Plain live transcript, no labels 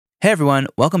Hey everyone,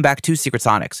 welcome back to Secret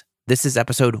Sonics. This is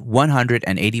episode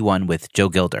 181 with Joe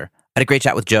Gilder. I had a great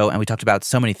chat with Joe and we talked about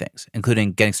so many things,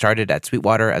 including getting started at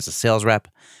Sweetwater as a sales rep,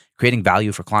 creating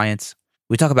value for clients.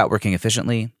 We talk about working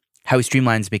efficiently, how he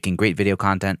streamlines making great video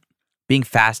content, being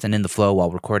fast and in the flow while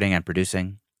recording and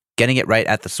producing, getting it right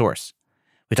at the source.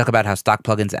 We talk about how stock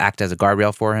plugins act as a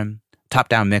guardrail for him,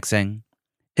 top-down mixing,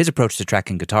 his approach to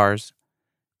tracking guitars,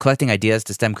 collecting ideas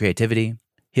to stem creativity.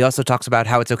 He also talks about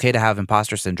how it's okay to have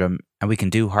imposter syndrome and we can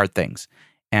do hard things,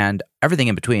 and everything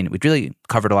in between. We really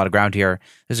covered a lot of ground here.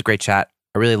 This is a great chat.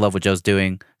 I really love what Joe's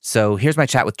doing. So here's my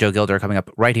chat with Joe Gilder coming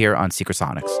up right here on Secret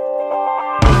Sonics.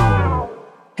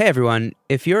 Hey everyone,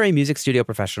 if you're a music studio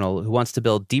professional who wants to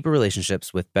build deeper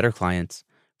relationships with better clients,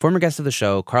 former guest of the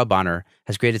show, Carl Bonner,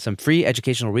 has created some free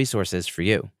educational resources for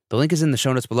you. The link is in the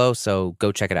show notes below, so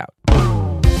go check it out.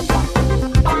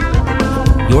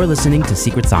 You're listening to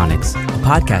Secret Sonics, a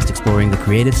podcast exploring the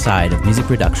creative side of music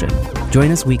production.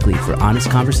 Join us weekly for honest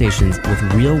conversations with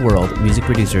real-world music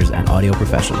producers and audio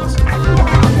professionals.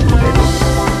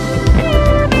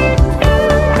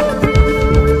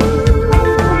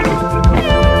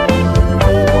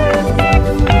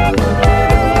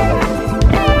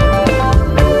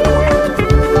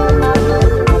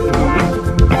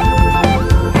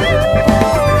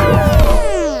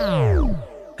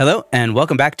 Hello, and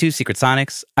welcome back to Secret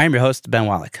Sonics. I am your host, Ben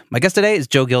Wallach. My guest today is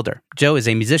Joe Gilder. Joe is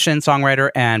a musician, songwriter,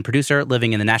 and producer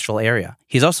living in the Nashville area.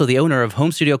 He's also the owner of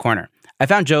Home Studio Corner. I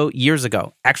found Joe years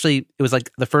ago. Actually, it was like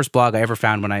the first blog I ever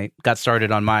found when I got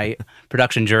started on my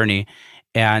production journey.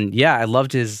 And yeah, I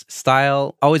loved his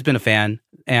style, always been a fan,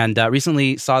 and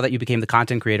recently saw that you became the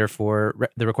content creator for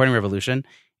the Recording Revolution.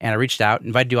 And I reached out,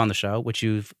 invited you on the show, which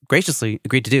you've graciously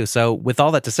agreed to do. So with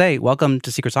all that to say, welcome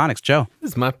to Secret Sonics, Joe.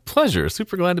 It's my pleasure.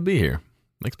 Super glad to be here.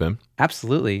 Thanks, Ben.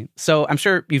 Absolutely. So I'm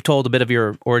sure you've told a bit of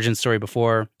your origin story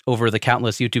before over the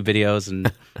countless YouTube videos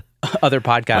and other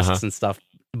podcasts and stuff.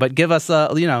 But give us,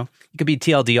 it could be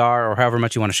TLDR or however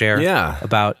much you want to share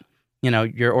about,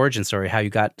 your origin story, how you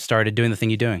got started doing the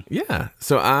thing you're doing. Yeah.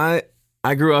 So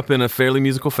I grew up in a fairly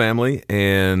musical family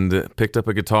and picked up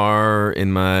a guitar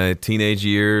in my teenage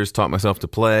years, taught myself to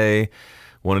play,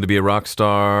 wanted to be a rock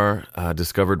star,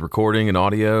 discovered recording and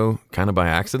audio kind of by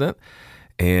accident,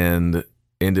 and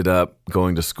ended up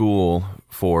going to school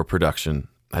for production.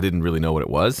 I didn't really know what it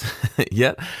was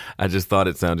yet. I just thought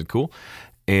it sounded cool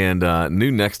and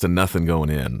knew next to nothing going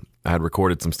in. I had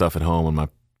recorded some stuff at home on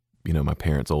my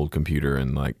parents' old computer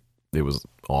and it was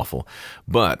awful,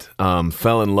 but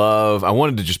fell in love. I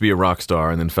wanted to just be a rock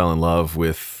star and then fell in love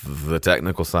with the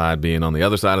technical side, being on the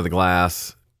other side of the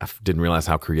glass. I didn't realize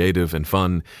how creative and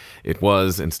fun it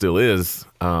was and still is.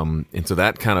 And so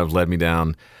that kind of led me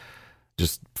down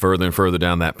just further and further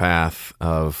down that path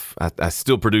of I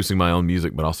still producing my own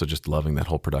music, but also just loving that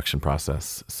whole production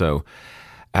process. So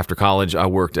after college, I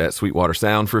worked at Sweetwater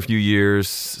Sound for a few years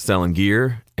selling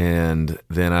gear. And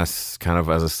then I kind of,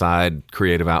 as a side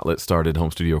creative outlet, started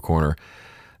Home Studio Corner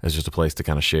as just a place to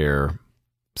kind of share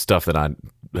stuff that I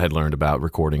had learned about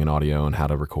recording and audio and how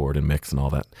to record and mix and all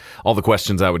that. All the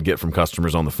questions I would get from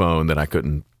customers on the phone that I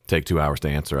couldn't take 2 hours to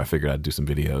answer, I figured I'd do some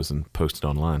videos and post it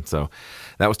online. So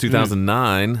that was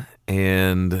 2009,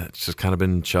 and it's just kind of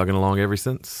been chugging along ever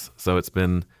since. So it's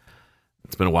been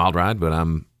a wild ride, but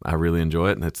I really enjoy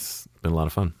it, and it's been a lot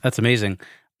of fun. That's amazing.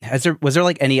 Was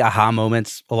there any aha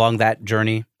moments along that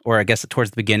journey, or I guess towards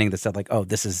the beginning that said oh,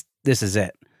 this is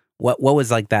it? What was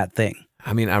that thing?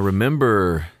 I mean, I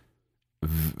remember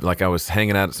I was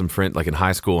hanging out at some friend, in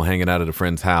high school, hanging out at a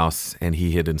friend's house, and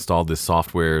he had installed this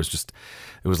software.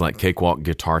 It was like Cakewalk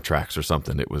Guitar Tracks or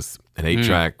something. It was an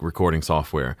 8-track recording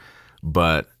software,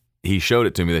 but he showed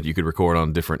it to me that you could record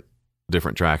on different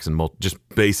tracks and just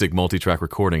basic multi-track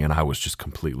recording, and I was just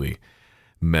completely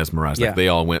mesmerized. They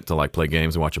all went to play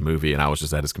games and watch a movie, and I was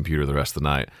just at his computer the rest of the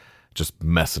night just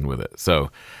messing with it.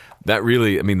 So that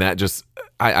really,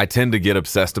 I tend to get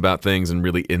obsessed about things and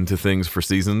really into things for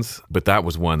seasons, but that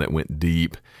was one that went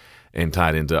deep and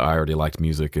tied into I already liked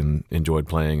music and enjoyed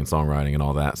playing and songwriting and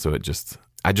all that. So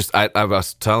I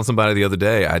was telling somebody the other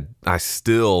day, I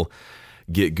still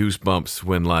get goosebumps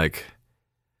when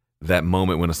that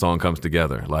moment when a song comes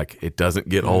together. It doesn't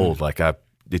get old.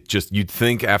 You'd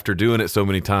think after doing it so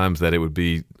many times that it would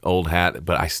be old hat,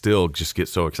 but I still just get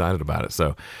so excited about it.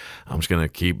 So I'm just going to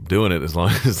keep doing it as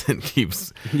long as it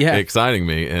keeps exciting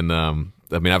me. And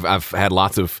I've had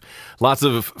lots of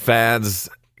fads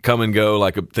come and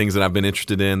go, things that I've been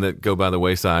interested in that go by the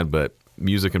wayside, but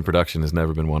music and production has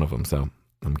never been one of them. So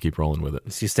I'm gonna keep rolling with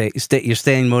it. So you're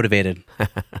staying motivated.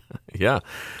 Yeah.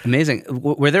 Amazing.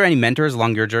 Were there any mentors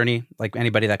along your journey, like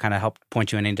anybody that kind of helped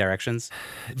point you in any directions?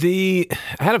 I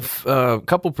had a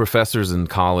couple professors in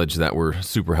college that were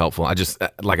super helpful. I just,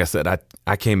 like I said,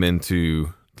 I came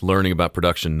into learning about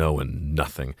production knowing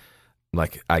nothing.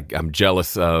 Like I'm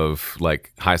jealous of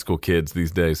like high school kids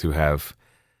these days who have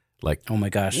like, oh my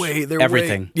gosh, they're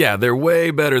everything. They're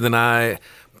way better than I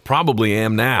probably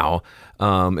am now.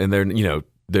 And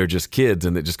they're just kids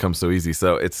and it just comes so easy.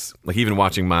 So it's like even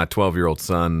watching my 12-year-old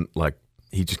son, like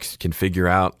he just can figure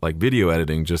out like video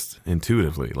editing just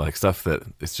intuitively, like stuff that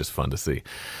it's just fun to see.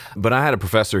 But I had a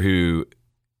professor who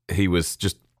he was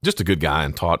just a good guy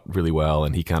and taught really well.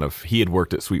 And he had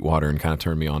worked at Sweetwater and kind of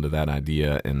turned me on to that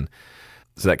idea. And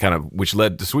so that kind of, which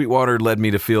led to Sweetwater, led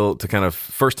me to kind of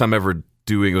first time ever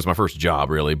doing, it was my first job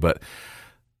really, but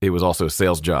it was also a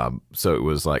sales job. So it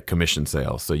was like commission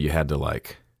sales. So you had to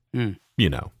like,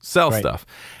 sell stuff.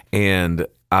 And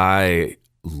I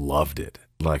loved it.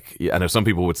 Like, I know some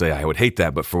people would say I would hate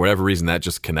that, but for whatever reason, that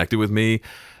just connected with me.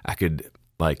 I could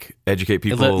like educate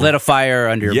people. It lit a fire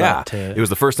under your butt. It was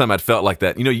the first time I'd felt like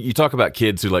that. You talk about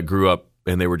kids who like grew up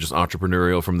and they were just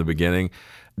entrepreneurial from the beginning.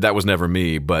 That was never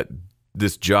me, but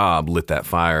this job lit that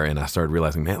fire. And I started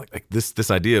realizing, man, like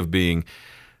this idea of being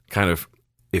kind of,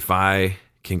 if I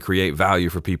can create value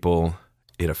for people,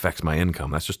 it affects my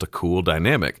income. That's just a cool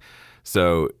dynamic.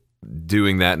 So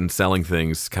doing that and selling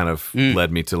things kind of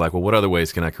led me to like, well, what other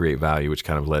ways can I create value, which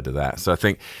kind of led to that. So I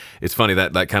think it's funny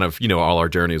that kind of, all our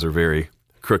journeys are very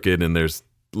crooked and there's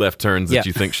left turns that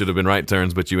you think should have been right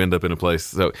turns, but you end up in a place.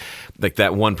 So like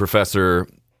that one professor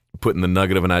putting the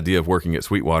nugget of an idea of working at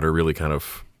Sweetwater really kind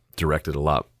of directed a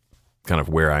lot kind of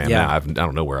where I am now. I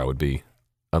don't know where I would be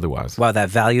otherwise. Wow, that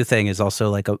value thing is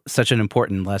also like such an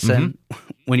important lesson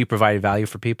when you provide value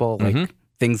for people. Like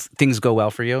things go well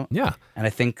for you. Yeah, and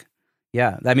I think,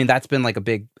 I mean that's been like a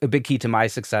big key to my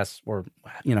success. Or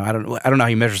I don't know how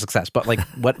you measure success, but like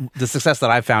what the success that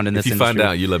I've found in this industry. If you find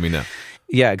out, you let me know.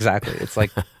 Yeah, exactly. It's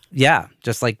like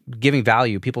just like giving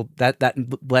value. People that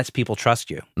lets people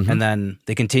trust you, and then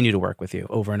they continue to work with you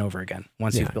over and over again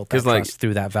once you've built that trust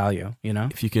through that value.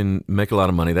 If you can make a lot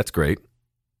of money, that's great.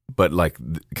 But like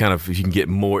kind of if you can get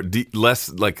more less,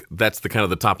 like that's the kind of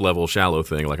the top level shallow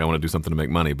thing, like I want to do something to make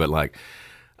money, but like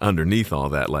underneath all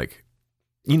that, like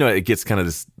it gets kind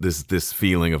of this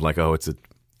feeling of like, oh,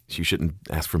 you shouldn't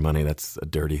ask for money, that's a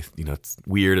dirty, it's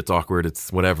weird, it's awkward,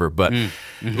 it's whatever. But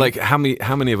like how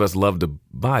many of us love to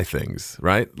buy things,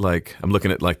 right? Like I'm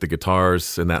looking at like the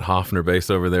guitars and that Hofner bass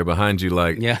over there behind you,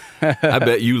 like I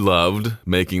bet you loved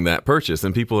making that purchase,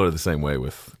 and people are the same way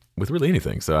with really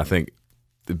anything. So I think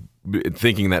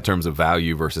thinking in that terms of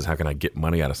value versus how can I get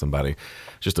money out of somebody,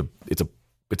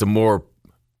 it's a more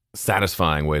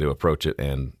satisfying way to approach it,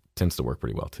 and tends to work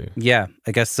pretty well too. Yeah,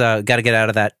 I guess got to get out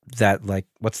of that like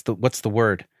what's the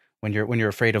word when you're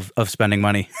afraid of spending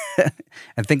money,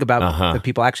 and think about that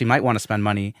people actually might want to spend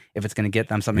money if it's going to get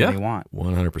them something they want.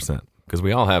 100%, because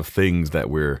we all have things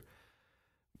that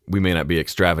we may not be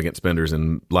extravagant spenders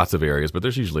in lots of areas, but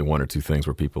there's usually one or two things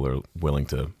where people are willing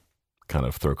to kind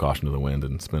of throw caution to the wind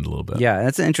and spend a little bit. Yeah,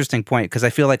 that's an interesting point, because I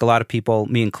feel like a lot of people,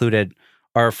 me included,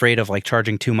 are afraid of like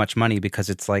charging too much money because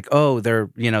it's like, oh, they're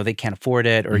they can't afford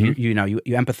it, or you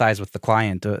empathize with the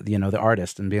client, the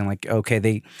artist, and being like,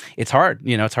 okay, it's hard,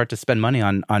 it's hard to spend money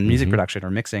on music production or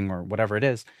mixing or whatever it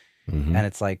is, and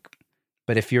it's like,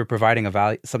 but if you're providing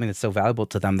something that's so valuable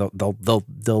to them,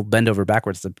 they'll bend over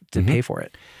backwards to pay for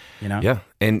it. Yeah,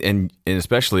 and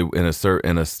especially in a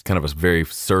kind of a very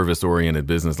service oriented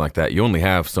business like that, you only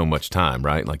have so much time,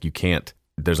 right? Like you can't.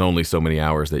 There's only so many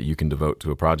hours that you can devote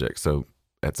to a project. So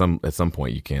at some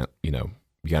point, you can't. You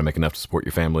got to make enough to support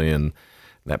your family, and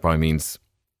that probably means,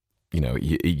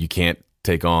 you can't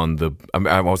take on the.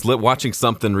 I was watching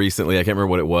something recently. I can't remember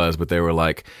what it was, but they were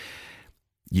like,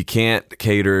 you can't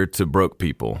cater to broke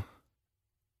people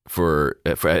for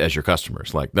as your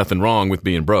customers. Like nothing wrong with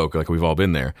being broke. Like we've all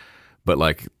been there. But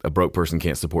like a broke person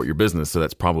can't support your business, so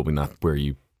that's probably not where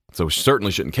you. So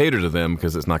certainly shouldn't cater to them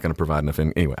because it's not going to provide enough.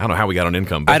 Anyway, I don't know how we got on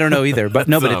income. But I don't know either. But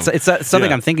no, but it's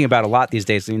something I'm thinking about a lot these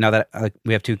days. That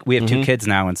we have two kids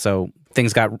now, and so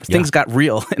things got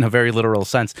real in a very literal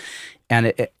sense,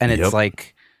 and it's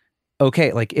like,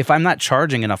 okay, like if I'm not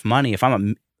charging enough money,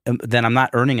 then I'm not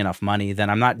earning enough money, then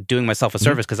I'm not doing myself a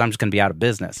service because I'm just going to be out of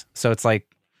business. So it's like,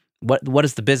 what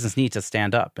does the business need to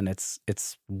stand up? And it's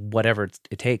whatever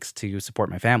it takes to support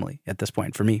my family at this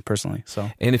point, for me personally. So,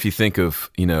 and if you think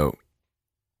of the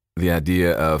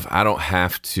idea of I don't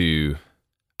have to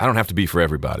be for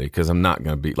everybody, because I'm not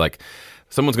going to be like,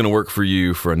 someone's going to work for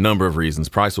you for a number of reasons.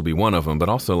 Price will be one of them, but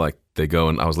also like they go,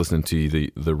 and I was listening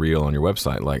to the reel on your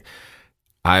website, like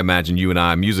I imagine you and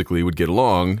I musically would get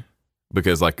along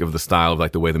because like of the style of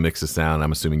like the way the mixes sound.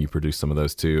 I'm assuming you produce some of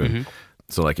those too. And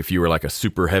so like if you were like a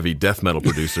super heavy death metal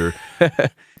producer,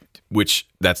 which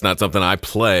that's not something I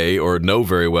play or know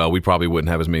very well, we probably wouldn't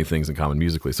have as many things in common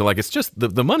musically. So like it's just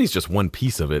the money's just one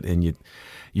piece of it, and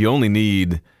you only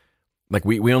need like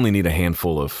we only need a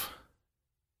handful of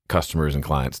customers and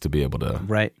clients to be able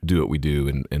to do what we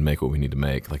do and make what we need to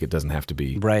make. Like it doesn't have to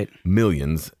be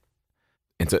millions.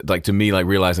 And so, like to me, like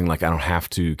realizing like I don't have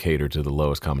to cater to the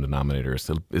lowest common denominator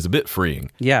is a bit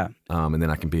freeing. Yeah. And then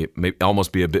I can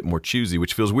almost be a bit more choosy,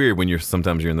 which feels weird when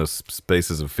sometimes you're in those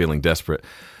spaces of feeling desperate.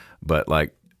 But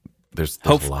like there's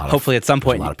hopefully at some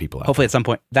point a lot of people out hopefully there. at some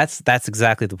point that's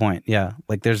exactly the point. Yeah.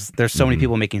 Like there's so many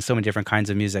people making so many different kinds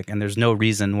of music, and there's no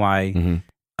reason why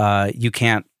you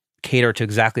can't cater to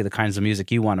exactly the kinds of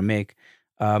music you want to make.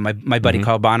 My buddy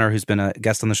Carl Bonner, who's been a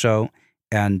guest on the show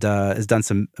and has done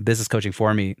some business coaching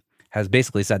for me, has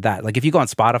basically said that. Like if you go on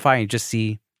Spotify and you just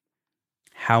see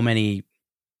how many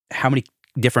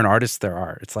different artists there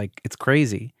are, it's like it's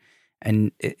crazy,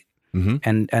 and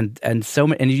and so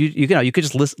many, and you could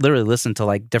just literally listen to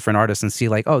like different artists and see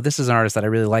like, oh, this is an artist that I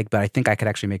really like, but I think I could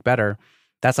actually make better.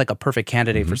 That's like a perfect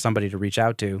candidate for somebody to reach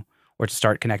out to or to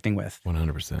start connecting with.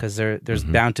 100%. Because there's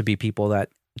bound to be people that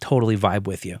totally vibe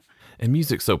with you. And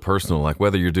music's so personal, like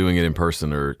whether you're doing it in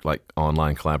person or like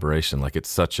online collaboration, like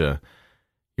it's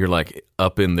you're like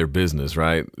up in their business,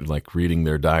 right? Like reading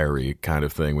their diary kind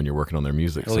of thing when you're working on their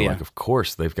music. So like, of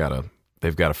course they've got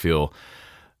to feel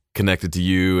connected to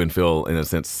you and feel in a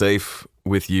sense safe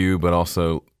with you, but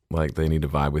also like they need to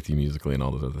vibe with you musically and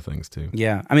all those other things too.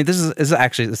 Yeah. I mean, this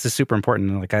is super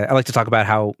important. Like I like to talk about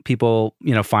how people,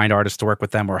 find artists to work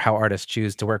with them, or how artists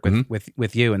choose to work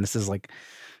with you. And this is like,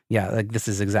 like this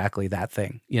is exactly that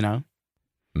thing, that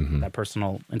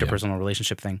interpersonal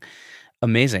relationship thing.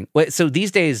 Amazing. Wait, so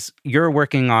these days you're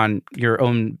working on your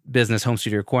own business, Home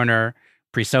Studio Corner,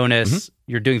 PreSonus.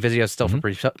 You're doing videos still for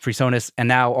PreSonus, and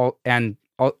now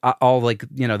all like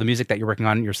the music that you're working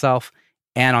on yourself.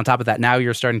 And on top of that, now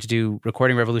you're starting to do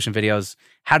Recording Revolution videos.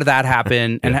 How did that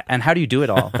happen? And how do you do it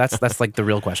all? That's like the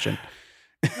real question.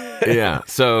 Yeah.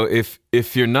 So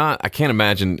if you're not, I can't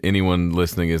imagine anyone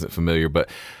listening isn't familiar, but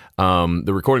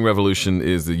the Recording Revolution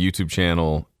is the YouTube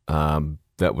channel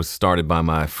that was started by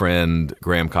my friend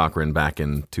Graham Cochran back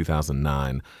in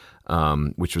 2009,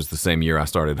 which was the same year I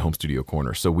started Home Studio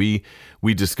Corner. So we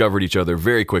discovered each other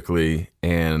very quickly,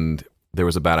 and there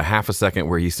was about a half a second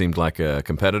where he seemed like a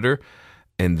competitor,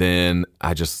 and then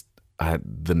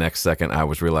the next second I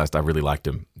realized I really liked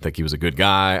him. Like he was a good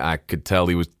guy. I could tell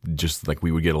he was just like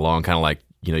we would get along, kind of like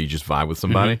you just vibe with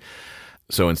somebody.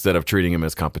 So instead of treating him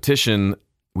as competition,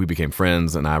 we became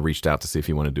friends, and I reached out to see if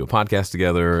he wanted to do a podcast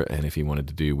together, and if he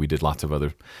wanted to we did lots of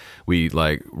other, we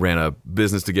like ran a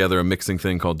business together, a mixing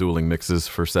thing called Dueling Mixes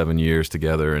for 7 years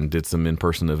together, and did some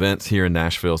in-person events here in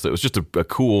Nashville. So it was just a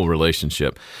cool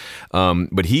relationship.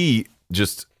 But he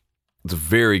just is a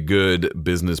very good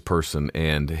business person,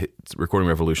 and Recording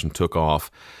Revolution took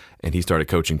off, and he started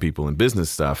coaching people in business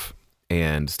stuff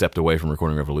and stepped away from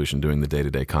Recording Revolution doing the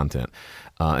day-to-day content.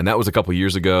 And that was a couple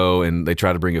years ago, and they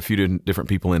tried to bring a few different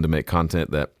people in to make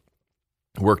content that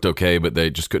worked okay, but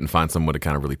they just couldn't find someone to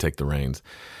kind of really take the reins.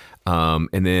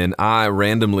 And then I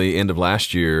randomly, end of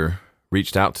last year,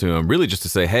 reached out to him really just to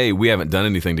say, hey, we haven't done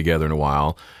anything together in a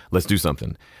while. Let's do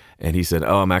something. And he said,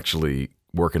 oh, I'm actually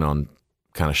working on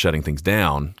kind of shutting things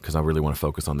down because I really want to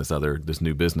focus on this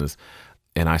new business.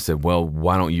 And I said, well,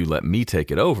 why don't you let me take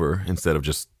it over instead of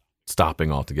just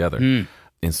stopping altogether?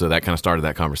 And so that kind of started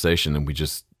that conversation, and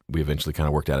we eventually kind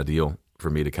of worked out a deal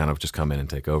for me to kind of just come in and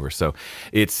take over. So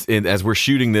as we're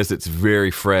shooting this, it's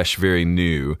very fresh, very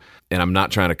new, and I'm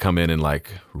not trying to come in and like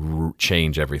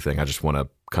change everything. I just want to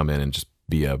come in and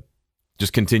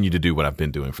just continue to do what I've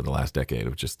been doing for the last decade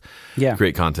of just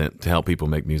create content to help people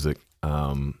make music.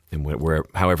 And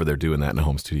however they're doing that in a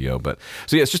home studio. But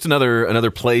so it's just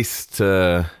another place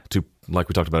to like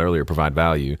we talked about earlier, provide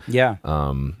value. Yeah.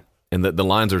 And the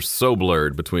lines are so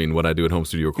blurred between what I do at Home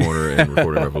Studio Corner and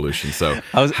Recording Revolution. So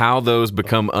how those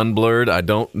become unblurred, I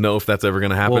don't know if that's ever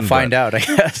going to happen. We'll find out, I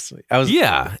guess.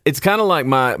 It's kind of like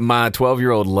my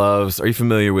 12-year-old loves. Are you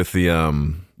familiar with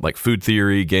the like food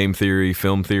theory, game theory,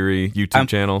 film theory YouTube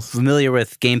channels? Familiar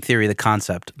with game theory, the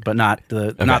concept, but not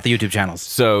the YouTube channels.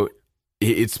 So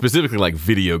it's specifically like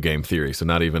video game theory, so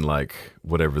not even like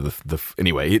whatever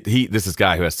anyway. This is a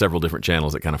guy who has several different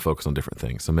channels that kind of focus on different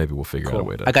things. So maybe we'll figure out a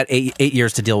way to. I got eight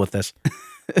years to deal with this.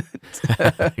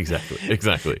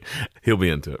 Exactly. He'll be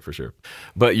into it for sure.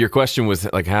 But your question was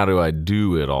like, how do I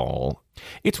do it all?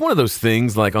 It's one of those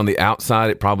things. Like on the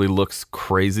outside, it probably looks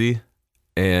crazy,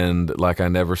 and like I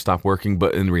never stop working,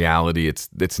 but in reality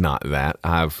it's not that.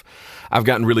 I've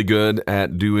gotten really good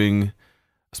at doing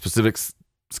a specific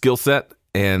skill set,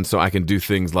 and so I can do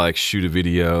things like shoot a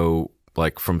video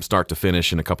like from start to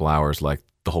finish in a couple hours, like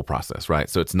the whole process, right?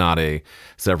 So it's not a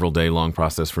several day long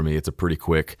process for me. It's a pretty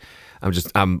quick.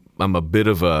 I'm a bit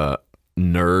of a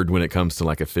nerd when it comes to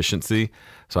like efficiency.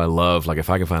 So I love like if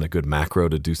I can find a good macro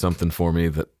to do something for me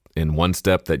that in one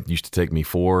step that used to take me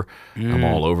 4, I'm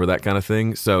all over that kind of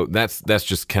thing. So that's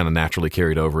just kind of naturally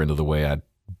carried over into the way I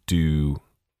do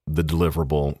the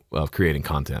deliverable of creating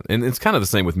content. And it's kind of the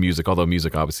same with music, although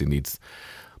music obviously needs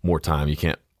more time. You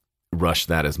can't rush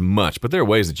that as much, but there are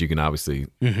ways that you can obviously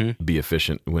be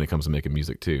efficient when it comes to making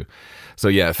music too. So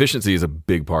yeah, efficiency is a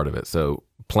big part of it. So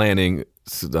planning,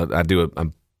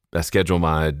 I schedule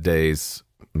my days.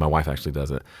 My wife actually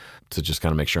does it to just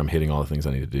kind of make sure I'm hitting all the things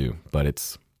I need to do. But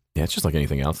it's just like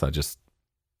anything else. I just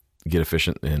get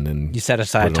efficient and then you set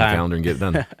aside put it on time, the calendar and get it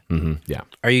done. Yeah.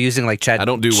 Are you using like I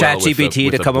don't do well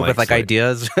ChatGPT with to come up with like slate.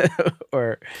 ideas,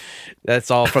 or that's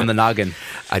all from the noggin?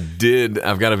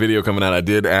 I've got a video coming out. I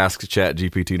did ask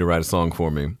ChatGPT to write a song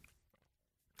for me,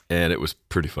 and it was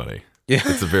pretty funny. Yeah.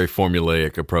 It's a very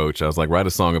formulaic approach. I was like, write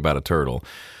a song about a turtle.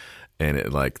 And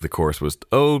it like the chorus was,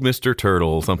 "Oh, Mr.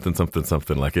 Turtle, something, something,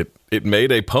 something." Like it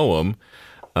made a poem.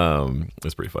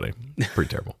 It's pretty funny. Pretty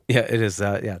terrible. Yeah, it is.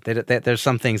 There's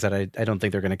some things that I don't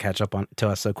think they're going to catch up on to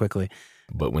us so quickly.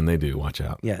 But when they do, watch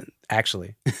out. Yeah,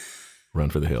 actually. Run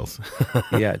for the hills.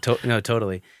 Yeah, no,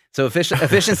 totally. So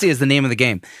efficiency is the name of the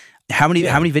game. How many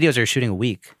videos are you shooting a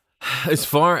week? As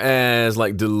far as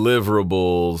like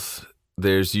deliverables,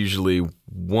 there's usually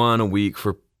 1 a week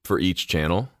for each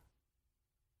channel.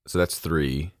 So that's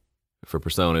 3 for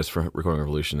Personas, for Recording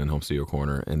Revolution and Home Studio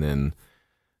Corner. And then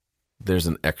there's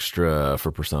an extra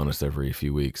for Personas every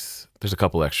few weeks. There's a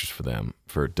couple extras for them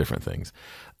for different things.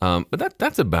 But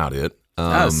that's about it.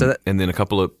 And then a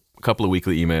couple of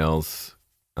weekly emails.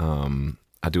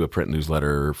 I do a print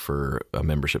newsletter for a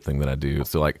membership thing that I do.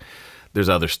 So like there's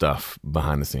other stuff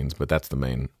behind the scenes, but that's the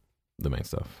main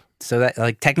stuff. So that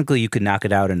like technically you could knock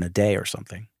it out in a day or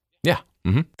something. Yeah.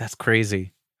 Mm-hmm. That's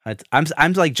crazy.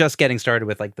 I'm like just getting started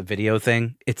with like the video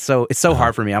thing. It's so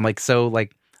hard for me. I'm like so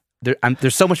like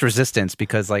there's so much resistance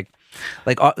because like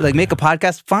make a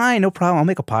podcast, fine, no problem. I'll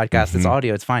make a podcast. It's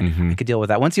audio, it's fine. I could deal with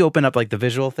that. Once you open up like the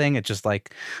visual thing, it's just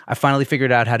like I finally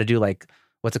figured out how to do like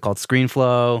what's it called,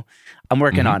 ScreenFlow. I'm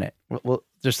working on it. Well,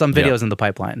 there's some videos in the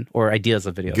pipeline or ideas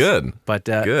of videos. Good, but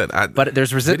good. But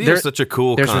there's resistance. Video's such a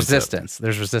cool. There's concept. resistance.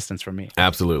 There's resistance from me.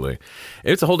 Absolutely,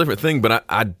 it's a whole different thing. But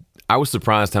I was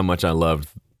surprised how much I loved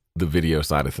the video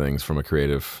side of things from a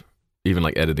creative, even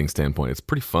like editing standpoint. It's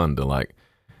pretty fun to like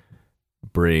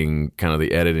bring kind of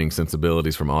the editing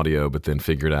sensibilities from audio, but then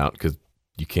figure it out because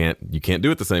you can't do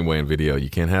it the same way in video. You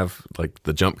can't have like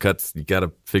the jump cuts. You got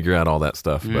to figure out all that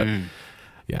stuff. But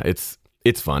yeah, it's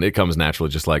fun. It comes naturally,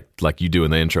 just like you do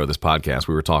in the intro of this podcast.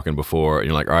 We were talking before, and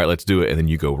you're like, all right, let's do it. And then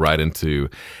you go right into,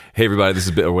 hey, everybody, this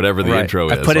is or whatever the intro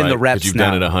is. I put in the reps. You've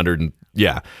done it 100. And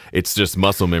yeah, it's just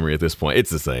muscle memory at this point. It's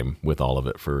the same with all of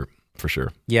it for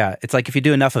sure. Yeah, it's like if you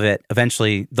do enough of it,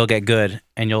 eventually they'll get good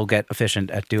and you'll get efficient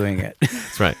at doing it.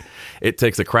 That's right. It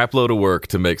takes a crap load of work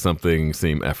to make something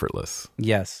seem effortless.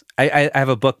 Yes. I have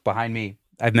a book behind me.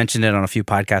 I've mentioned it on a few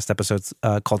podcast episodes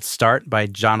called Start by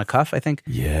John Acuff, I think.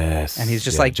 Yes. And he's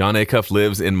just like... John Acuff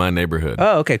lives in my neighborhood.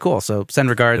 Oh, okay, cool. So send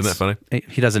regards. Isn't that funny?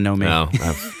 He doesn't know me. No,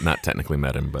 I've not technically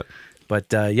met him, but...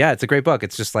 But yeah, it's a great book.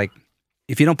 It's just like,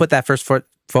 if you don't put that first foot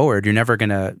forward, you're never going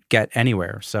to get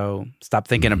anywhere. So stop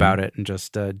thinking about it and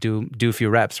just do a few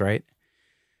reps, right?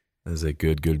 That is a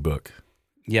good book.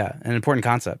 Yeah, an important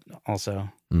concept also.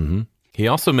 Mm-hmm. He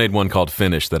also made one called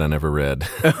Finish that I never read.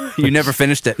 You never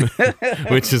finished it.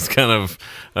 Which is kind of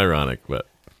ironic, but...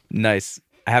 Nice.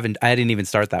 I didn't even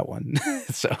start that one.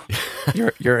 So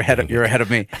you're ahead of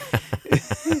me.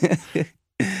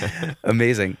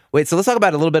 Amazing. Wait, so let's talk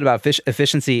about a little bit about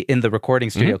efficiency in the recording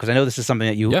studio, because I know this is something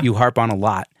that you harp on a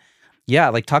lot. Yeah,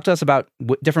 like talk to us about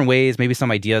different ways, maybe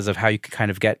some ideas of how you could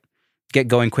kind of get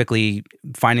going quickly,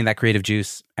 finding that creative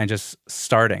juice and just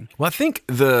starting. Well, I think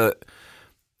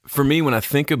for me, when I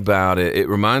think about it, it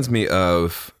reminds me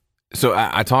of, so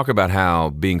I talk about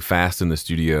how being fast in the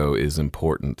studio is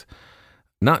important,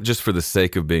 not just for the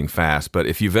sake of being fast, but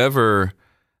if you've ever,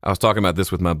 I was talking about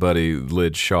this with my buddy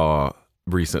Lid Shaw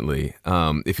recently,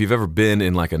 if you've ever been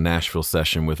in like a Nashville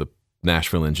session with a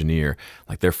Nashville engineer,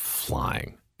 like they're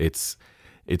flying. It's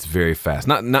very fast.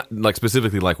 Not like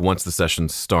specifically like once the session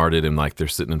started and like they're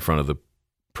sitting in front of the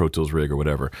Pro Tools rig or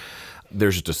whatever.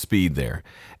 There's just a speed there.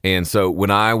 And so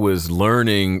when I was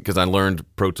learning, because I learned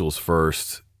Pro Tools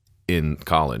first in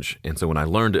college. And so when I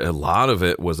learned it, a lot of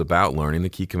it was about learning the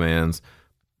key commands,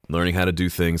 learning how to do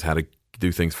things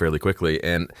fairly quickly.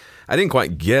 And I didn't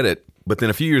quite get it. But then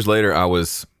a few years later, I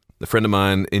was a friend of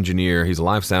mine, engineer. He's a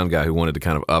live sound guy who wanted to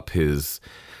kind of up his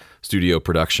studio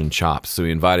production chops. So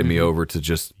he invited me over to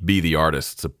just be the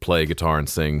artist, to play guitar and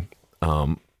sing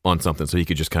on something so he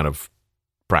could just kind of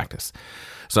practice.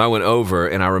 So I went over,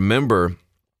 and I remember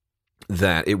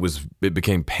that it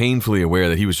became painfully aware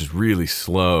that he was just really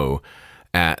slow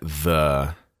at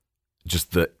the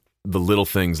little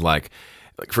things, like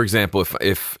for example,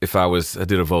 if I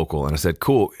did a vocal and I said,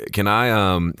 cool, can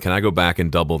I go back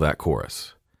and double that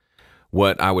chorus?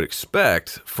 What I would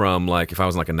expect from, like, if I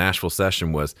was in like a Nashville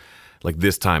session was like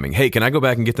this timing. Hey, can I go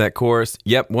back and get that chorus?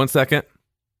 Yep, 1 second.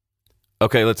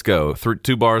 Okay, let's go.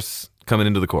 2 bars coming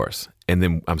into the chorus, and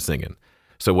then I'm singing.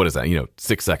 So what is that?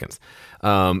 6 seconds.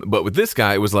 But with this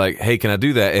guy, it was like, hey, can I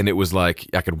do that? And it was like,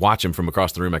 I could watch him from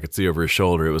across the room. I could see over his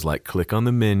shoulder. It was like, click on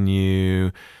the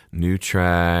menu, new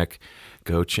track,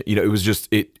 go. It was just,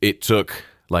 it took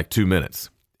like 2 minutes.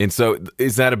 And so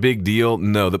is that a big deal?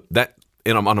 No,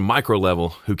 and on a micro level,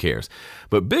 who cares?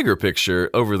 But bigger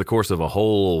picture, over the course of a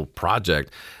whole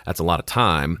project, that's a lot of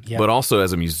time. Yep. But also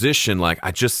as a musician, like, I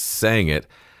just sang it.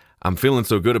 I'm feeling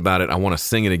so good about it. I want to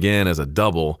sing it again as a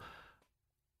double.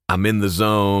 I'm in the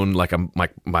zone, like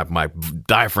my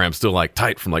diaphragm's still like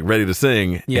tight from like ready to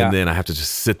sing, and then I have to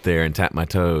just sit there and tap my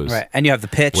toes. Right, and you have the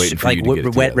pitch like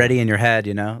wet ready in your head,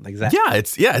 like that.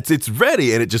 Yeah, it's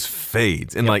ready, and it just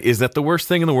fades. And like, is that the worst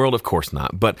thing in the world? Of course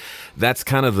not. But that's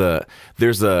kind of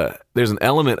there's an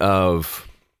element of,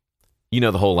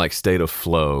 the whole like state of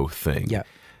flow thing. Yeah.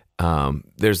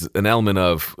 There's an element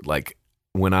of, like,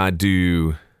 when I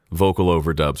do vocal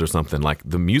overdubs or something, like,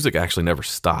 the music actually never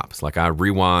stops. Like, I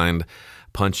rewind,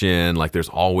 punch in, like, there's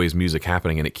always music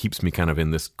happening, and it keeps me kind of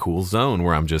in this cool zone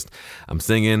where I'm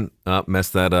singing up, mess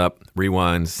that up,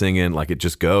 rewind, singing, like, it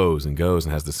just goes and goes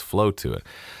and has this flow to it.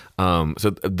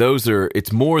 So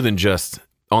it's more than just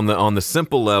on the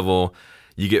simple level.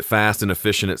 You get fast and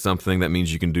efficient at something, that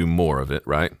means you can do more of it,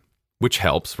 right? Which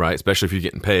helps, right? Especially if you're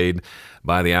getting paid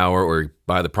by the hour or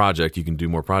by the project, you can do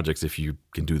more projects if you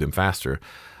can do them faster.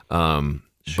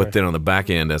 Sure. But then on the back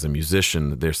end, as a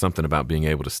musician, there's something about being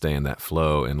able to stay in that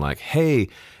flow and, like, hey,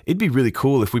 it'd be really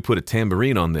cool if we put a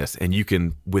tambourine on this, and you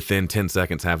can within 10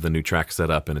 seconds have the new track set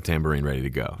up and a tambourine ready to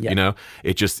go. Yeah.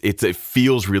 It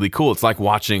feels really cool. It's like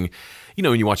watching,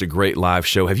 when you watch a great live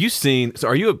show. Have you seen? So,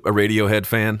 are you a Radiohead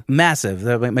fan? Massive.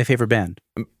 They're my favorite band.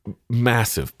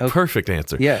 Massive. Okay. Perfect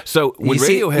answer. Yeah. So when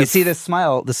you see the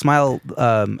smile.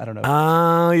 I don't know.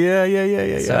 Oh,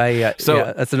 yeah.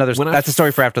 So that's that's a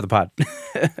story for after the pod.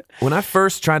 When I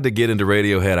first tried to get into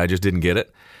Radiohead, I just didn't get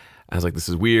it. I was like, this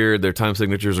is weird. Their time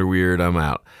signatures are weird. I'm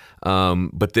out.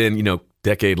 But then,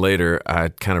 decade later, I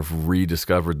kind of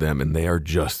rediscovered them, and they are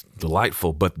just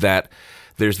delightful. But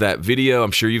there's that video,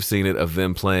 I'm sure you've seen it, of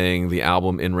them playing the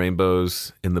album In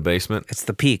Rainbows in the basement. It's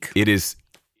the peak. It is.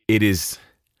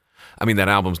 I mean, that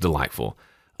album's delightful.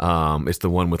 It's the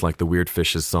one with like the Weird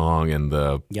Fishes song and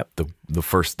the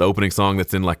opening song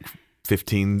that's in like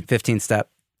 15 step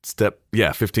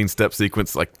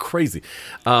sequence, like crazy.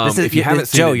 If you haven't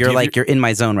seen Joe, it, you're in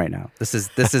my zone right now. This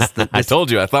is I told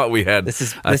you, I thought we had.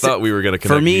 I thought we were going to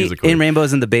connect for me. Musically. In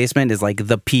Rainbows in the Basement is like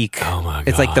the peak. Oh my god,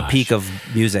 it's like the peak of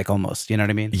music almost. You know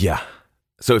what I mean? Yeah.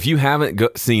 So if you haven't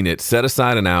seen it, set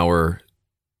aside an hour.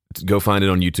 Go find it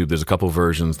on YouTube. There's a couple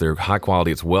versions. They're high quality.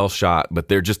 It's well shot, but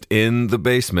they're just in the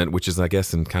basement, which is, I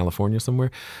guess, in California somewhere.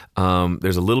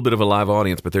 There's a little bit of a live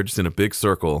audience, but they're just in a big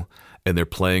circle, and they're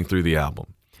playing through the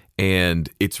album. And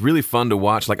it's really fun to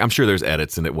watch. Like, I'm sure there's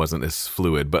edits and it wasn't as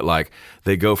fluid, but like,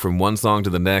 they go from one song to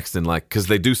the next, and like, because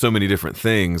they do so many different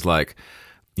things, like,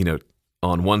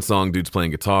 on one song, dude's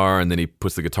playing guitar, and then he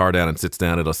puts the guitar down and sits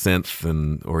down at a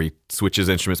synth, or he switches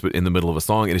instruments, but in the middle of a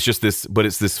song. And it's just this, but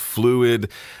it's this fluid.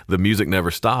 The music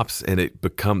never stops, and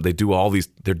they do all these.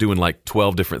 They're doing like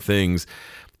 12 different things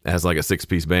as like a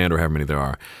 6-piece band or however many there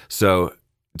are. So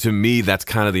to me, that's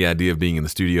kind of the idea of being in the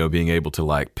studio, being able to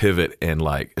like pivot and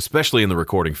like, especially in the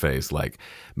recording phase, like,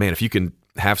 man, if you can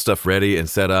have stuff ready and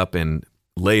set up and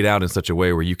laid out in such a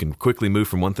way where you can quickly move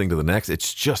from one thing to the next,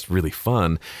 it's just really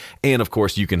fun. And of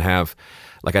course, you can have,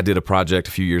 like, I did a project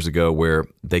a few years ago where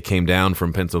they came down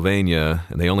from Pennsylvania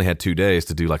and they only had 2 days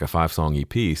to do like a 5-song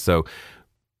EP. So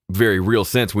very real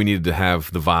sense, we needed to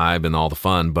have the vibe and all the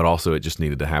fun, but also it just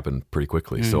needed to happen pretty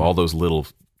quickly. So all those little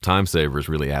time savers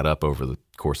really add up over the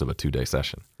course of a 2-day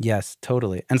session. Yes,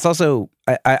 totally. And it's also,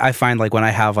 I find like when I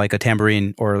have like a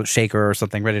tambourine or a shaker or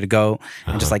something ready to go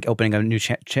and just like opening a new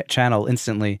channel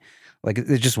instantly, Like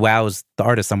it just wows the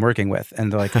artists I'm working with,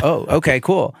 and they're like, "Oh, okay,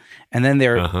 cool." And then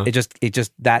it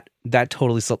just that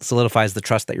totally solidifies the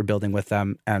trust that you're building with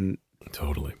them, and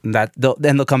totally that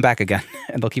they'll come back again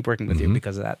and they'll keep working with you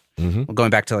because of that. Well, going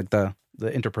back to like the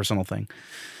interpersonal thing,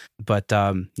 but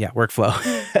yeah, workflow.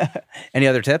 Any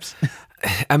other tips?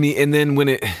 I mean, and then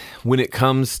when it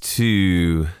comes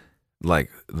to like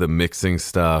the mixing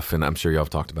stuff, and I'm sure y'all have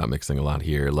talked about mixing a lot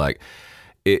here, like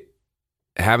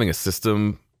having a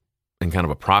system and kind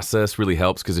of a process really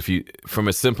helps, because if you, from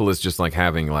as simple as just like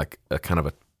having like a kind of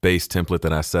a base template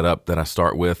that I set up that I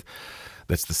start with,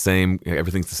 that's the same,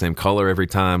 everything's the same color every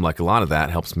time, like a lot of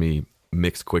that helps me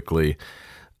mix quickly.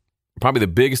 Probably the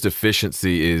biggest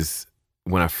efficiency is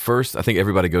when I think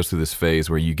everybody goes through this phase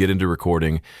where you get into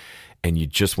recording and you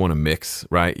just want to mix,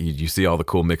 right? You see all the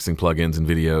cool mixing plugins and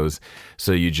videos,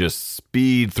 so you just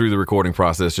speed through the recording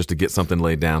process just to get something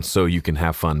laid down so you can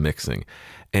have fun mixing.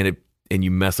 And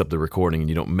you mess up the recording and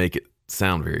you don't make it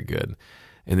sound very good.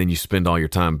 And then you spend all your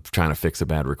time trying to fix a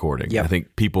bad recording. Yep. I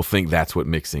think people think that's what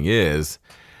mixing is.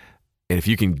 And if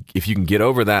you can get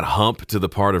over that hump to the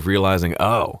part of realizing,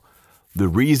 oh, the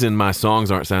reason my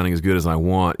songs aren't sounding as good as I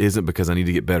want isn't because I need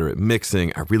to get better at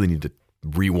mixing. I really need to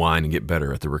rewind and get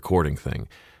better at the recording thing,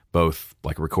 both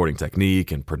like recording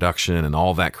technique and production and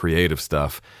all that creative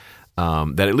stuff.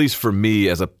 That at least for me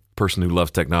as a person who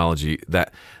loves technology,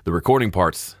 that the recording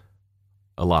part's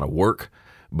a lot of work,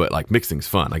 but like mixing's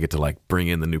fun. I get to like bring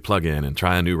in the new plugin and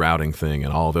try a new routing thing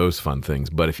and all those fun things.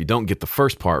 But if you don't get the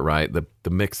first part right, the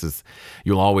mix is,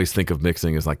 you'll always think of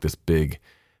mixing as like this big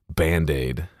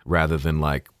Band-Aid rather than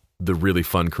like the really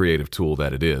fun creative tool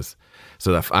that it is.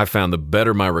 So I found the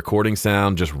better my recording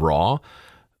sound, just raw,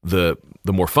 the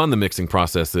more fun the mixing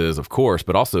process is, of course,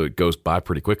 but also it goes by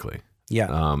pretty quickly.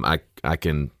 Yeah. I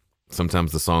can,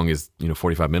 sometimes the song is,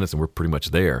 45 minutes and we're pretty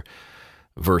much there,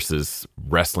 versus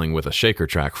wrestling with a shaker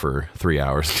track for 3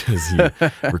 hours because you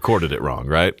recorded it wrong,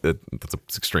 right? That's an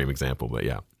extreme example, but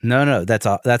yeah. No, that's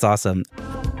awesome.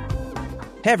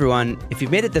 Hey everyone, if you've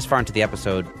made it this far into the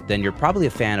episode, then you're probably a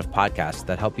fan of podcasts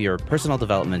that help your personal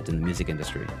development in the music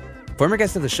industry. Former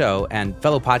guest of the show and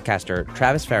fellow podcaster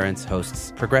Travis Ferentz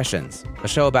hosts Progressions, a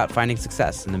show about finding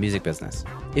success in the music business.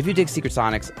 If you dig Secret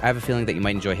Sonics, I have a feeling that you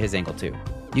might enjoy his angle too.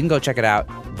 You can go check it out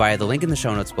via the link in the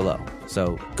show notes below.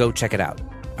 So go check it out.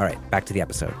 All right, back to the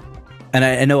episode. And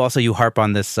I know also you harp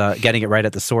on this, getting it right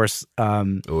at the source.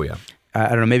 Oh, yeah. I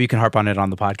don't know, maybe you can harp on it on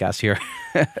the podcast here.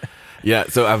 Yeah,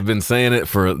 so I've been saying it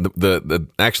for the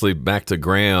actually back to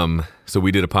Graham. So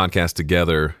we did a podcast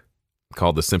together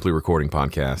called the Simply Recording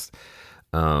Podcast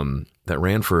that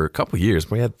ran for a couple of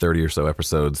years. We had 30 or so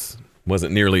episodes.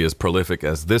 Wasn't nearly as prolific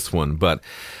as this one, but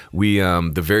we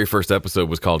the very first episode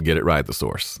was called Get It Right at the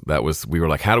Source. We were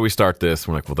like, how do we start this?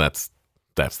 We're like, well,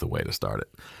 that's the way to start it.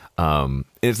 And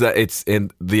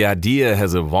the idea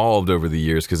has evolved over the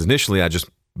years, because initially I just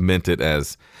meant it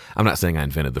as, I'm not saying I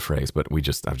invented the phrase, but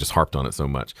I've just harped on it so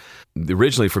much.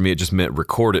 Originally for me, it just meant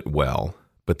record it well,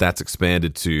 but that's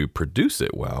expanded to produce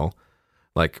it well.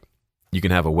 Like you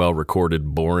can have a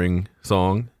well-recorded, boring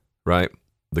song, right?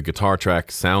 The guitar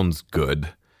track sounds good,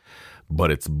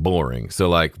 but it's boring. So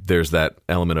like there's that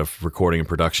element of recording and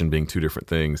production being two different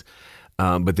things.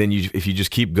 But then if you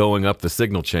just keep going up the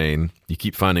signal chain, you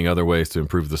keep finding other ways to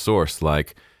improve the source,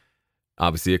 like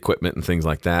obviously equipment and things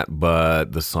like that,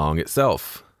 but the song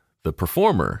itself, the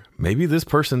performer, maybe this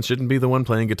person shouldn't be the one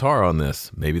playing guitar on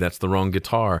this. Maybe that's the wrong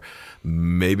guitar.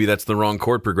 Maybe that's the wrong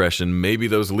chord progression. Maybe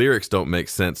those lyrics don't make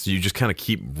sense. You just kind of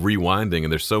keep rewinding,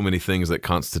 and there's so many things that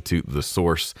constitute the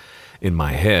source in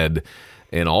my head,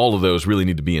 and all of those really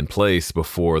need to be in place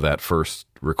before that first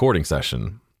recording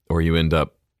session, or you end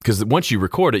up, because once you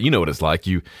record it, you know what it's like.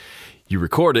 You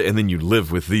record it, and then you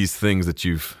live with these things that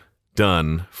you've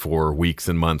done for weeks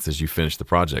and months as you finish the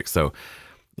project. So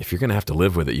if you're going to have to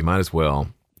live with it, you might as well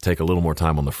take a little more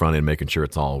time on the front end, making sure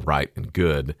it's all right and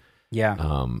good.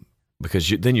 Yeah.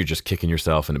 Because then you're just kicking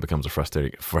yourself, and it becomes a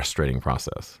frustrating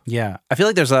process. Yeah. I feel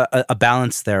like there's a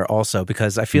balance there also,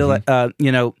 because I feel like,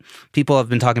 people have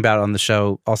been talking about on the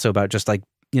show also about just like,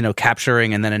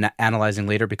 capturing and then analyzing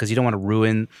later, because you don't want to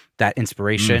ruin that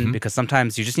inspiration, because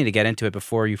sometimes you just need to get into it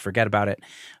before you forget about it,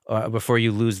 before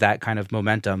you lose that kind of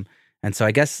momentum. And so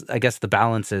I guess the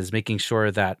balance is making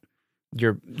sure that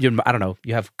you're I don't know,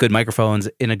 you have good microphones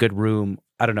in a good room,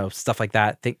 I don't know, stuff like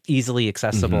that, easily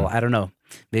accessible. I don't know.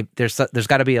 There's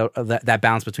got to be that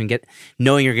balance between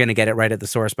knowing you're going to get it right at the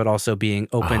source, but also being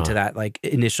open to that like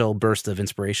initial burst of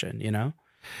inspiration,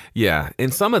 Yeah,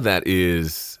 and some of that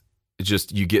is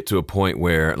just you get to a point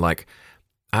where, like,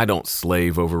 I don't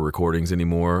slave over recordings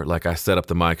anymore. Like I set up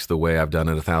the mics the way I've done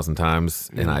it 1,000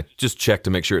 times, and I just check to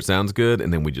make sure it sounds good,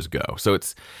 and then we just go. So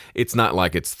it's not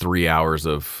like it's 3 hours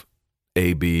of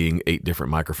A-Bing 8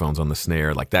 different microphones on the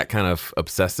snare, like that kind of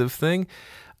obsessive thing.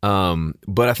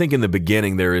 But I think in the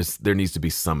beginning there needs to be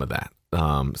some of that.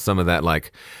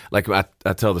 Like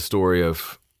I tell the story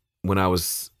of when I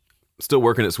was still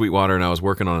working at Sweetwater and I was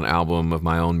working on an album of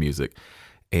my own music,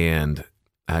 and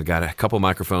I got a couple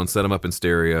microphones, set them up in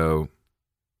stereo,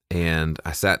 and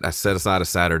I set aside a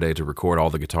Saturday to record all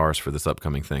the guitars for this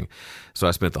upcoming thing. So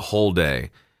I spent the whole day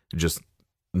just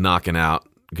knocking out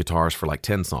guitars for like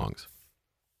 10 songs.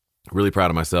 Really proud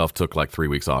of myself. Took like 3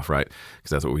 weeks off, right?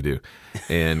 Because that's what we do.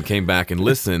 And came back and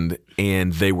listened,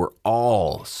 and they were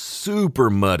all super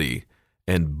muddy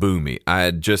and boomy.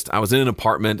 I was in an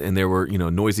apartment, and there were,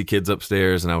 noisy kids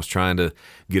upstairs, and I was trying to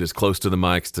get as close to the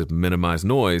mics to minimize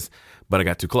noise, but I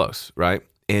got too close, right?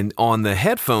 And on the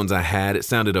headphones I had, it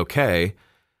sounded okay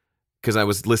because I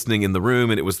was listening in the room,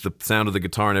 and it was the sound of the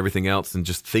guitar and everything else, and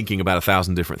just thinking about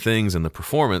 1,000 different things and the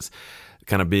performance,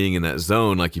 kind of being in that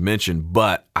zone, like you mentioned,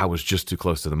 but I was just too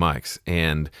close to the mics.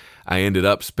 And I ended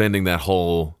up spending that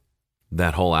whole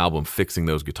album fixing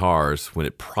those guitars when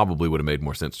it probably would have made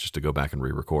more sense just to go back and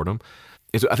re-record them.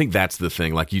 And so I think that's the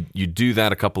thing. Like you do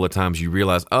that a couple of times, you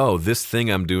realize, oh, this thing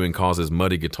I'm doing causes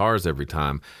muddy guitars every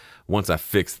time. Once I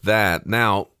fix that,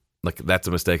 now like that's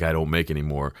a mistake I don't make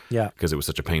anymore. Yeah, because it was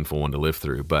such a painful one to live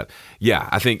through. But yeah,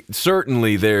 I think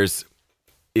certainly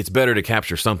it's better to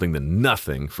capture something than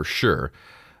nothing for sure.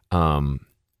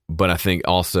 But I think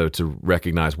also to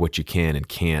recognize what you can and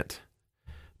can't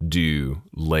do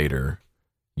later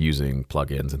using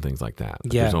plugins and things like that.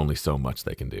 Like there's only so much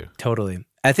they can do. Totally.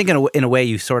 I think in a way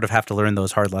you sort of have to learn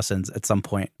those hard lessons at some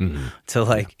point. Mm-hmm. To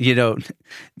like,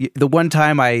 the one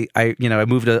time I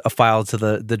moved a file to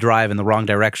the drive in the wrong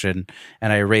direction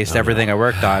and I erased everything I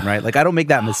worked on, right? Like I don't make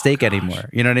that mistake anymore.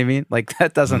 You know what I mean? Like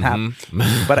that doesn't happen.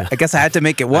 But I guess I had to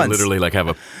make it once. I literally like have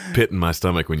a pit in my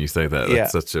stomach when you say that.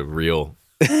 That's such a real,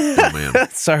 oh man.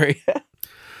 Sorry.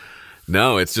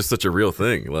 No, it's just such a real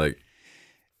thing. Like,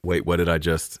 wait, what did I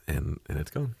just, and it's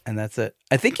gone. And that's it.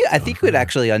 I think you would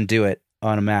actually undo it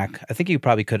on a Mac. I think you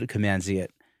probably could Command Z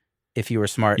it if you were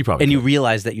smart you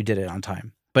realized that you did it on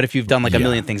time. But if you've done like a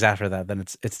million things after that, then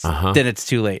it's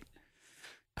too late.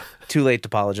 Too late to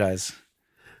apologize.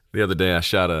 The other day I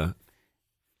shot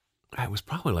it was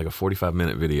probably like a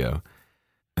 45-minute video,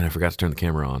 and I forgot to turn the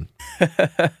camera on.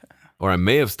 Or I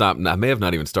may have stopped. I may have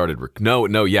not even started.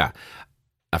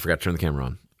 I forgot to turn the camera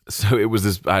on. So it was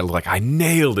this, I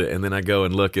nailed it. And then I go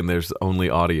and look, and there's only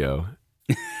audio.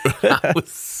 I was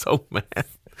so mad.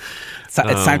 It's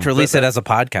time to release it as a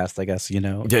podcast, I guess,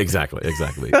 Yeah,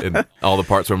 exactly. And all the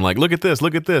parts where I'm like, look at this.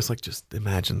 Like, just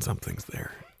imagine something's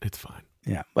there. It's fine.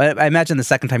 Yeah. But I imagine the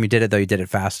second time you did it, though, you did it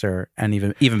faster and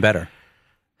even better.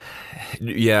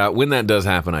 Yeah. When that does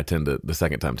happen, the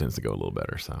second time tends to go a little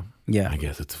better. So yeah, I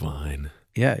guess it's fine.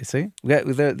 Yeah, you see? We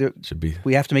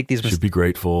have to make these should be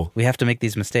grateful. We have to make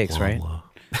these mistakes, right?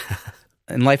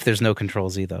 In life, there's no Control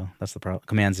Z, though. That's the problem.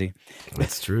 Command Z.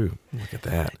 That's true. Look at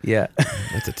that. Yeah.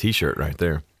 That's a T-shirt right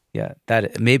there. Yeah,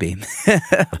 that maybe.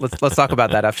 let's talk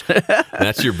about that after.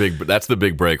 That's the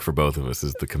big break for both of us,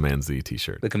 is the Command Z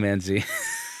T-shirt. The Command Z.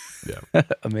 Yeah.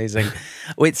 Amazing.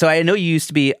 Wait, so I know you used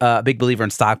to be a big believer in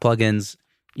stock plugins,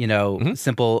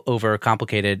 simple over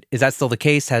complicated. Is that still the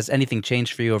case? Has anything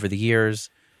changed for you over the years?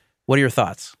 What are your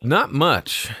thoughts? Not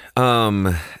much.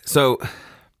 So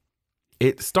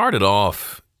it started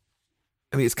off,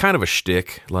 it's kind of a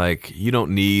shtick. Like, you don't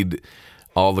need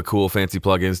all the cool fancy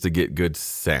plugins to get good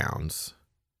sounds,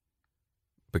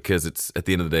 because it's, at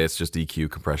the end of the day, it's just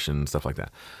EQ, compression, stuff like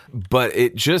that. But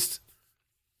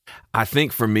I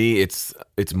think for me, it's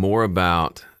more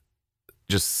about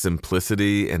just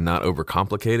simplicity and not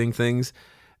overcomplicating things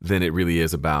than it really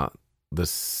is about the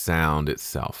sound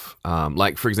itself.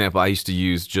 Like, for example, I used to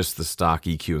use just the stock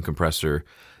EQ and compressor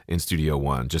in Studio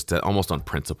One, just almost on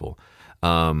principle.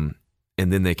 And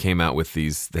then they came out with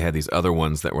they had these other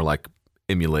ones that were like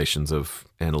emulations of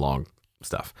analog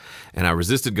stuff. And I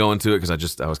resisted going to it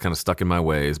because I was kind of stuck in my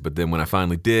ways. But then when I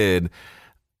finally did,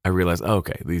 I realized,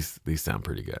 okay, these sound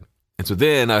pretty good. And so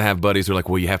then I have buddies who are like,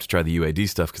 well, you have to try the UAD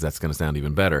stuff because that's going to sound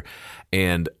even better.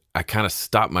 And I kind of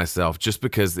stopped myself just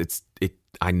because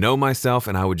I know myself,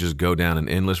 and I would just go down an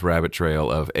endless rabbit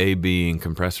trail of being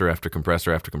compressor after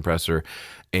compressor after compressor,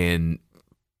 and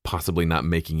possibly not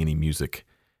making any music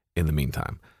in the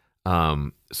meantime.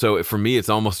 So for me, it's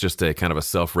almost just a kind of a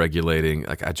self-regulating,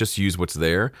 like I just use what's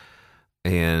there.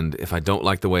 And if I don't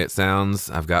like the way it sounds,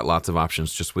 I've got lots of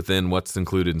options just within what's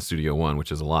included in Studio One,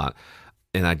 which is a lot.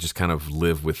 and I just kind of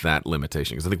live with that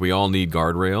limitation because I think we all need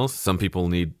guardrails. Some people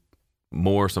need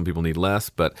more, some people need less.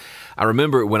 But I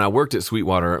remember when I worked at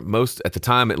Sweetwater, at the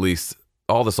time at least,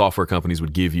 all the software companies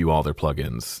would give you all their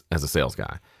plugins as a sales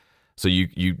guy. So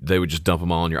they would just dump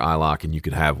them all on your iLok and you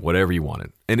could have whatever you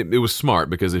wanted. And it was smart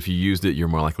because if you used it, you're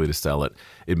more likely to sell it.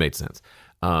 It made sense.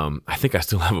 I think I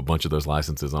still have a bunch of those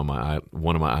licenses on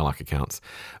one of my iLok accounts.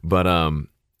 But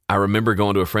I remember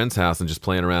going to a friend's house and just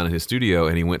playing around in his studio,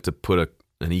 and he went to put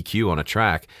an EQ on a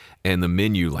track, and the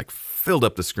menu like filled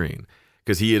up the screen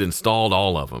because he had installed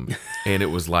all of them, and it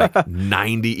was like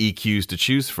 90 EQs to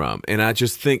choose from. And I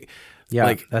just think,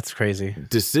 like, that's crazy.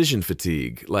 Decision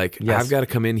fatigue. Like, Yes. I've got to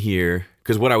come in here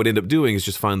because what I would end up doing is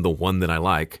just find the one that I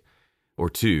like or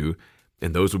two,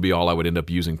 and those would be all I would end up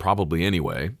using probably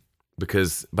anyway.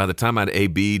 Because by the time I'd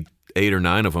A/B 8 or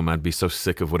 9 of them, I'd be so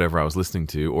sick of whatever I was listening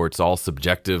to, or it's all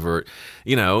subjective, or,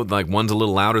 like one's a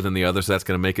little louder than the other, so that's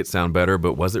going to make it sound better,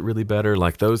 but was it really better?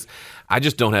 Like those, I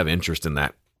just don't have interest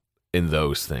in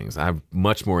those things. I'm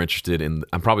much more interested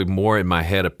I'm probably more in my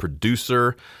head a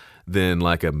producer than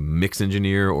like a mix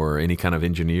engineer or any kind of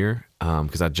engineer,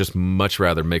 because I'd just much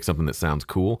rather make something that sounds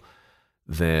cool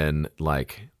than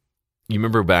like, you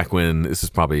remember back when, this is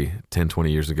probably 10,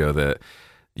 20 years ago, that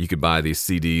you could buy these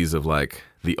CDs of like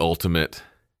the ultimate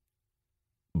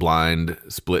blind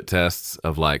split tests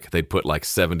of like, they'd put like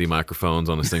 70 microphones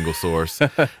on a single source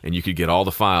and you could get all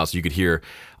the files. You could hear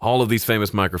all of these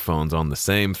famous microphones on the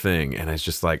same thing. And it's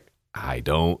just like, I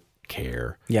don't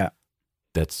care. Yeah.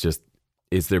 That's just,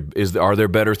 are there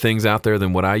better things out there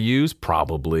than what I use?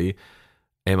 Probably.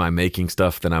 Am I making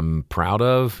stuff that I'm proud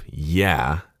of?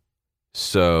 Yeah.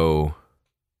 So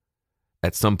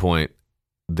at some point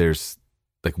there's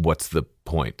like, what's the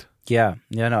point? Yeah.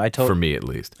 No, for me at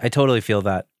least. I totally feel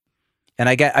that. And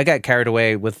I got carried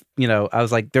away with, I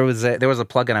was like, there was a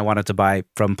plugin I wanted to buy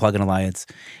from Plugin Alliance,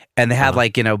 and they had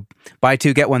like, buy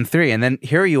 2, get 1 free. And then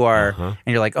here you are, and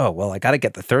you're like, oh, well, I got to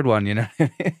get the third one,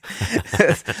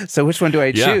 So which one do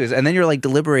I choose? And then you're like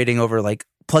deliberating over like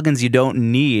plugins you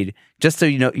don't need, just so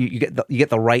you get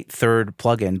the right third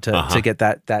plugin to get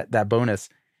that bonus.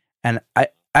 And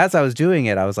as I was doing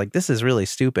it, I was like, this is really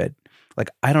stupid. Like,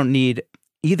 I don't need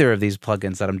either of these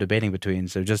plugins that I'm debating between.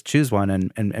 So just choose one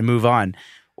and move on,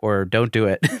 or don't do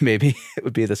it. Maybe it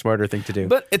would be the smarter thing to do.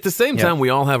 But at the same time, we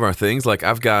all have our things. Like,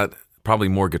 I've got probably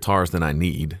more guitars than I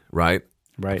need, right?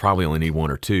 Right. I probably only need 1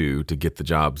 or 2 to get the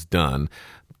jobs done,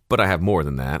 but I have more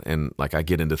than that. And like, I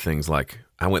get into things like,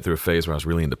 I went through a phase where I was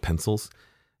really into pencils,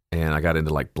 and I got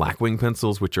into like Blackwing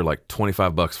pencils, which are like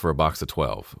 $25 for a box of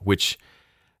 12, which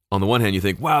on the one hand you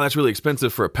think, wow, that's really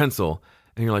expensive for a pencil.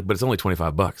 And you're like, but it's only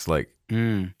 $25. Like,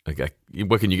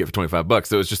 what can you get for $25?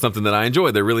 So it's just something that I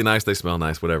enjoy. They're really nice. They smell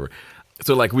nice, whatever.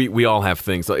 So like, we all have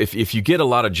things. So if you get a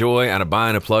lot of joy out of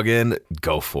buying a plugin,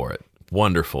 go for it.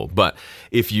 Wonderful. But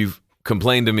if you've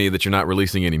complained to me that you're not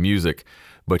releasing any music,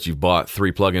 but you've bought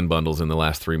 3 plugin bundles in the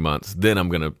last 3 months, then I'm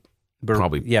going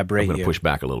to push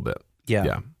back a little bit.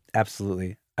 Yeah.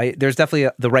 Absolutely. There's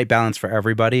definitely the right balance for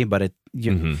everybody, but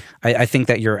I think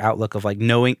that your outlook of like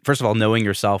knowing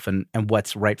yourself and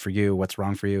what's right for you, what's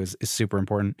wrong for you is super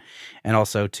important. And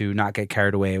also to not get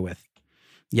carried away with,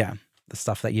 the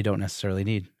stuff that you don't necessarily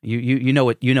need. You know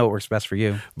what works best for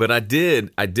you. But I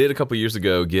did a couple years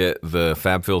ago get the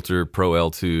FabFilter Pro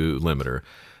L2 limiter,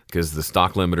 because the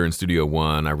stock limiter in Studio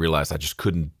One, I realized I just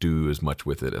couldn't do as much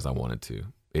with it as I wanted to.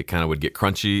 It kind of would get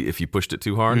crunchy if you pushed it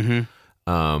too hard.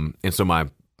 And so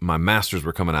my masters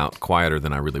were coming out quieter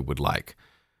than I really would like.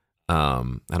 I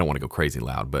don't want to go crazy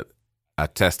loud, but I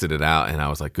tested it out and I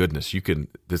was like, goodness,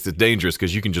 this is dangerous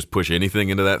because you can just push anything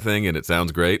into that thing and it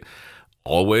sounds great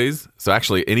always. So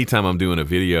actually, anytime I'm doing a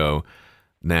video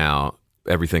now,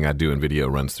 everything I do in video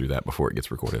runs through that before it gets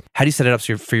recorded. How do you set it up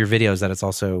for your videos that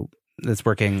it's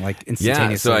working like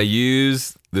instantaneously? Yeah,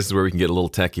 so this is where we can get a little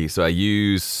techie. So I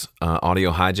use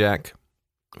Audio Hijack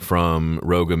from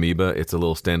Rogue Amoeba. It's a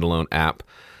little standalone app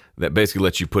that basically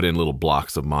lets you put in little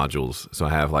blocks of modules. So I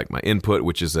have like my input,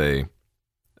 which is a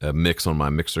mix on my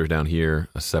mixer down here,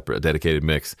 a dedicated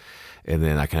mix. And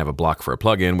then I can have a block for a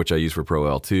plugin, which I use for Pro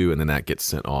L2. And then that gets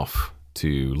sent off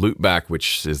to Loopback,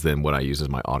 which is then what I use as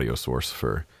my audio source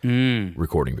for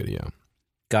recording video.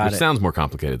 Which sounds more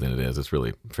complicated than it is. It's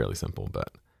really fairly simple, but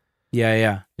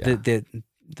yeah.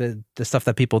 The stuff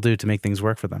that people do to make things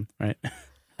work for them, right?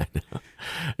 I know.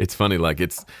 It's funny, like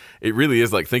it really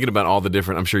is like thinking about all the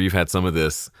different, I'm sure you've had some of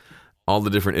this, all the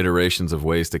different iterations of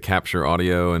ways to capture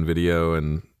audio and video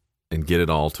and get it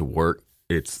all to work.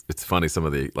 It's funny, some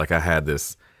of the, like I had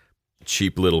this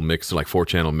cheap little mixer, like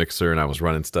 4-channel mixer, and I was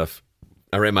running stuff.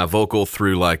 I ran my vocal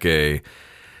through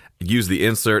use the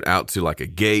insert out to like a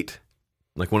gate,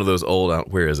 like one of those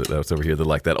old, where is it? That's over here.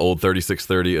 Like that old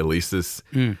 3630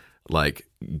 Alesis, like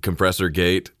compressor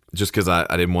gate. Just because I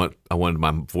wanted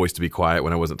my voice to be quiet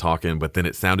when I wasn't talking, but then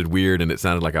it sounded weird and it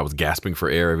sounded like I was gasping for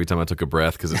air every time I took a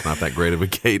breath because it's not that great of a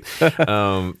gate.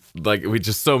 Like we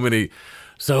just so many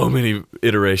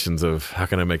iterations of how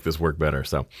can I make this work better.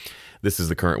 So this is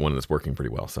the current one that's working pretty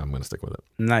well. So I'm going to stick with it.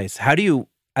 Nice. How do you?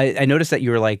 I noticed that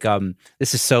you were like,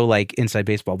 this is so like inside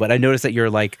baseball, but I noticed that you're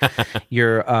like,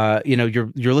 you're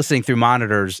listening through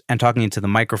monitors and talking into the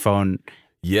microphone.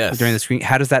 Yes. During the screen.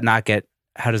 How does that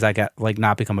like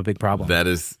not become a big problem?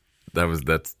 That's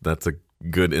a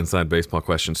good inside baseball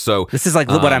question. So this is like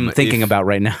what I'm thinking about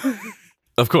right now.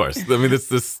 Of course. I mean,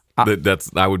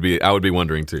 I would be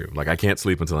wondering too. Like I can't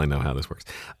sleep until I know how this works.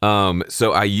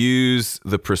 So I use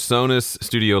the PreSonus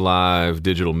Studio Live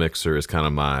digital mixer as kind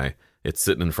of it's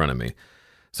sitting in front of me.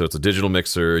 So it's a digital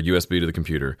mixer, USB to the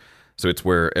computer. So it's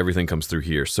where everything comes through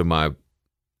here. So my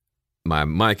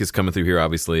mic is coming through here,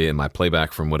 obviously, and my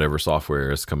playback from whatever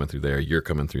software is coming through there. You're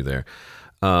coming through there.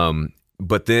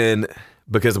 But then,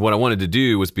 because what I wanted to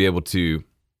do was be able to,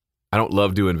 I don't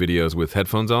love doing videos with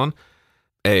headphones on.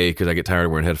 A, because I get tired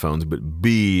of wearing headphones, but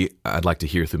B, I'd like to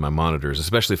hear through my monitors,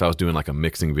 especially if I was doing like a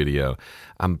mixing video.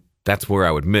 That's where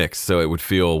I would mix, so it would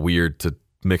feel weird to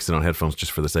mix it on headphones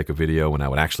just for the sake of video when I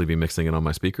would actually be mixing it on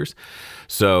my speakers.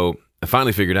 So I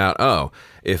finally figured out,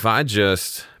 if I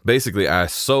just, basically I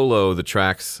solo the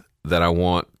tracks that I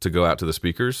want to go out to the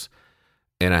speakers,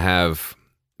 and I have,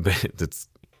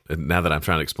 now that I'm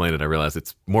trying to explain it, I realize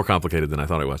it's more complicated than I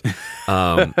thought it was.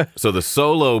 So the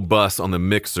solo bus on the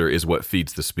mixer is what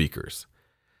feeds the speakers.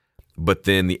 But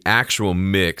then the actual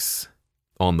mix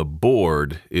on the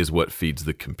board is what feeds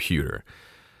the computer.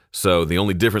 So the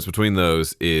only difference between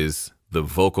those is the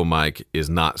vocal mic is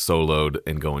not soloed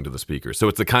and going to the speakers. So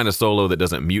it's the kind of solo that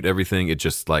doesn't mute everything. It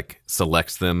just like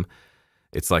selects them.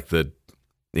 It's like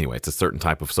it's a certain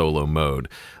type of solo mode.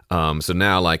 So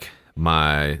now like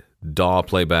my DAW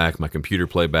playback, my computer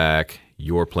playback,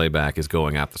 your playback is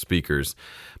going out the speakers,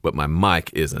 but my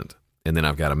mic isn't. And then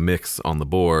I've got a mix on the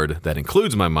board that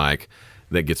includes my mic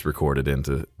that gets recorded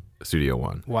into Studio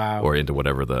One. Wow. Or into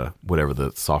whatever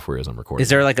the software is I'm recording. Is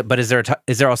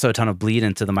there also a ton of bleed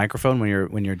into the microphone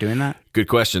when you're doing that? Good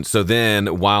question. So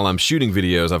then while I'm shooting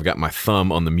videos, I've got my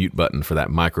thumb on the mute button for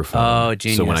that microphone. Oh,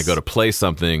 genius. So when I go to play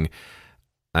something,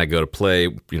 I go to play,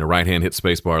 right hand hits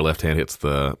spacebar, left hand hits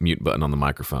the mute button on the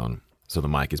microphone. So the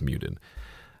mic is muted.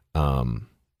 Now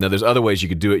there's other ways you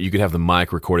could do it. You could have the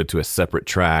mic recorded to a separate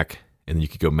track and then you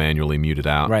could go manually mute it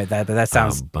out. Right. That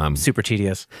sounds super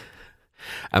tedious.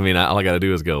 I mean, all I got to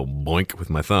do is go boink with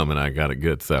my thumb, and I got it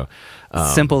good. So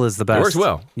simple is the best. It works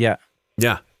well. Yeah,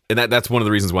 and that's one of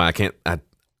the reasons why I can't. I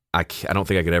don't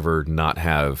think I could ever not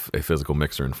have a physical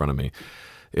mixer in front of me,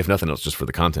 if nothing else, just for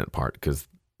the content part. Because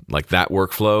like that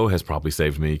workflow has probably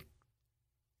saved me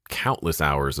countless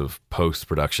hours of post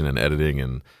production and editing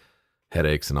and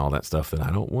headaches and all that stuff that I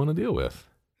don't want to deal with.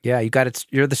 Yeah, you got it.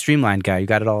 You're the streamline guy. You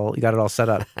got it all set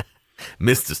up.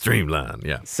 Mr. Streamline,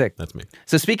 yeah, sick. That's me.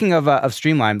 So speaking of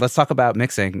Streamline, let's talk about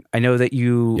mixing. I know that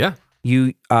you,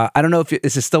 I don't know if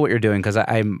this is still what you're doing because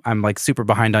I'm like super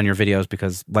behind on your videos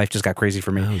because life just got crazy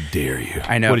for me. How dare you?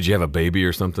 I know. What, did you have a baby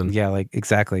or something? Yeah, like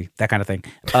exactly that kind of thing.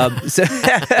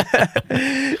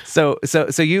 So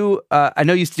you, I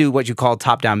know you used to do what you call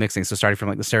top down mixing. So starting from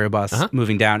like the stereo bus,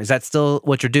 moving down. Is that still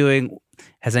what you're doing?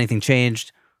 Has anything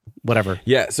changed? Whatever.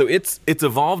 Yeah, so it's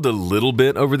evolved a little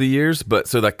bit over the years, but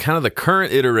so the kind of the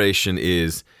current iteration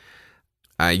is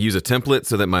I use a template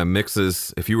so that my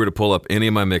mixes, if you were to pull up any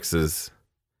of my mixes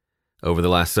over the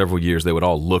last several years, they would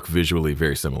all look visually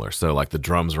very similar. So like the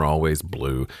drums are always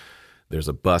blue. There's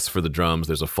a bus for the drums,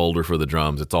 there's a folder for the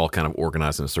drums. It's all kind of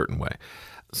organized in a certain way.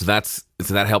 So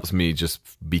that helps me just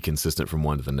be consistent from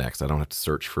one to the next. I don't have to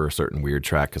search for a certain weird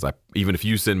track because even if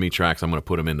you send me tracks, I'm going to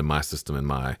put them into my system in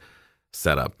my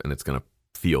setup, and it's going to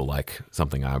feel like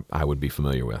something I would be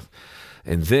familiar with.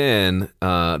 And then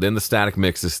the static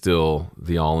mix is still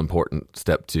the all-important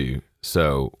step 2.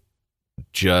 So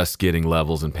just getting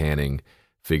levels and panning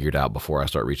figured out before I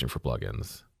start reaching for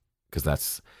plugins, because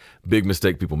that's a big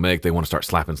mistake people make. They want to start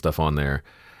slapping stuff on there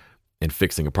and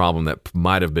fixing a problem that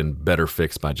might have been better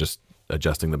fixed by just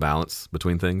adjusting the balance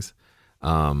between things.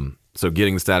 So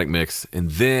getting the static mix and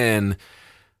then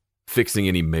fixing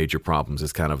any major problems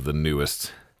is kind of the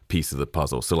newest piece of the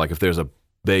puzzle. So like if there's a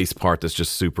bass part that's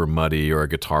just super muddy or a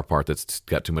guitar part that's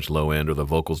got too much low end or the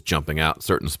vocals jumping out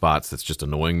certain spots that's just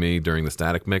annoying me during the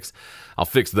static mix, I'll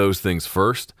fix those things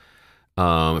first.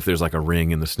 If there's like a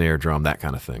ring in the snare drum, that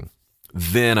kind of thing.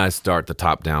 Then I start the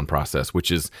top-down process, which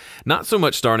is not so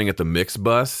much starting at the mix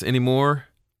bus anymore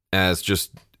as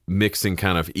just mixing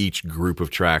kind of each group of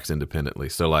tracks independently.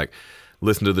 So like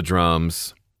listen to the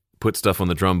drums, put stuff on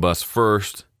the drum bus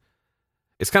first.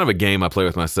 It's kind of a game I play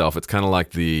with myself. It's kind of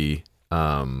like the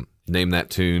name that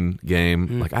tune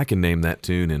game. Like I can name that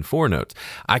tune in 4 notes.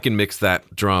 I can mix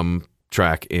that drum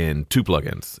track in 2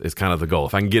 plugins is kind of the goal.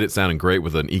 If I can get it sounding great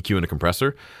with an EQ and a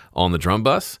compressor on the drum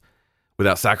bus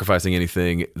without sacrificing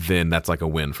anything, then that's like a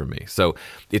win for me. So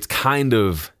it's kind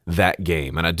of that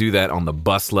game. And I do that on the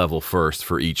bus level first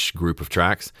for each group of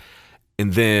tracks.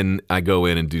 And then I go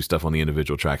in and do stuff on the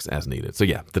individual tracks as needed. So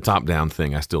yeah, the top-down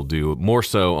thing I still do, more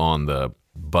so on the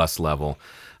bus level.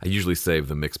 I usually save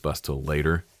the mix bus till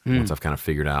later once I've kind of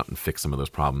figured out and fixed some of those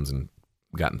problems and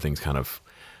gotten things kind of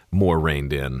more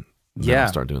reined in. Then I'll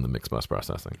start doing the mix bus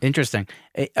processing. Interesting.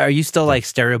 Are you still like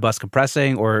stereo bus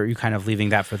compressing, or are you kind of leaving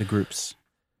that for the groups?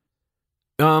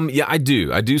 Yeah, I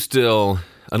do. I do still,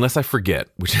 unless I forget,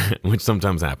 which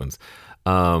sometimes happens.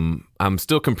 I'm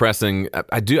still compressing.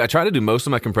 I try to do most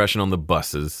of my compression on the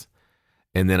buses,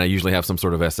 and then I usually have some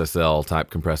sort of SSL type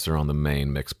compressor on the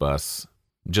main mix bus,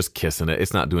 just kissing it.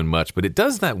 It's not doing much, but it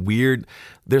does that weird.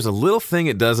 There's a little thing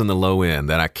it does in the low end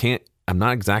that I'm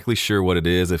not exactly sure what it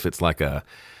is. If it's like a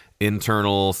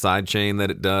internal side chain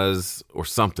that it does or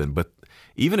something, but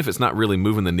even if it's not really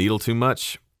moving the needle too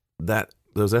much,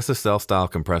 those SSL style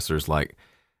compressors, like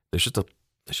there's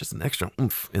just an extra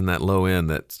oomph in that low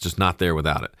end that's just not there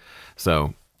without it.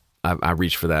 So I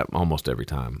reach for that almost every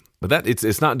time. But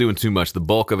it's not doing too much. The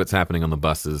bulk of it's happening on the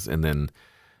buses, and then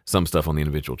some stuff on the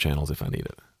individual channels if I need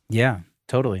it. Yeah,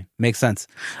 totally. Makes sense.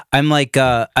 I'm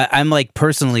like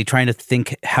personally trying to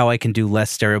think how I can do less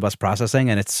stereo bus processing,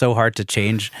 and it's so hard to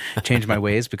change my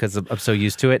ways because I'm so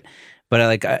used to it.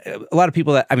 But a lot of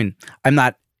people I'm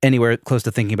not anywhere close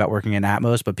to thinking about working in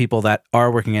Atmos, but people that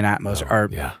are working in Atmos are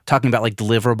talking about like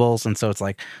deliverables, and so it's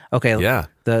like, okay,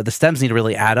 the stems need to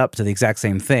really add up to the exact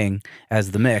same thing as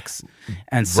the mix,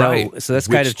 and so that's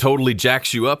kind of totally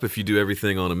jacks you up if you do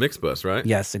everything on a mix bus, right?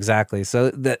 Yes, exactly. So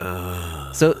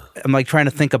so I'm like trying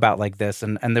to think about like this,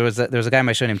 and there was a guy on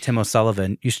my show named Tim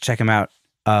O'Sullivan. You should check him out.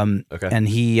 And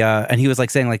he was like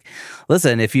saying like,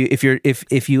 listen, if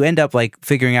you end up like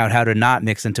figuring out how to not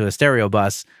mix into a stereo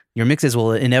bus, your mixes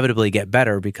will inevitably get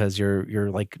better because you're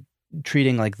like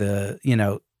treating like the,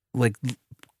 like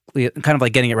kind of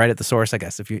like getting it right at the source, I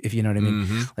guess, if you know what I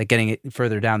mean, like getting it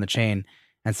further down the chain.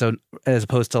 And so as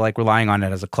opposed to like relying on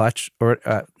it as a clutch or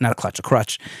not a clutch, a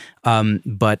crutch.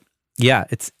 But yeah,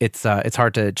 it's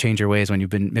hard to change your ways when you've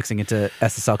been mixing into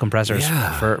SSL compressors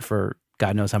for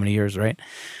God knows how many years, right?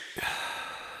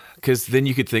 Because then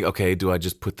you could think, okay, do I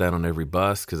just put that on every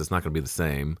bus? Because it's not going to be the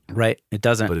same, right? It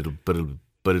doesn't.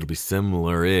 But it'll be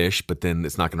similar-ish. But then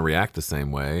it's not going to react the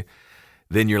same way.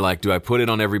 Then you're like, do I put it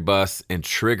on every bus and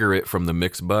trigger it from the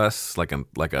mix bus like a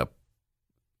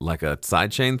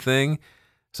sidechain thing,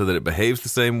 so that it behaves the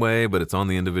same way, but it's on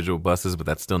the individual buses, but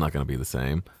that's still not going to be the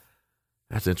same.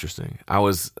 That's interesting. I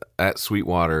was at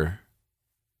Sweetwater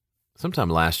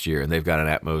sometime last year, and they've got an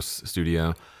Atmos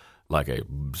studio, like a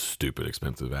stupid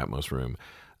expensive Atmos room.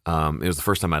 It was the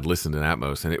first time I'd listened to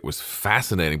Atmos, and it was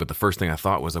fascinating. But the first thing I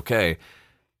thought was, okay,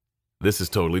 this is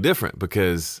totally different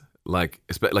because, like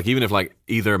even if like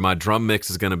either my drum mix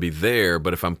is going to be there,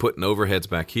 but if I'm putting overheads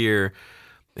back here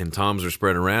and toms are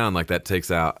spread around, like that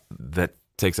takes out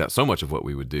so much of what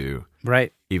we would do,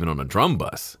 right? Even on a drum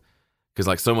bus. Because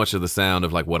like so much of the sound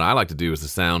of like what I like to do is the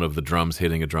sound of the drums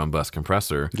hitting a drum bus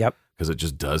compressor. Yep. Because it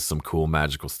just does some cool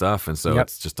magical stuff. And so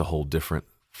it's just a whole different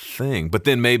thing. But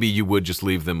then maybe you would just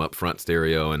leave them up front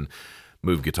stereo and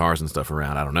move guitars and stuff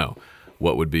around. I don't know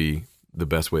what would be the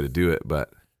best way to do it, but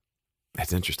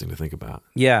it's interesting to think about.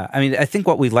 Yeah. I mean, I think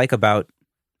what we like about,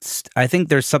 I think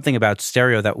there's something about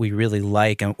stereo that we really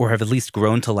like or have at least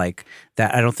grown to like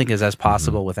that I don't think is as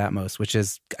possible with Atmos, which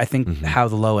is, I think, how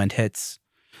the low end hits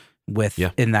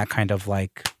in that kind of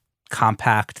like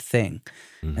compact thing.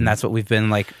 And that's what we've been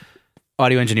like,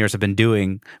 audio engineers have been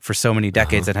doing for so many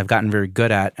decades and have gotten very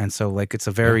good at. And so like, it's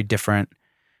a very different,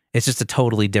 it's just a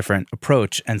totally different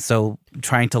approach. And so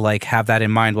trying to like have that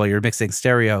in mind while you're mixing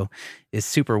stereo is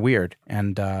super weird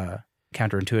and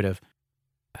counterintuitive.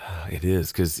 It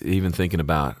is, because even thinking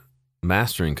about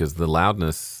mastering, because the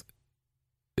loudness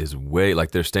is way,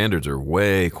 like their standards are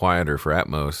way quieter for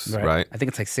Atmos, right? I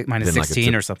think it's like minus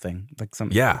 16 or something. Like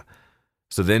something. Yeah.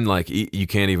 So then like you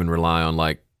can't even rely on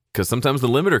like, because sometimes the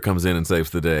limiter comes in and saves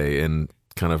the day and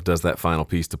kind of does that final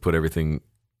piece to put everything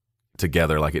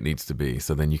together like it needs to be.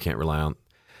 So then you can't rely on.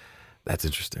 That's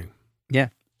interesting. Yeah.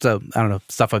 So I don't know,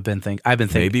 stuff I've been thinking.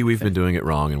 Maybe we've been doing it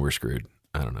wrong and we're screwed.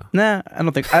 I don't know. Nah, I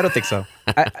don't think so.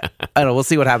 I don't know. We'll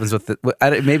see what happens with it.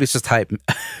 Maybe it's just hype.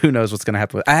 Who knows what's going to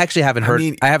happen? I actually haven't heard.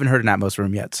 I haven't heard an Atmos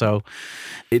room yet. So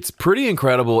it's pretty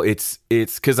incredible. It's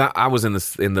because I was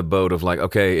in the boat of like,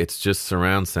 okay, it's just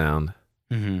surround sound,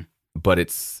 but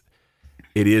it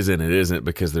is and it isn't,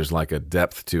 because there's like a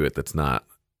depth to it that's not.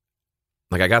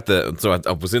 Like I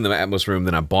was in the Atmos room,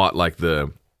 then I bought like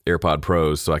the AirPod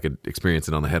Pros so I could experience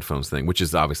it on the headphones thing, which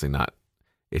is obviously not.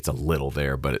 It's a little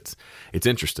there, but it's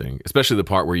interesting, especially the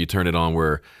part where you turn it on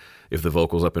where if the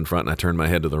vocal's up in front and I turn my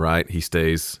head to the right, he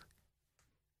stays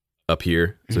up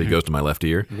here, so he goes to my left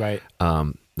ear. Right.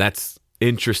 That's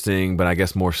interesting, but I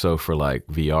guess more so for like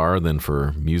VR than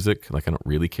for music. Like I don't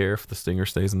really care if the stinger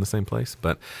stays in the same place,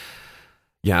 but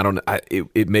yeah,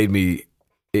 it made me.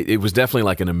 It was definitely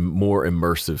like a more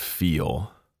immersive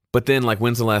feel. But then, like,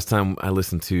 when's the last time I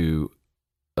listened to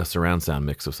a surround sound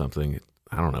mix of something?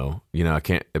 I don't know. I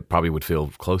can't. It probably would feel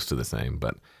close to the same.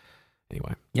 But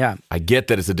anyway, yeah, I get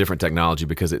that it's a different technology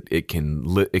because it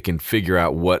can figure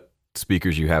out what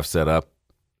speakers you have set up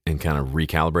and kind of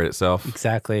recalibrate itself.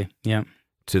 Exactly. Yeah.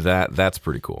 To that's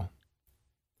pretty cool.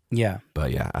 Yeah.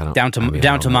 But yeah, I don't down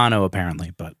to mono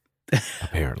apparently, but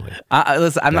apparently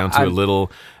listen, I'm down not, to a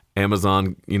little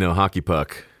Amazon, hockey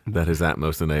puck that has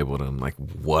Atmos enabled. I'm like,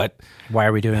 what? Why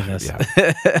are we doing this? Yeah.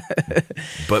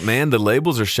 But man, the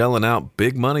labels are shelling out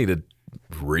big money to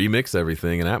remix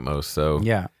everything in Atmos. So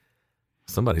yeah,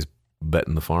 somebody's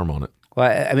betting the farm on it.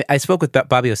 Well, I spoke with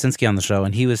Bobby Osinski on the show,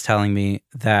 and he was telling me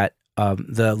that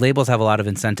the labels have a lot of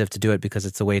incentive to do it because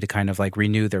it's a way to kind of like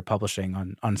renew their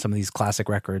publishing on some of these classic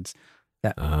records.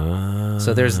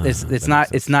 So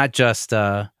it's not just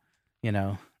I don't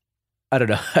know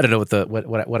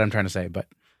what I'm trying to say, but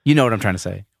you know what I'm trying to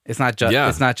say. It's not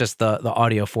just the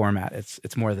audio format.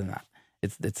 It's more than that.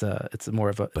 It's more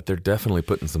of a. But they're definitely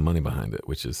putting some money behind it,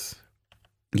 which is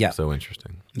so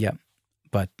interesting. Yeah,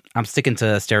 but I'm sticking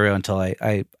to stereo until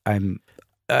I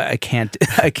can't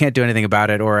do anything about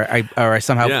it, or I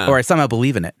somehow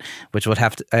believe in it, which I'd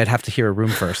have to hear a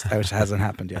room first, which hasn't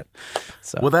happened yet.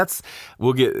 So being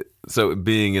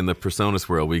in the PreSonus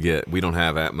world, we don't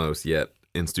have Atmos yet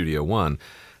in Studio One,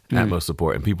 Atmos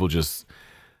support, and people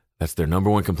that's their number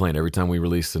one complaint every time we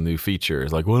release a new feature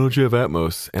is like, why don't you have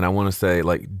Atmos? And I want to say,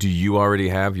 like, do you already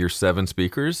have your 7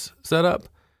 speakers set up?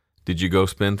 Did you go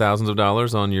spend thousands of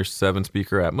dollars on your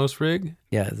 7-speaker Atmos rig?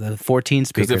 Yeah, the 14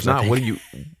 speakers. Because if not, what do you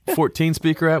 14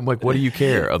 speaker Atmos? Like, what do you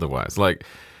care otherwise? Like,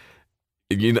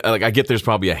 I get there's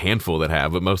probably a handful that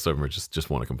have, but most of them are just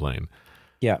want to complain.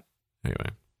 Yeah. Anyway.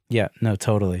 Yeah. No.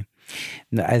 Totally.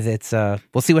 No, it's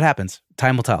we'll see what happens.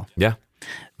 Time will tell. Yeah.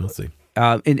 We'll see.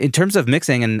 In terms of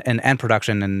mixing and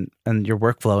production and your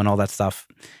workflow and all that stuff,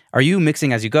 are you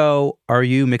mixing as you go? Are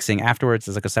you mixing afterwards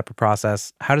as like a separate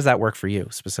process? How does that work for you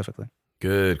specifically?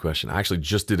 Good question. I actually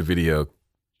just did a video,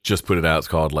 just put it out. It's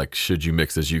called like, should you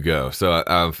mix as you go? So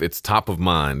it's top of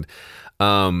mind.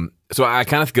 So I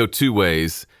kind of go two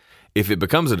ways. If it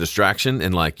becomes a distraction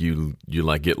and like you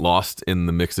like get lost in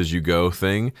the mix as you go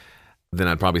thing, then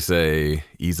I'd probably say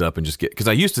ease up and just because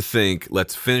I used to think,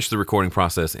 let's finish the recording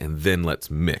process and then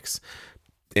let's mix.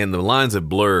 And the lines have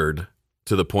blurred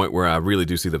to the point where I really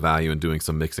do see the value in doing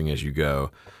some mixing as you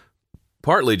go.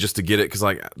 Partly just to get it, because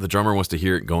like the drummer wants to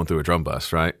hear it going through a drum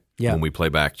bus, right? Yeah. When we play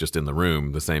back just in the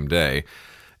room the same day.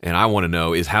 And I want to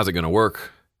know how's it going to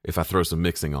work if I throw some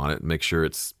mixing on it, make sure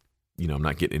it's, I'm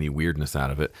not getting any weirdness out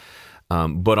of it.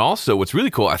 But also what's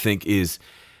really cool, I think, is,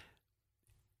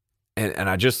 and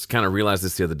I just kind of realized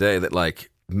this the other day, that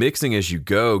like mixing as you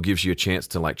go gives you a chance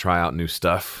to like try out new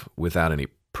stuff without any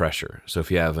pressure. So if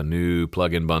you have a new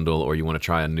plugin bundle or you want to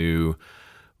try a new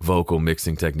vocal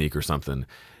mixing technique or something,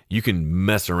 you can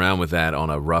mess around with that on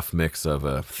a rough mix of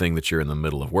a thing that you're in the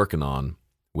middle of working on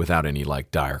without any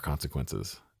like dire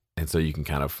consequences. And so you can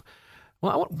kind of,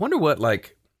 I wonder what,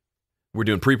 like, we're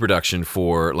doing pre-production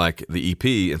for like the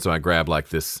EP. And so I grabbed like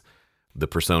the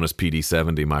PreSonus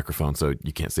PD70 microphone. So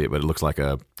you can't see it, but it looks like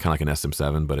kind of like an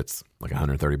SM7, but it's like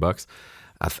 $130.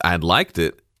 I'd liked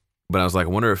it, but I was like, I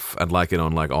wonder if I'd like it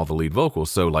on like all the lead vocals.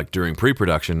 So like during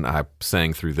pre-production, I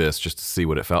sang through this just to see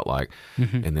what it felt like.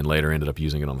 Mm-hmm. And then later ended up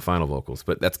using it on the final vocals.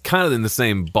 But that's kind of in the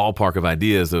same ballpark of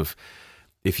ideas of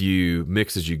if you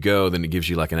mix as you go, then it gives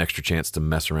you like an extra chance to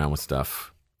mess around with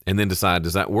stuff and then decide,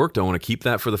 does that work? Do I want to keep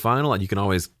that for the final? And you can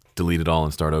always delete it all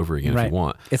and start over again if you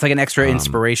want. It's like an extra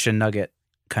inspiration nugget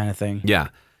kind of thing. Yeah.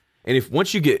 And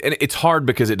once you get, and it's hard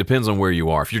because it depends on where you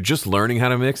are. If you're just learning how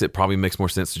to mix, it probably makes more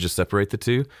sense to just separate the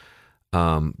two.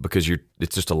 Because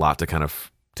it's just a lot to kind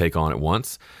of take on at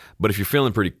once. But if you're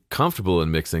feeling pretty comfortable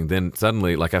in mixing, then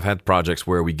suddenly, like I've had projects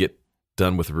where we get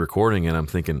done with the recording and I'm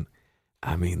thinking,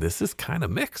 I mean, this is kind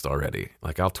of mixed already.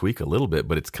 Like I'll tweak a little bit,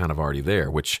 but it's kind of already there,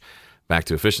 which back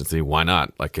to efficiency, why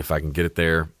not? Like if I can get it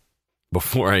there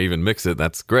before I even mix it,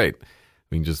 that's great.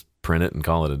 We can just print it and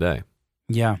call it a day.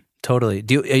 Yeah, totally.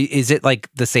 Is it like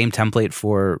the same template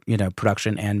for,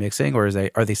 production and mixing, or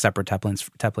are they separate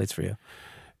templates for you?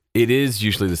 It is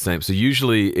usually the same. So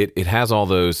usually it has all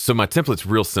those. So my template's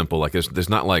real simple. Like there's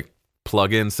not like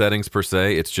plug-in settings per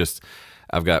se. It's just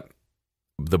I've got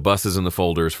the buses and the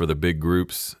folders for the big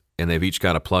groups, and they've each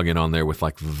got a plug-in on there with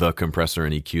like the compressor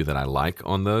and EQ that I like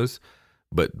on those,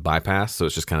 but bypass. So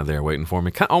it's just kind of there waiting for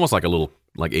me. Kind of almost like a little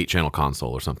like 8-channel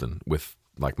console or something with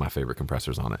like my favorite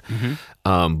compressors on it.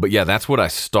 Mm-hmm. But yeah, that's what I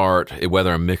start,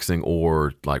 whether I'm mixing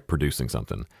or like producing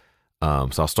something. So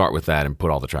I'll start with that and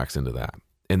put all the tracks into that.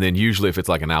 And then usually if it's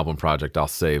like an album project, I'll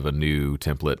save a new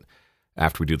template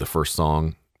after we do the first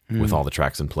song with all the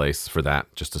tracks in place for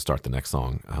that, just to start the next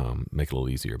song, make it a little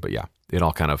easier. But yeah, it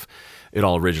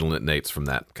all originates from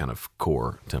that kind of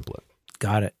core template.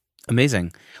 Got it.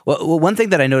 Amazing. Well, one thing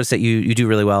that I noticed that you do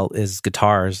really well is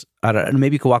guitars.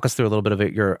 Maybe you could walk us through a little bit of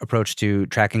your approach to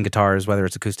tracking guitars, whether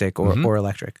it's acoustic or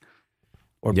electric.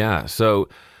 Yeah. So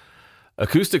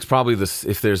acoustic's probably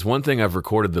if there's one thing I've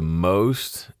recorded the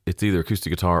most, it's either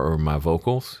acoustic guitar or my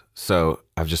vocals. So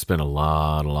I've just spent a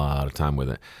lot of time with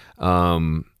it.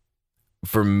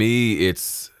 For me,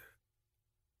 it's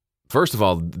first of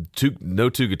all, no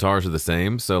two guitars are the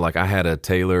same. So like I had a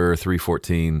Taylor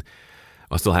 314.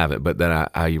 I still have it, but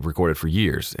that I recorded for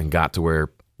years and got to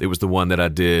where it was the one that I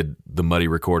did the muddy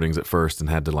recordings at first and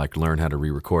had to like learn how to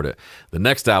re-record it. The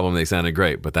next album, they sounded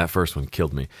great, but that first one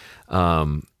killed me.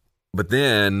 But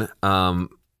then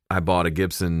I bought a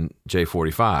Gibson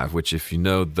J45, which if you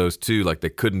know those two, like they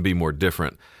couldn't be more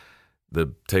different.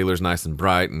 The Taylor's nice and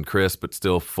bright and crisp, but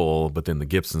still full. But then the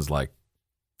Gibson's like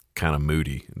kind of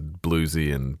moody,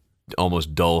 bluesy, and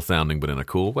almost dull sounding, but in a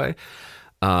cool way.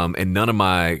 And none of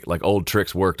my like old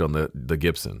tricks worked on the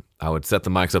Gibson. I would set the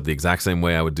mics up the exact same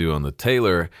way I would do on the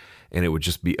Taylor, and it would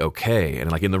just be okay.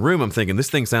 And like in the room, I'm thinking, this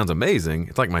thing sounds amazing.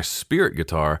 It's like my spirit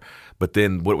guitar, but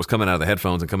then what was coming out of the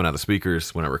headphones and coming out of the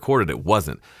speakers when I recorded it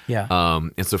wasn't. Yeah.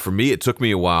 And so for me, it took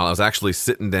me a while. I was actually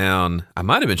sitting down. I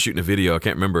might have been shooting a video. I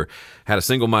can't remember. Had a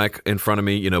single mic in front of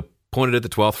me, pointed at the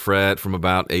 12th fret from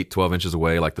about 12 inches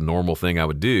away, like the normal thing I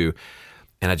would do.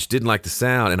 And I just didn't like the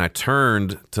sound. And I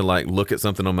turned to like look at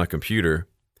something on my computer.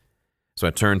 So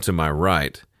I turned to my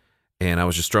right, and I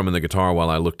was just strumming the guitar while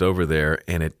I looked over there,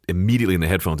 and it immediately in the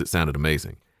headphones, it sounded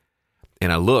amazing.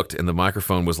 And I looked, and the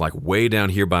microphone was like way down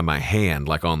here by my hand,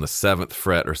 like on the 7th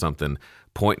fret or something,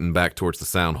 pointing back towards the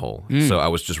sound hole. So I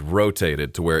was just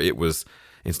rotated to where it was,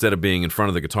 instead of being in front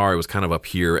of the guitar, it was kind of up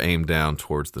here, aimed down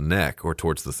towards the neck or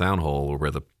towards the sound hole or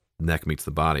where the neck meets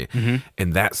the body.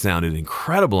 And that sounded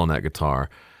incredible on that guitar.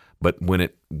 But when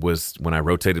I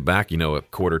rotated back, a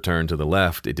quarter turn to the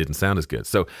left, it didn't sound as good.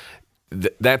 So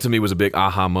that to me was a big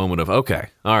aha moment of, okay,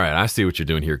 all right, I see what you're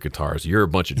doing here, guitars. You're a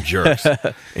bunch of jerks,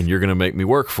 and you're going to make me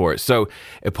work for it. So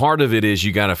a part of it is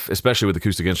you got to, especially with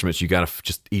acoustic instruments, you got to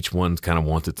just, each one kind of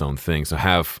wants its own thing. So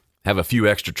have a few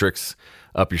extra tricks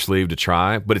up your sleeve to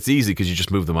try, but it's easy because you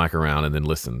just move the mic around and then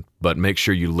listen. But make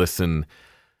sure you listen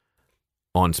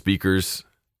on speakers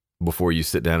before you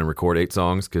sit down and record 8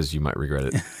 songs, because you might regret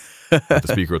it. But the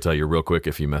speaker will tell you real quick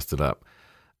if you messed it up.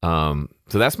 So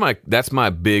that's my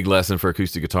big lesson for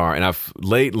acoustic guitar. And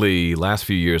last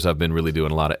few years, I've been really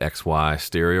doing a lot of XY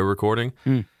stereo recording.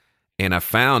 And I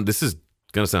found, this is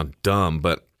going to sound dumb,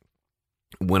 but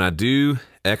when I do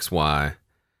XY,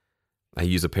 I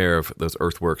use a pair of those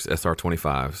Earthworks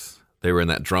SR25s. They were in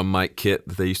that drum mic kit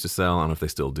that they used to sell. I don't know if they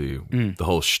still do. The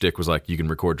whole shtick was like, you can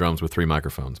record drums with 3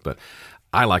 microphones, but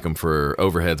I like them for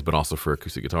overheads, but also for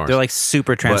acoustic guitars. They're like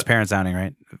super transparent sounding,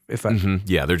 right?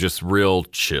 Yeah, they're just real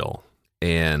chill,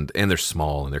 and they're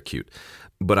small and they're cute.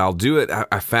 But I'll do it.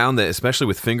 I found that especially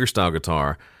with fingerstyle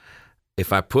guitar,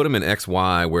 if I put them in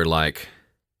XY, where like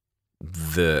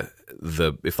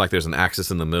if like there's an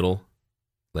axis in the middle,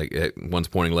 like one's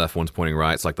pointing left, one's pointing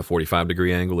right, it's like the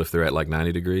 45-degree angle if they're at like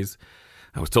 90 degrees.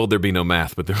 I was told there'd be no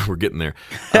math, but we're getting there.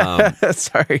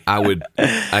 Sorry. I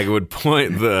would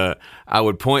point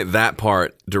that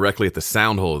part directly at the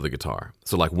sound hole of the guitar.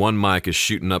 So like one mic is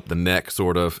shooting up the neck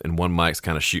sort of, and one mic's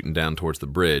kind of shooting down towards the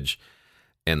bridge,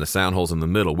 and the sound hole's in the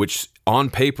middle, which on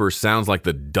paper sounds like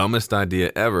the dumbest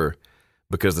idea ever,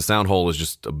 because the sound hole is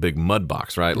just a big mud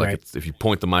box, right? Like if you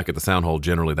point the mic at the sound hole,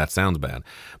 generally that sounds bad.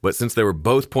 But since they were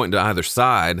both pointing to either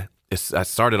side, I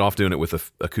started off doing it with an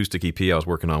acoustic EP I was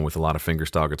working on with a lot of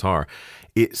fingerstyle guitar.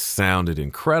 It sounded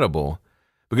incredible,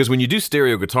 because when you do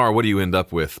stereo guitar, what do you end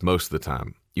up with most of the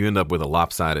time? you end up with a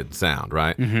lopsided sound,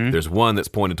 right? There's one that's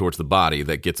pointed towards the body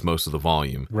that gets most of the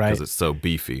volume because it's so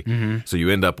beefy. So you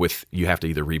end up with, you have to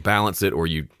either rebalance it or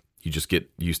you just get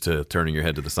used to turning your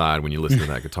head to the side when you listen to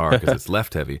that guitar because it's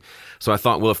left heavy. So I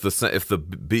thought, well, if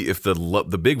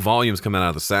the big volumes coming out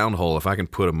of the sound hole, if I can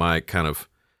put a mic kind of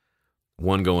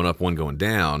one going up, one going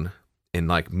down, and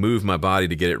like move my body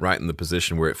to get it right in the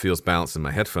position where it feels balanced in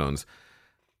my headphones,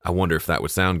 I wonder if that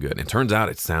would sound good. And it turns out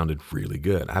it sounded really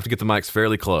good. I have to get the mics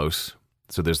fairly close,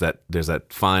 so there's that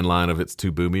fine line of it's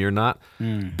too boomy or not.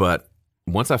 But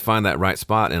once I find that right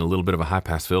spot and a little bit of a high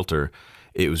pass filter,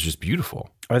 it was just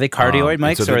beautiful. Are they cardioid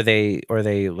mics, or are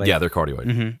they like? Yeah, they're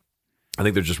cardioid. I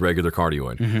think they're just regular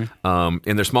cardioid.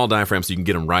 And they're small diaphragms, so you can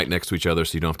get them right next to each other,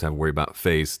 so you don't have to worry about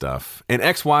phase stuff. And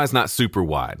XY is not super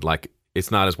wide. Like,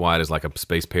 it's not as wide as like a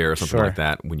space pair or something like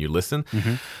that when you listen.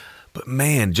 But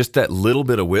man, just that little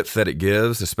bit of width that it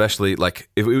gives, especially like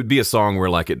if it would be a song where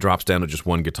like it drops down to just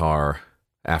one guitar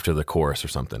after the chorus or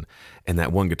something, and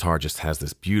that one guitar just has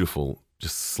this beautiful,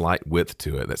 just slight width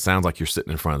to it that sounds like you're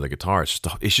sitting in front of the guitar. It's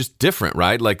just different,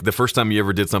 right? Like the first time you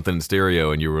ever did something in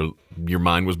stereo and your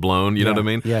mind was blown, you know what I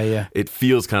mean? Yeah. It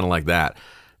feels kind of like that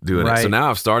doing it. So now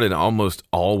I've started almost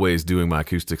always doing my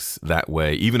acoustics that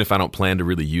way, even if I don't plan to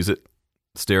really use it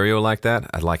stereo like that.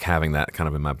 I like having that kind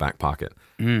of in my back pocket.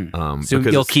 So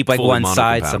you'll keep like one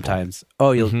side sometimes.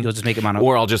 Oh, you'll just make it mono,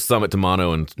 or I'll just sum it to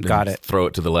mono and throw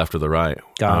it to the left or the right.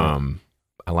 Got it.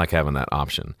 I like having that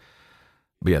option.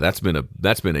 But yeah, that's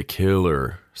been a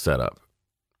killer setup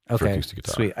for acoustic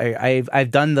guitar. Sweet. I've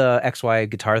done the XY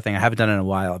guitar thing. I haven't done it in a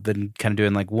while. I've been kind of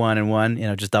doing like one and one,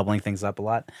 just doubling things up a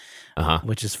lot,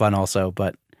 which is fun also.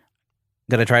 But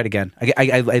gotta try it again.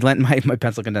 I lent my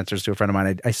pencil condensers to a friend of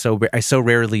mine. I so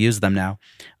rarely use them now,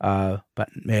 but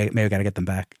maybe I gotta get them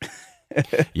back.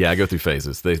 Yeah, I go through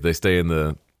phases. They stay in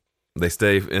the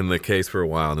case for a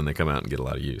while, and then they come out and get a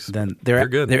lot of use. Then they're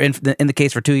good. They're in the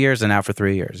case for 2 years and out for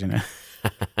 3 years.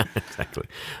 Exactly.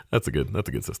 That's a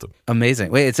good system.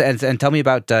 Amazing. Wait, and tell me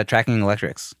about tracking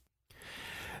electrics.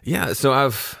 Yeah, so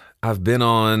I've been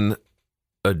on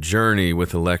a journey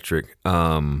with electric.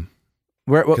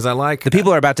 Because I like the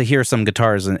people are about to hear some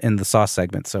guitars in the sauce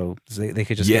segment, so they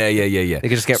could just They could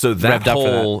just get so that revved up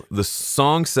for that. The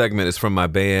song segment is from my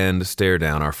band Stare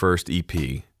Down, our first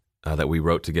EP that we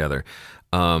wrote together.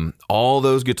 All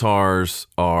those guitars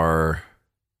are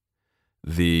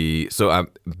I'm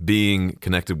being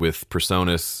connected with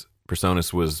Personas.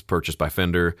 Personas was purchased by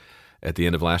Fender at the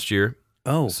end of last year.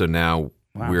 Oh, so now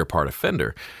we're a part of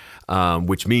Fender,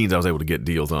 which means I was able to get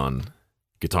deals on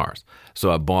guitars.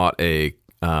 So I bought I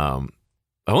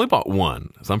only bought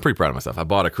one, so I'm pretty proud of myself. I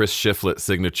bought a Chris Shiflett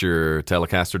Signature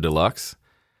Telecaster Deluxe,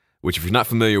 which if you're not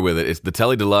familiar with it, the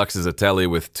Tele Deluxe is a Tele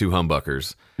with two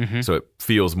humbuckers. So it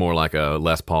feels more like a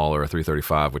Les Paul or a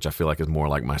 335, which I feel like is more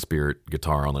like my Spirit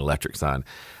guitar on the electric side.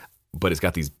 But it's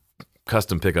got these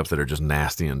custom pickups that are just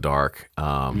nasty and dark.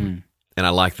 And I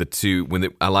like the two,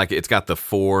 it's got the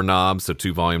 4 knobs, so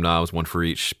 2 volume knobs, one for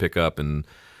each pickup and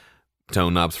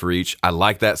tone knobs for each. I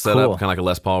like that setup, kind of like a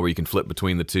Les Paul where you can flip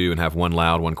between the two and have one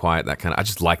loud, one quiet. I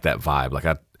just like that vibe. Like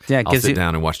I'll sit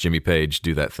down and watch Jimmy Page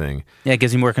do that thing. Yeah, it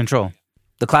gives you more control.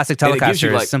 The classic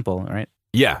Telecaster is simple, right?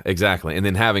 Yeah, exactly. And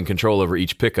then having control over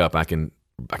each pickup, I can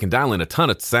dial in a ton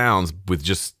of sounds with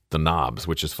just the knobs,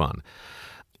 which is fun.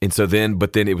 And so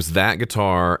but then it was that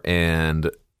guitar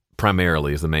and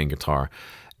primarily is the main guitar.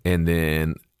 And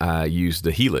then I used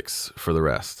the Helix for the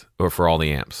rest, or for all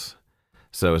the amps.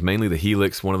 So it was mainly the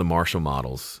Helix, one of the Marshall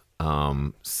models,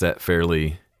 set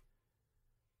fairly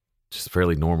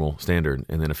normal, standard,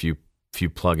 and then a few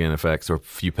plug-in effects or a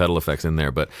few pedal effects in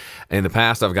there. But in the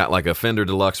past, I've got like a Fender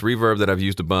Deluxe Reverb that I've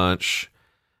used a bunch.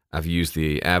 I've used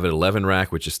the Avid 11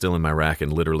 rack, which is still in my rack,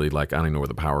 and literally, like, I don't even know where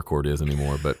the power cord is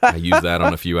anymore, but I use that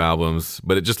on a few albums.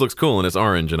 But it just looks cool, and it's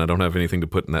orange, and I don't have anything to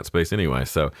put in that space anyway.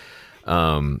 So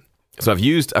I've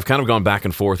kind of gone back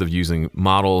and forth of using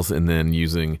models and then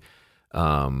using...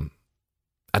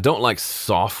 I don't like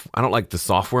the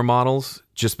software models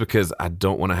just because I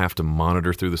don't want to have to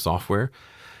monitor through the software.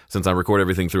 Since I record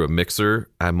everything through a mixer,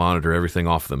 I monitor everything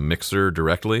off the mixer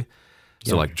directly.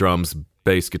 So like drums,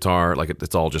 bass, guitar, like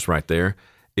it's all just right there.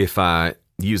 If I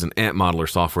use an amp modeler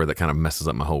software, that kind of messes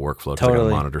up my whole workflow. Totally. I gotta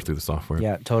monitor through the software.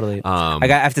 Yeah, totally. I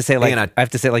have to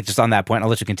say, just on that point, I'll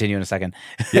let you continue in a second.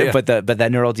 Yeah. but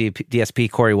that Neural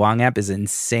DSP Corey Wong amp is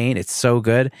insane. It's so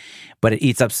good, but it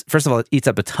eats up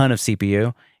a ton of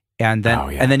CPU, and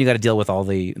then you got to deal with all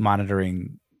the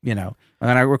monitoring. When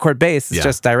I record bass, it's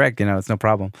just direct. It's no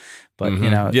problem. But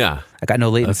I got no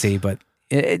latency, but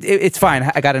It's fine.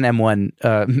 I got an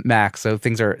M1 Max, so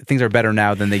things are better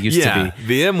now than they used to be.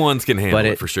 The M1s can handle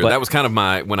it for sure. But that was kind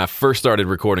of when I first started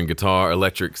recording guitar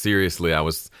electric seriously, I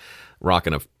was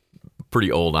rocking a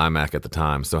pretty old iMac at the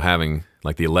time. So having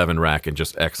like the 11 rack and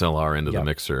just XLR into the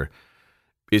mixer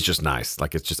is just nice.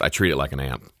 Like I treat it like an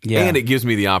amp. Yeah. And it gives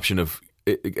me the option of,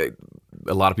 a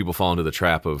lot of people fall into the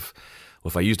trap of, well,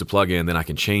 if I used a plug-in, then I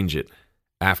can change it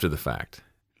after the fact.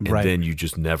 And then you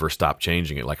just never stop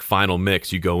changing it. Like Final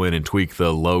Mix, you go in and tweak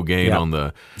the low gain on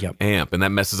the amp, and that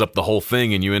messes up the whole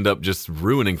thing, and you end up just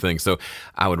ruining things. So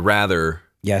I would rather,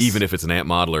 even if it's an amp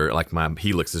modeler, like my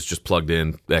Helix is just plugged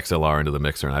in XLR into the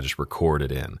mixer, and I just record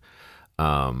it in.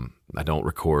 I don't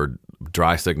record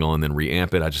dry signal and then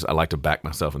reamp it. I like to back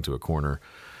myself into a corner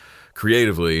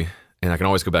creatively, and I can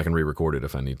always go back and re-record it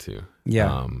if I need to.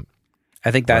 Yeah. I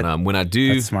think that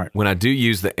that's smart. When I do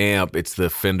use the amp, it's the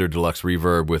Fender Deluxe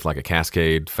Reverb with like a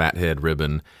Cascade fathead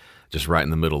ribbon just right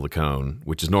in the middle of the cone,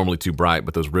 which is normally too bright,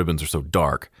 but those ribbons are so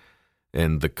dark,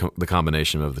 and the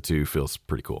combination of the two feels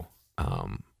pretty cool. I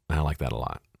like that a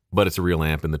lot. But it's a real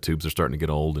amp, and the tubes are starting to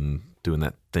get old and doing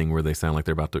that thing where they sound like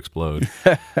they're about to explode.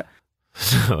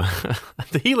 So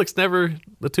the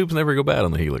tubes never go bad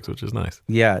on the Helix, which is nice.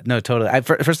 Yeah, no, totally.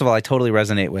 First of all, I totally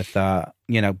resonate with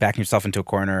backing yourself into a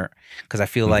corner, because I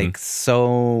feel like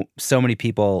so many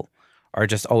people are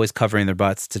just always covering their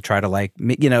butts to try to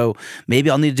maybe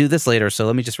I'll need to do this later, so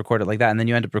let me just record it like that, and then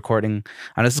you end up recording.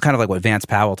 And this is kind of like what Vance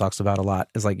Powell talks about a lot.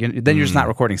 Is like then you're just not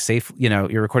recording safe.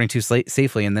 You're recording too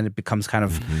safely, and then it becomes kind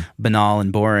of banal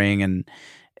and boring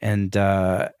and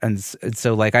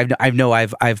so like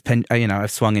I've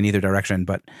swung in either direction,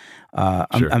 but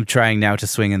I'm trying now to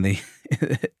swing in the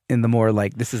in the more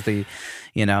like this is the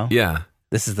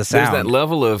this is the sound. There's that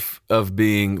level of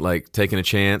being like taking a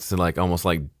chance and like almost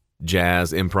like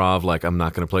jazz improv. Like I'm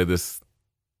not going to play this,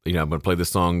 I'm going to play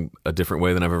this song a different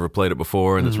way than I've ever played it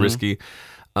before, and it's risky.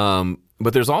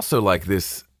 But there's also like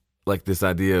this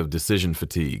idea of decision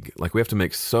fatigue. Like we have to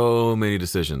make so many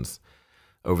decisions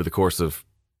over the course of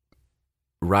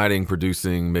writing,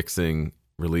 producing, mixing,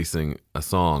 releasing a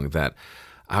song that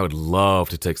I would love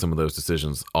to take some of those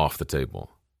decisions off the table,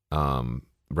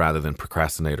 rather than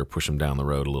procrastinate or push them down the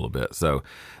road a little bit. So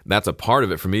that's a part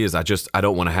of it for me, is I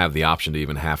don't want to have the option to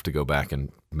even have to go back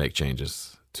and make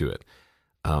changes to it.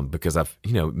 Because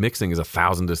mixing is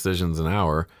 1,000 decisions an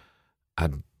hour. I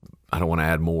don't want to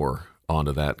add more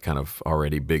onto that kind of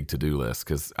already big to-do list,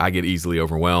 because I get easily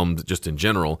overwhelmed just in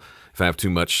general. If I have too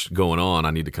much going on,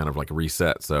 I need to kind of like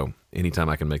reset. So anytime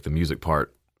I can make the music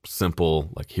part simple,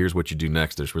 like here's what you do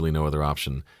next, there's really no other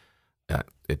option,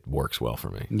 it works well for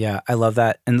me. Yeah, I love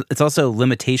that. And it's also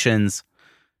limitations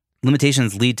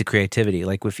lead to creativity.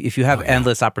 Like if you have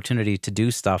endless opportunity to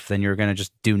do stuff, then you're going to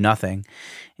just do nothing.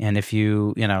 And if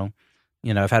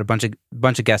I've had a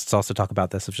bunch of guests also talk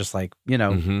about this. Of just like,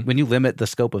 when you limit the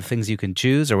scope of things you can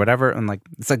choose or whatever, and like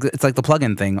it's like the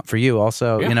plug-in thing for you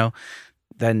also,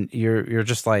 then you're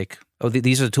just like, oh,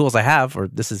 these are the tools I have, or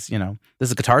this is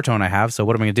a guitar tone I have, so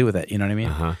what am I gonna do with it? You know what I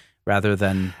mean? Rather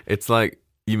than, it's like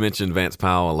you mentioned Vance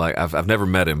Powell. Like I've never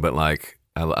met him, but like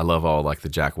I love all like the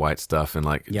Jack White stuff, and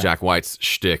like Jack White's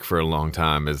shtick for a long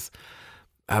time is,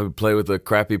 I would play with a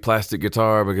crappy plastic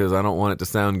guitar because I don't want it to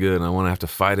sound good, and I want to have to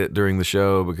fight it during the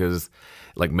show, because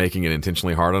like making it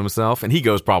intentionally hard on himself. And he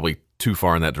goes probably too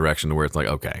far in that direction to where it's like,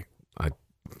 okay,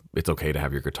 it's okay to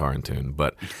have your guitar in tune,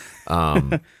 but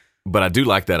I do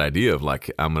like that idea of like,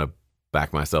 I'm gonna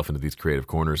back myself into these creative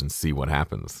corners and see what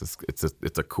happens. It's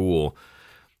a cool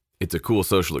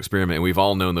social experiment. And we've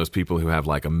all known those people who have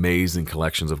like amazing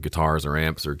collections of guitars or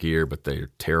amps or gear, but they're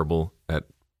terrible at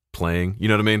playing. You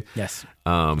know what I mean? Yes,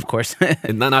 of course.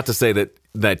 And not to say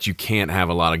that you can't have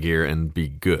a lot of gear and be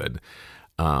good,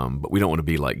 but we don't want to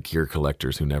be like gear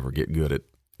collectors who never get good at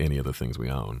any of the things we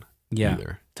own. Yeah,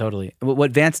 either. Totally.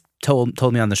 What Vance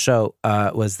told me on the show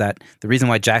was that the reason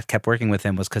why Jack kept working with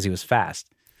him was because he was fast.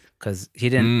 Because he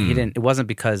didn't. It wasn't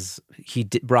because he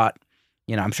brought.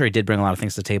 I'm sure he did bring a lot of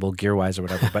things to the table, gear wise or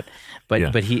whatever.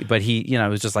 But he it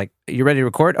was just like, you ready to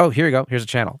record? Oh, here you go. Here's a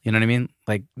channel. You know what I mean?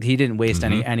 Like he didn't waste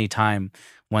any time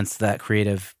once that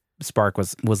creative spark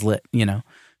was lit.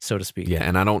 So to speak. Yeah,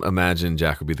 and I don't imagine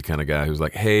Jack would be the kind of guy who's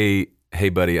like, hey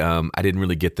buddy, I didn't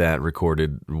really get that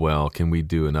recorded well. Can we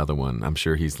do another one? I'm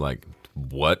sure he's like,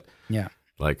 what? Yeah.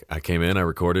 Like, I came in, I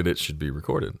recorded, it should be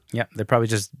recorded. Yeah, they're probably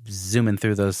just zooming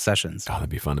through those sessions. Oh, that'd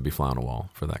be fun to be fly on a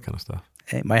wall for that kind of stuff.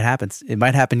 It might happen. It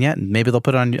might happen yet, and maybe they'll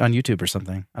put it on YouTube or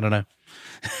something. I don't know.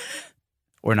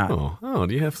 Or not. Oh,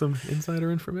 do you have some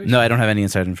insider information? No, I don't have any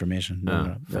insider information.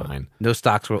 No. Fine. No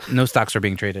stocks are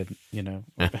being traded,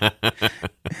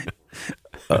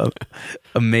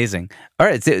 Amazing. All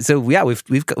right, so yeah,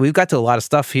 we've got to a lot of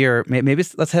stuff here. Maybe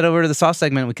let's head over to the sauce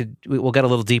segment. We'll get a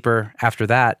little deeper after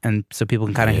that, and so people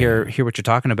can kind of hear what you're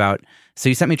talking about. So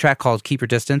you sent me a track called "Keep Your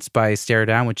Distance" by Zvi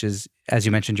Rodan, which is, as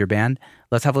you mentioned, your band.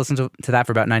 Let's have a listen to that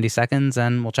for about 90 seconds,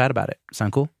 and we'll chat about it.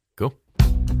 Sound cool? Cool.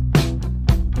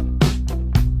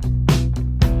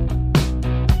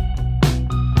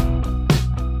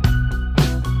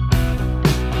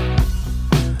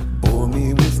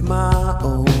 My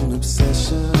own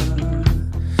obsession,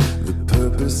 the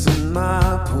purpose of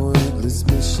my pointless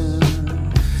mission,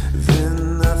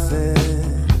 then nothing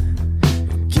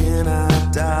can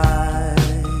I dive.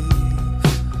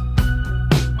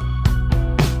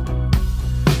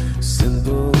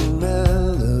 Simple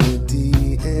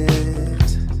melody,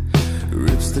 it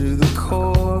rips through the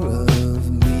core of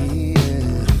me,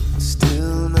 and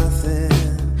still nothing,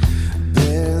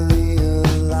 barely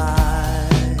alive.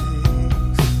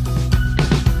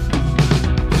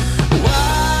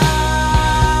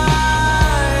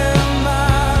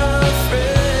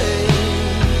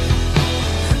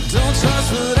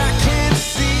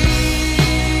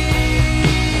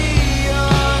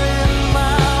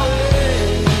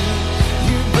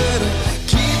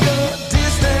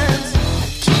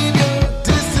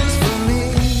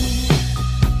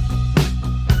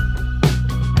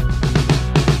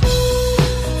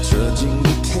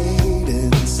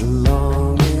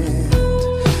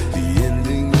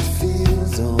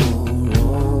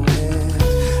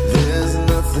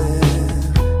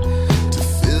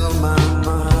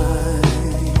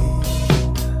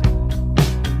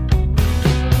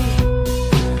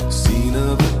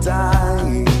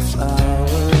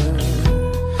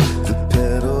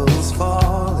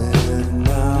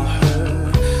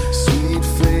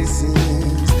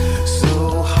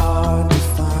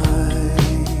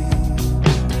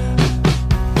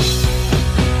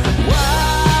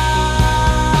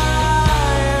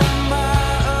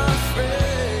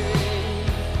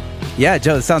 Yeah,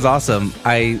 Joe, it sounds awesome.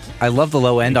 I love the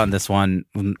low end on this one.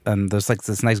 There's like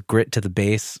this nice grit to the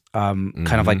bass,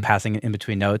 kind of like passing it in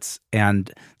between notes, and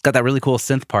it's got that really cool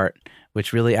synth part,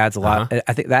 which really adds a lot.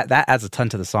 I think that adds a ton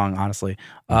to the song, honestly.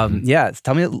 Yeah,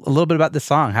 tell me a little bit about this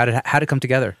song. How did it come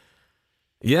together?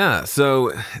 Yeah,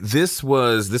 so this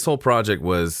whole project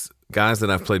was guys that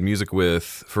I've played music with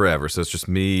forever. So it's just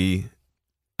me,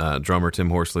 drummer Tim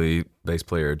Horsley, bass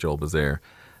player Joel Bazaire.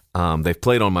 They've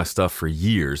played on my stuff for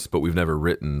years, but we've never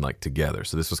written like together.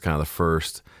 So this was kind of the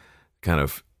first kind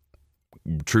of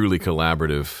truly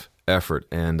collaborative effort.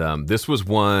 And this was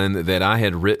one that I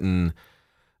had written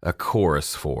a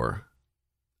chorus for,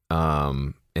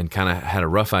 and kind of had a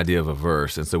rough idea of a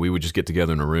verse. And so we would just get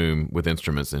together in a room with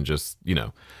instruments and just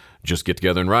get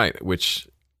together and write, which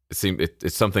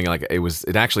it's something like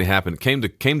it actually happened. Came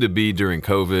to be during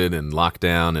COVID and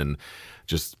lockdown, and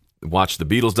just watched the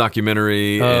Beatles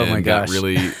documentary and got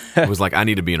really was like, I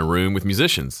need to be in a room with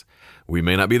musicians. We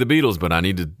may not be the Beatles, but I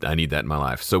need that in my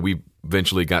life. So we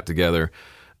eventually got together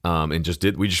and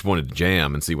we just wanted to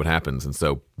jam and see what happens. And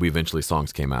so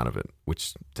songs came out of it,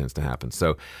 which tends to happen.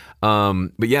 So,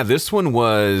 but yeah, this one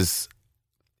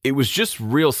it was just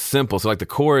real simple. So like the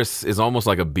chorus is almost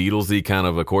like a Beatlesy kind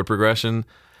of a chord progression.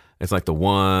 It's like the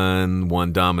 1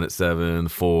 dominant 7,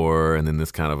 4, and then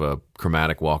this kind of a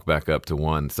chromatic walk back up to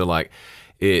 1. So like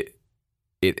it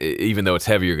even though it's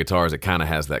heavier guitars, it kind of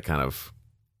has that kind of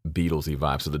Beatlesy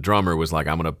vibe. So the drummer was like,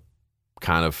 I'm gonna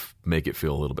kind of make it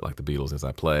feel a little bit like the Beatles as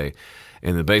I play.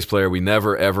 And the bass player, we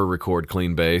never ever record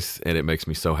clean bass, and it makes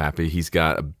me so happy. He's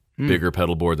got a bigger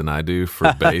pedal board than I do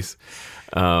for bass,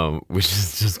 which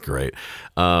is just great.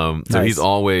 So nice.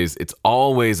 It's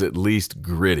always at least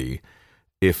gritty,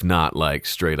 if not like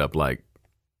straight up like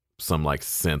some like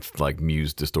synth like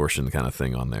Muse distortion kind of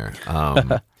thing on there.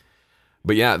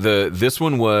 But yeah, this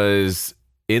one was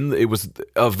it was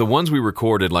of the ones we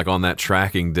recorded like on that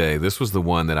tracking day. This was the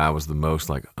one that I was the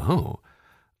most like,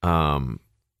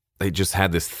 they just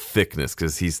had this thickness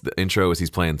because the intro is he's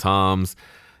playing toms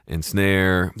and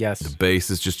snare. Yes, the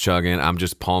bass is just chugging. I'm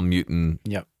just palm muting.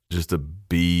 Yep, just a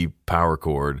B power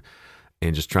chord.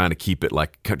 And just trying to keep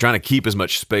as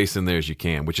much space in there as you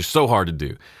can, which is so hard to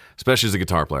do, especially as a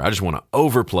guitar player. I just want to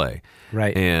overplay.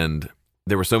 Right. And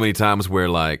there were so many times where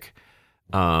like,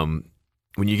 when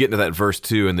you get into that verse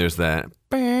 2 and there's that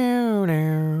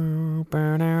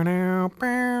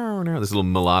this little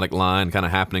melodic line kind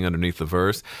of happening underneath the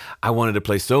verse, I wanted to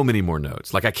play so many more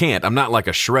notes. Like I can't. I'm not like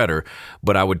a shredder,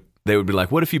 but they would be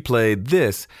like, what if you played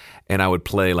this? And I would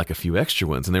play like a few extra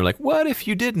ones. And they were like, what if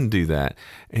you didn't do that?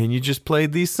 And you just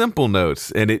played these simple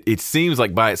notes. And it seems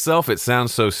like by itself, it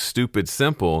sounds so stupid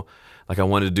simple. Like I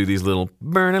wanted to do these little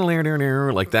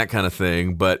like that kind of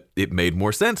thing, but it made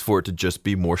more sense for it to just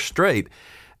be more straight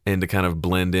and to kind of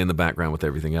blend in the background with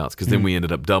everything else. Because then we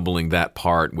ended up doubling that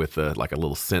part with like a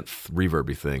little synth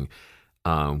reverby thing,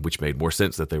 which made more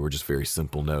sense that they were just very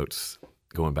simple notes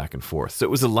going back and forth. So it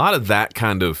was a lot of that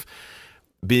kind of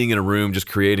being in a room, just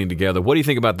creating together. What do you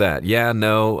think about that? Yeah,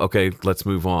 no, okay, let's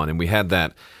move on. And we had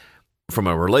that from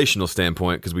a relational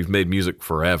standpoint because we've made music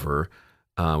forever.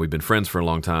 We've been friends for a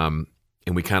long time.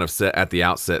 And we kind of set at the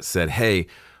outset said, hey,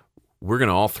 we're going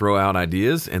to all throw out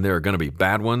ideas and there are going to be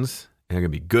bad ones and there are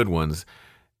going to be good ones.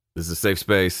 This is a safe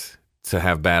space to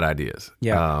have bad ideas.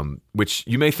 Yeah. Which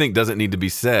you may think doesn't need to be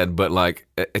said, but like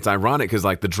it's ironic because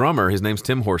like the drummer, his name's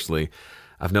Tim Horsley.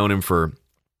 I've known him for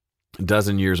a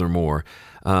dozen years or more.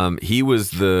 He was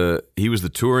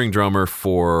the touring drummer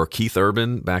for Keith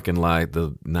Urban back in like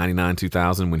the 99,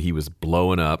 2000 when he was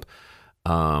blowing up.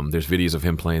 There's videos of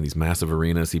him playing these massive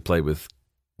arenas. He played with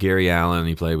Gary Allen.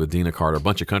 He played with Dina Carter, a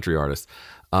bunch of country artists.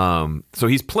 So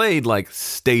he's played like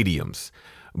stadiums,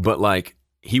 but like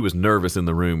he was nervous in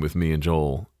the room with me and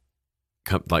Joel,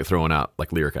 like throwing out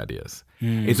like lyric ideas.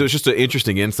 And so it's just an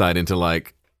interesting insight into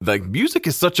like music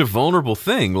is such a vulnerable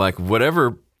thing. Like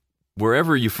wherever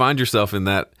you find yourself in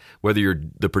that, whether you're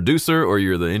the producer or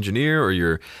you're the engineer or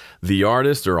you're the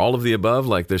artist or all of the above,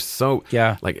 like there's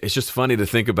like it's just funny to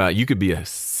think about. You could be a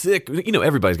sick,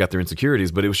 everybody's got their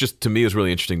insecurities, but it was just, to me, it was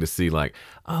really interesting to see like,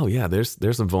 oh yeah, there's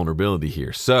some vulnerability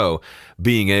here. So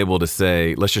being able to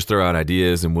say, let's just throw out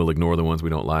ideas and we'll ignore the ones we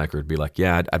don't like, or be like,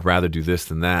 yeah, I'd rather do this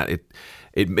than that. It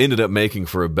ended up making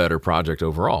for a better project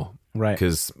overall. Right.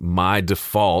 Because my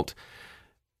default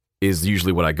is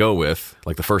usually what I go with.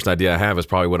 Like the first idea I have is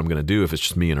probably what I'm going to do if it's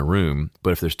just me in a room.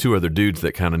 But if there's two other dudes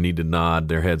that kind of need to nod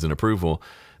their heads in approval,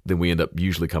 then we end up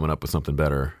usually coming up with something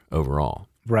better overall.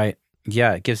 Right.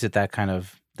 Yeah. It gives it that kind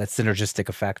of, that synergistic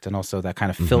effect and also that kind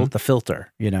of the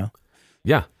filter,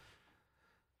 Yeah.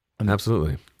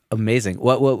 Absolutely. Amazing.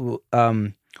 What was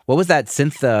that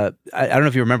synth? I don't know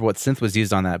if you remember what synth was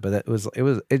used on that, but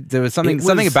there was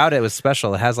something about it was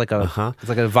special. It has like it's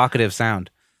like an evocative sound.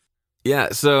 Yeah,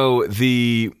 so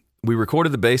we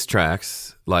recorded the bass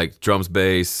tracks, like drums,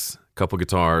 bass, a couple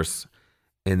guitars,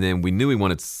 and then we knew we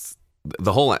wanted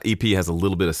the whole EP has a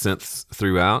little bit of synths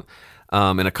throughout,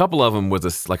 and a couple of them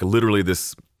was literally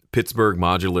this Pittsburgh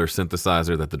modular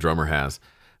synthesizer that the drummer has.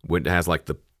 It has like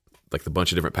the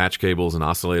bunch of different patch cables and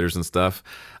oscillators and stuff.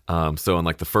 So in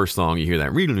like the first song, you hear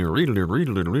that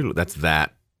that's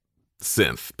that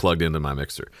synth plugged into my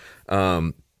mixer.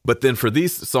 But then for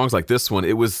these songs like this one,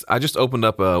 I just opened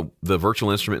up the virtual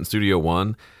instrument in Studio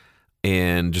One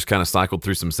and just kind of cycled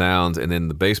through some sounds. And then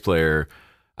the bass player,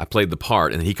 I played the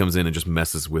part, and then he comes in and just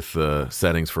messes with the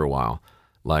settings for a while,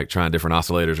 like trying different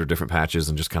oscillators or different patches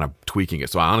and just kind of tweaking it.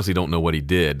 So I honestly don't know what he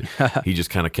did. He just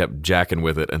kind of kept jacking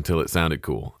with it until it sounded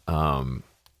cool.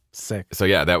 Sick. So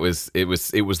yeah, it was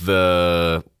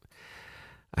the,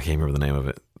 I can't remember the name of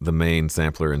it, the main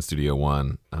sampler in Studio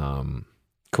One.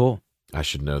 Cool. I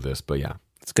should know this, but yeah,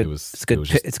 it's good.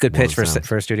 It's good pitch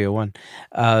for Studio One.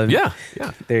 Yeah.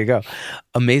 There you go.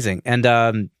 Amazing. And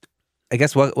I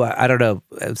guess what I don't know,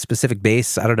 specific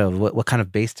bass. I don't know what kind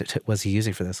of bass was he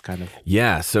using for this kind of.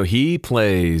 Yeah, so he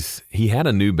had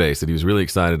a new bass that he was really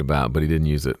excited about, but he didn't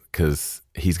use it because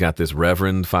he's got this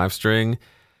Reverend 5-string.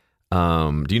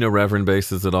 Do you know Reverend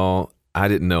basses at all? I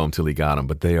didn't know them till he got them,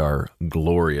 but they are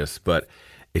glorious. But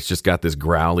it's just got this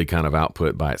growly kind of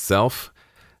output by itself.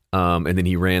 And then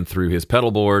he ran through his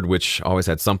pedal board, which always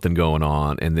had something going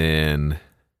on. And then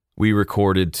we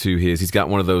recorded to he's got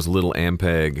one of those little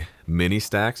Ampeg mini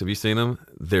stacks. Have you seen them?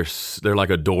 They're like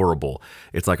adorable.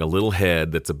 It's like a little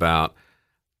head that's about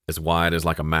as wide as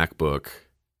like a MacBook,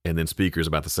 and then speakers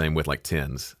about the same width, like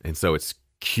 10s. And so it's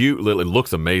cute. It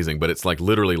looks amazing, but it's like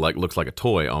literally like looks like a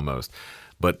toy almost.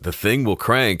 But the thing will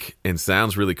crank and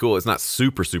sounds really cool. It's not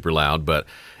super, super loud, but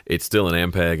it's still an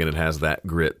Ampeg and it has that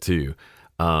grit too.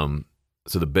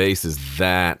 So the bass is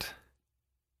that.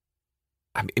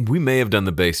 I mean, we may have done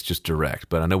the bass just direct,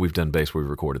 but I know we've done bass where we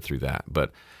recorded through that.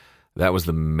 But that was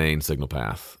the main signal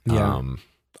path. Yeah,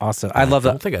 awesome. I love that.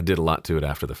 I don't think I did a lot to it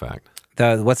after the fact.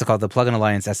 What's it called? The Plug-in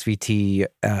Alliance SVT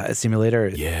simulator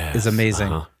is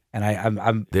amazing.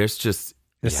 And there's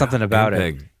something about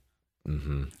Ampeg. it.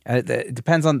 Mm-hmm. It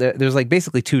depends on there's like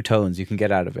basically two tones you can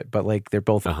get out of it, but like they're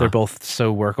both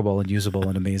so workable and usable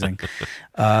and amazing.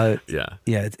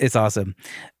 It's awesome.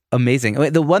 Amazing.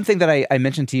 The one thing that I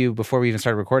mentioned to you before we even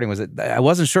started recording was that I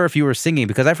wasn't sure if you were singing,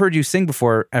 because I've heard you sing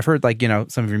before. I've heard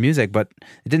some of your music, but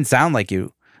it didn't sound like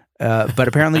you. But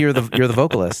apparently you're the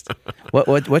vocalist.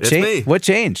 What changed? What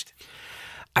changed?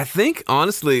 I think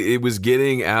honestly it was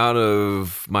getting out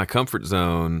of my comfort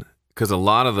zone because a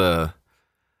lot of the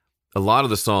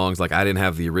songs, like I didn't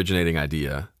have the originating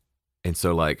idea, and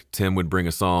so like Tim would bring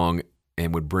a song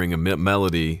and would bring a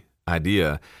melody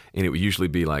idea, and it would usually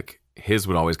be like his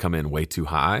would always come in way too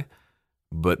high,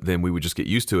 but then we would just get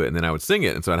used to it, and then I would sing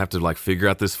it, and so I'd have to like figure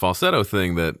out this falsetto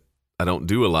thing that I don't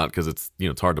do a lot because it's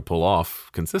it's hard to pull off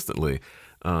consistently.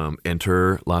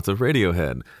 Enter lots of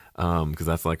Radiohead. Because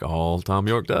that's like all Tom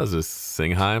York does is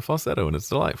sing high and falsetto, and it's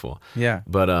delightful. Yeah.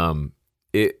 But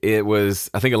it was,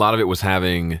 I think a lot of it was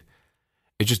having,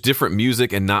 it's just different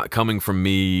music and not coming from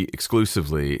me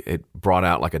exclusively. It brought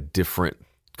out like a different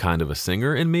kind of a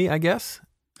singer in me, I guess.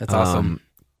 That's awesome.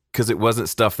 Because it wasn't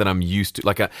stuff that I'm used to.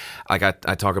 Like I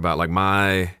talk about like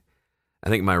I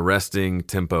think my resting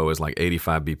tempo is like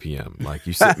 85 BPM. Like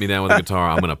you sit me down with a guitar,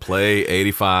 I'm going to play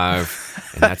 85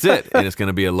 and that's it. And it's going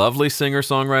to be a lovely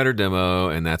singer-songwriter demo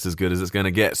and that's as good as it's going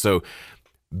to get. So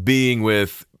being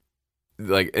with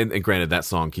like, and granted that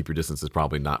song, Keep Your Distance, is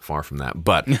probably not far from that,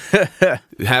 but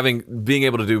being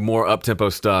able to do more up-tempo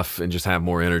stuff and just have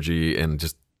more energy and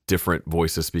just different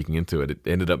voices speaking into it, it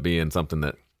ended up being something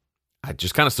that I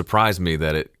just kind of surprised me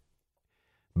that it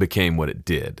became what it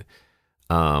did.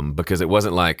 Because it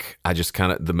wasn't like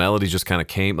the melody just kind of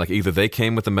came, like either they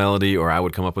came with the melody or I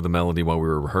would come up with a melody while we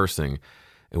were rehearsing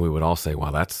and we would all say,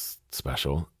 wow, that's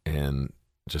special, and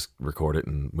just record it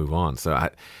and move on. So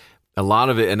a lot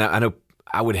of it, and I know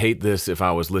I would hate this if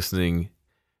I was listening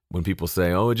when people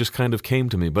say, oh, it just kind of came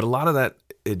to me. But a lot of that,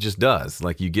 it just does.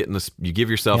 Like you give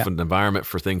yourself an environment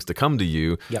for things to come to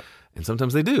you. Yep. And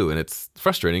sometimes they do. And it's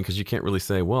frustrating because you can't really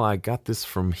say, well, I got this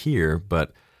from here,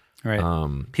 but right.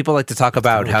 People like to talk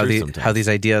about how these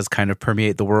ideas kind of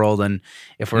permeate the world, and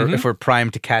if we're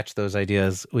primed to catch those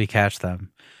ideas, we catch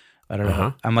them. I don't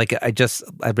know. I'm like I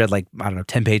read like I don't know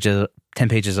 10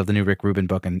 pages of the new Rick Rubin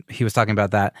book, and he was talking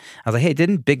about that. I was like, hey,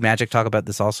 didn't Big Magic talk about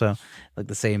this also? Like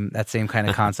that same kind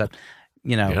of concept.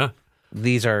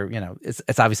 These are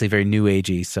it's obviously very new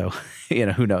agey, so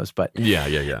who knows? But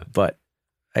yeah. But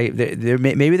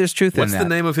maybe there's truth in that. What's the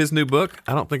name of his new book?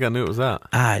 I don't think I knew it was out.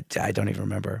 I don't even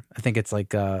remember. I think it's like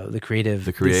the Creative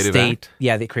Act?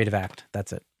 Yeah, the Creative Act.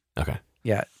 That's it. Okay.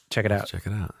 Yeah, check it out. Check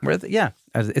it out.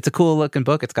 It's a cool looking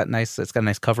book. It's got a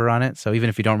nice cover on it. So even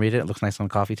if you don't read it, it looks nice on a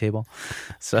coffee table.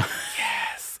 So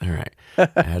yes. All right.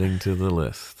 Adding to the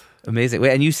list. Amazing.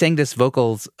 Wait, and you sang this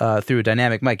vocals through a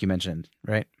dynamic mic you mentioned,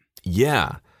 right?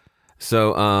 Yeah.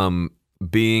 So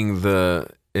being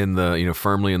firmly in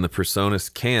the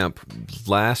Personas camp,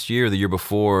 the year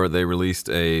before, they released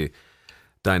a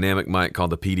dynamic mic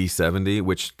called the PD70,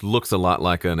 which looks a lot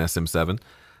like an SM7,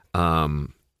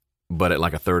 but at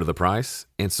like a third of the price.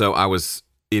 And so I was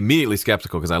immediately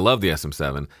skeptical because I love the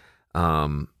SM7.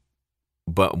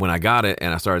 But when I got it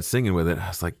and I started singing with it, I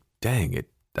was like, dang, it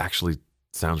actually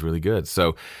sounds really good.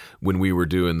 So when we were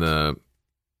doing the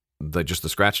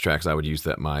scratch tracks, I would use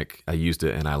that mic. I used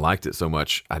it and I liked it so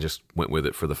much, I just went with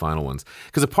it for the final ones.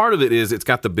 Because a part of it is it's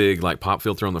got the big like pop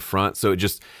filter on the front, so it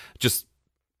just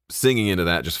singing into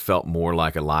that just felt more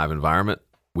like a live environment,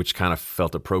 which kind of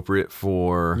felt appropriate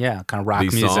for kind of rock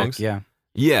these music. Songs.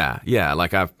 Yeah.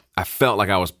 Like I felt like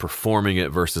I was performing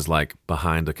it versus like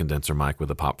behind a condenser mic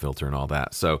with a pop filter and all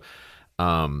that. So,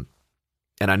 and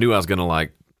I knew I was gonna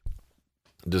like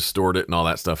distort it and all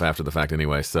that stuff after the fact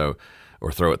anyway. So.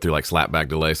 Or throw it through like slapback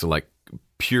delay. So like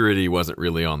purity wasn't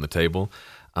really on the table.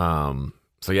 So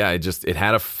yeah, it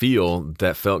had a feel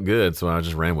that felt good. So I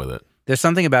just ran with it. There's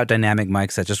something about dynamic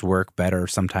mics that just work better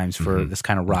sometimes for this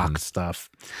kind of rock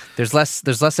stuff. There's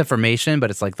less information,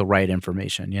 but it's like the right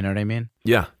information. You know what I mean?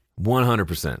 Yeah,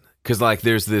 100%. Because like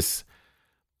there's this,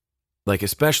 like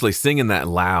especially singing that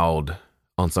loud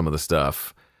on some of the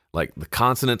stuff, like the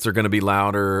consonants are going to be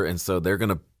louder. And so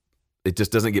it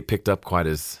just doesn't get picked up quite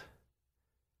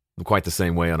the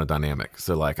same way on a dynamic.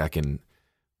 So like I can,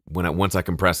 once I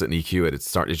compress it and EQ it,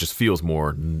 it just feels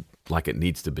more like it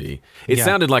needs to be. It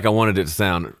sounded like I wanted it to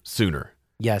sound sooner.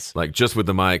 Yes. Like just with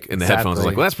the mic and the headphones, I was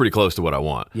like, well, that's pretty close to what I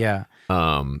want. Yeah.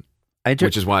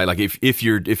 Which is why, like, if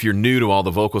you're new to all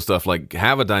the vocal stuff, like,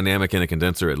 have a dynamic and a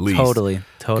condenser at least.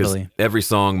 Totally. Every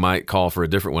song might call for a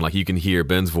different one. Like, you can hear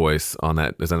Ben's voice on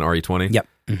that. Is that an RE20? Yep.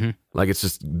 Mm-hmm. Like, it's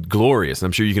just glorious.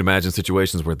 I'm sure you can imagine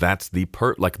situations where that's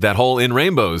like that whole In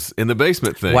Rainbows in the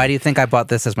basement thing. Why do you think I bought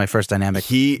this as my first dynamic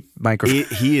microphone?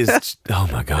 He is. Oh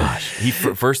my gosh!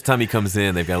 First time he comes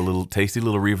in, they've got a tasty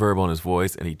little reverb on his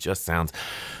voice, and he just sounds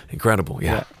incredible.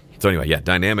 Yeah. So anyway, yeah,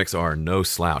 dynamics are no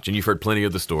slouch. And you've heard plenty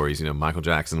of the stories, you know, Michael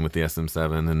Jackson with the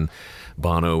SM7 and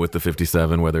Bono with the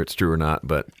 57, whether it's true or not,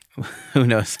 but who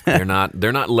knows? they're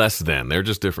not less than. They're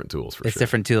just different tools for It's sure.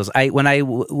 different tools. I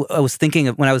was thinking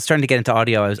of, when I was starting to get into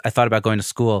audio, I thought about going to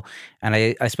school, and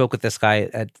I spoke with this guy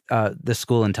at this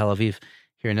school in Tel Aviv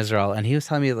here in Israel, and he was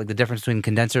telling me like the difference between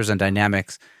condensers and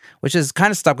dynamics, which has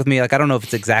kind of stuck with me. Like, I don't know if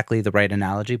it's exactly the right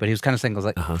analogy, but he was kind of saying,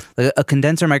 like a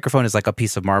condenser microphone is like a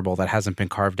piece of marble that hasn't been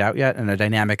carved out yet, and a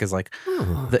dynamic is like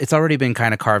it's already been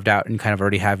kind of carved out and kind of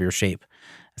already have your shape.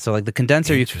 So like the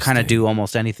condenser you can kind of do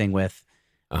almost anything with,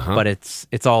 but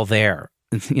it's all there.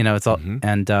 You know, it's all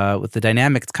and with the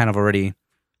dynamic, it's kind of already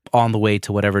on the way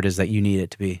to whatever it is that you need it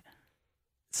to be.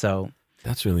 So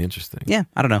that's really interesting. Yeah,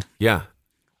 I don't know. Yeah,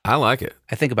 I like it.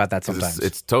 I think about that sometimes.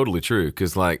 It's totally true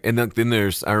because like, and then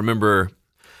there's, I remember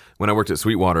when I worked at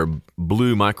Sweetwater,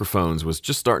 blue microphones was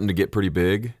just starting to get pretty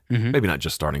big. Maybe not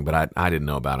just starting, but I didn't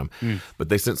know about them. But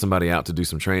they sent somebody out to do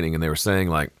some training, and they were saying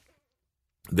like,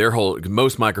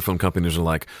 most microphone companies are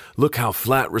like, look how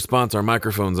flat response our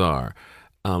microphones are.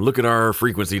 Look at our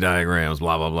frequency diagrams,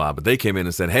 blah, blah, blah. But they came in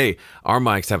and said, hey, our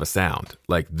mics have a sound.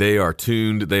 Like they are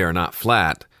tuned, they are not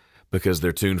flat because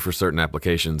they're tuned for certain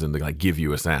applications and they like give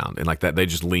you a sound. And like that, they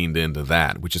just leaned into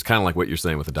that, which is kind of like what you're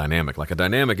saying with a dynamic. Like a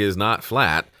dynamic is not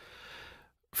flat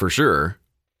for sure,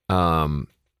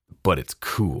 but it's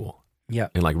cool. Yeah.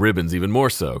 And like ribbons even more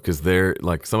so because they're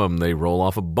like some of them, they roll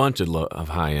off a bunch of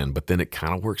high end, but then it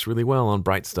kind of works really well on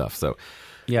bright stuff. So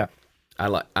yeah.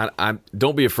 I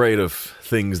don't be afraid of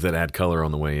things that add color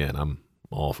on the way in. I'm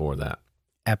all for that.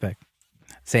 Epic.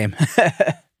 Same.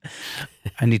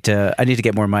 I need to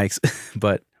get more mics,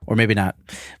 or maybe not,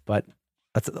 but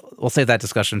we'll save that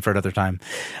discussion for another time.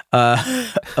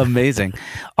 Amazing.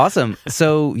 Awesome.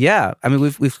 So yeah, I mean,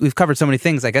 we've covered so many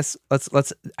things. I guess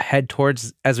let's head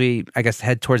towards,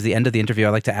 head towards the end of the interview. I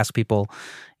like to ask people,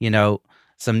 you know,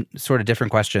 some sort of different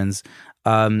questions.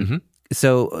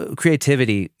 So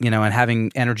creativity, you know, and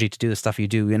having energy to do the stuff you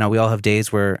do, you know, we all have days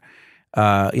where,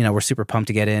 you know, we're super pumped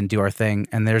to get in, do our thing.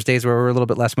 And there's days where we're a little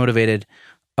bit less motivated.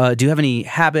 Do you have any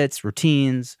habits,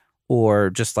 routines, or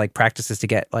just like practices to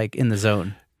get like in the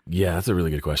zone? Yeah, that's a really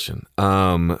good question.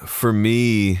 For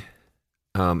me,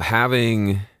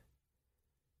 having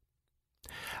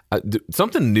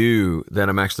something new that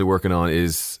I'm actually working on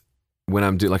is when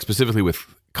I'm doing like specifically with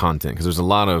content, because there's a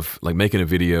lot of like making a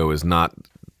video is not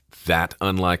that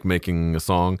unlike making a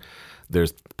song.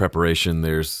 There's preparation,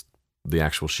 there's the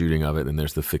actual shooting of it, and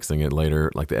there's the fixing it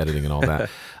later, like the editing and all that.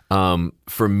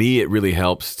 For me, it really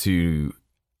helps to,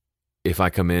 if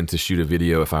I come in to shoot a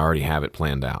video, if I already have it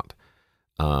planned out,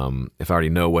 if I already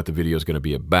know what the video is going to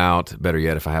be about, better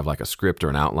yet, if I have like a script or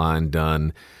an outline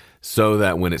done, so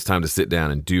that when it's time to sit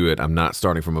down and do it, I'm not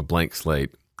starting from a blank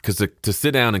slate. Because to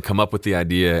sit down and come up with the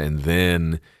idea and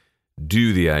then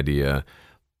do the idea,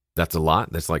 that's a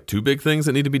lot. That's like two big things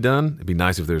that need to be done. It'd be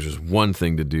nice if there's just one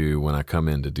thing to do when I come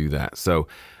in to do that. So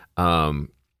from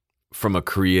a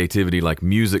creativity, like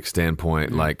music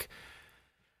standpoint, like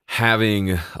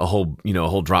having a whole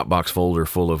Dropbox folder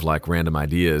full of like random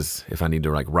ideas, if I need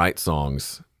to like write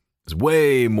songs, is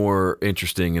way more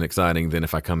interesting and exciting than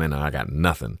if I come in and I got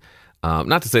nothing.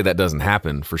 Not to say that doesn't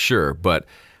happen for sure, but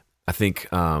I think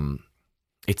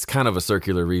it's kind of a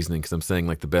circular reasoning, because I'm saying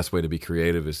like the best way to be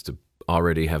creative is to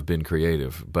already have been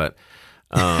creative, but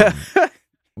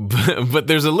but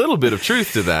there's a little bit of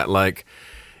truth to that, like,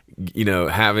 you know,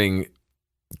 having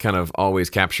kind of always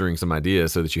capturing some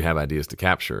ideas so that you have ideas to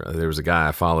capture. There was a guy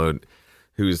I followed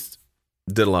who's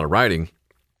did a lot of writing,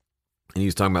 and he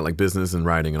was talking about like business and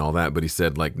writing and all that, but he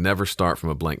said like never start from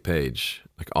a blank page,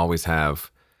 like always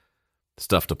have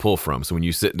stuff to pull from. So when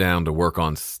you sit down to work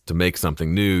on to make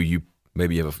something new, you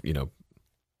maybe have a, you know,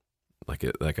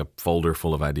 like a folder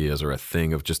full of ideas or a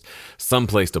thing of just some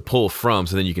place to pull from,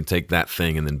 so then you can take that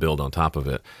thing and then build on top of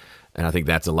it. And I think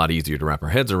that's a lot easier to wrap our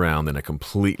heads around than a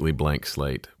completely blank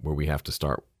slate where we have to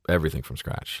start everything from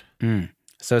scratch.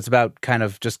 So it's about kind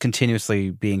of just continuously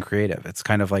being creative. It's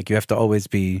kind of like you have to always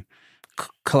be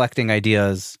collecting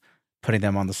ideas, putting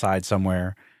them on the side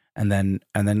somewhere, and then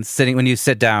sitting, when you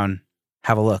sit down,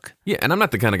 have a look. Yeah, and I'm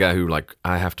not the kind of guy who like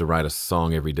I have to write a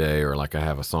song every day, or like I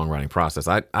have a songwriting process.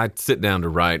 I sit down to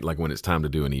write like when it's time to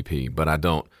do an EP, but I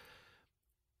don't.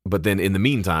 But then in the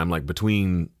meantime, like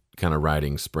between kind of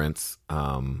writing sprints,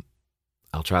 I'll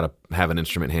try to have an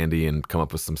instrument handy and come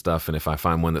up with some stuff. And if I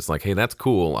find one that's like, hey, that's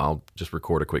cool, I'll just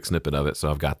record a quick snippet of it, so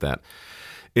I've got that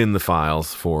in the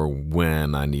files for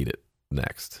when I need it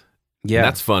next. Yeah, and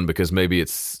that's fun because maybe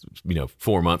it's, you know,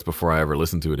 4 months before I ever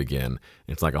listen to it again.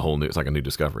 It's like a new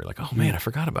discovery. Like, oh man, I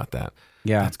forgot about that.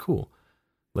 Yeah, that's cool.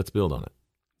 Let's build on it.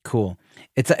 Cool.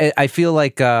 I feel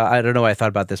like I don't know why I thought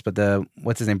about this, but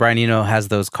what's his name, Brian Eno, has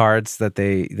those cards that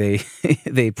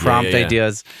they prompt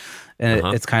ideas, and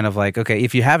it's kind of like, okay,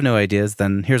 if you have no ideas,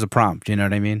 then here's a prompt. You know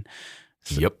what I mean?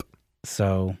 Yep.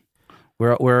 So we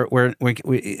and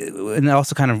it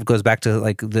also kind of goes back to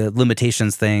like the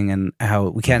limitations thing and how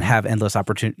we can't have endless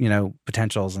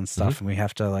potentials and stuff, and we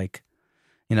have to like,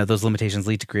 those limitations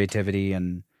lead to creativity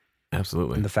and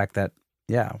absolutely, and the fact that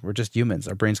we're just humans.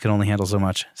 Our brains can only handle so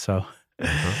much. So.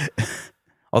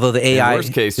 Although the AI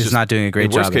is not doing a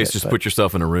great job. In worst case, just put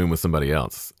yourself in a room with somebody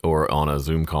else or on a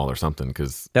Zoom call or something,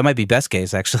 because that might be best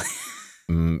case, actually.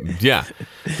 Yeah,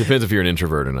 depends if you're an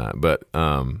introvert or not. But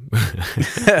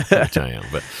which I am.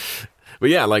 But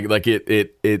yeah, like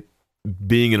it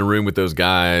being in a room with those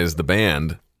guys, the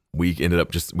band, we ended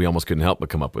up we almost couldn't help but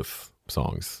come up with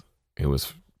songs. It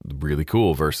was really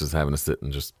cool versus having to sit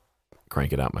and just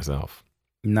crank it out myself.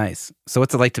 Nice. So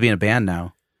what's it like to be in a band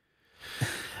now?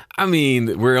 I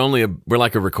mean, we're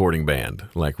like a recording band.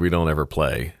 Like, we don't ever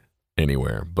play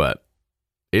anywhere, but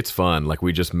it's fun. Like,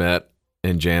 we just met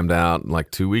and jammed out like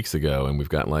 2 weeks ago, and we've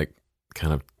got like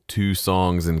kind of 2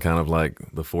 songs in kind of like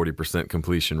the 40%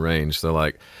 completion range. So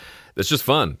like, it's just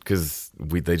fun because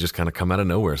they just kind of come out of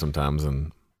nowhere sometimes,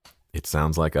 and it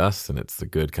sounds like us, and it's a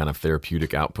good kind of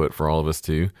therapeutic output for all of us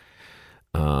too.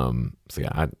 So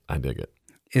yeah, I dig it.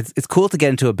 It's cool to get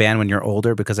into a band when you're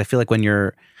older, because I feel like when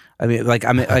you're, I'm in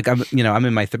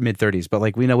my mid-30s, but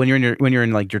like, when you're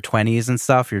in like your 20s and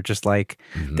stuff, you're just like,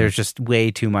 there's just way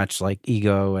too much like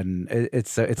ego, and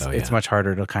it's much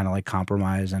harder to kind of like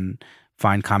compromise and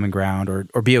find common ground or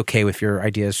be okay with your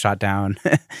ideas shot down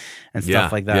and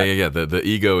stuff like that. Yeah. The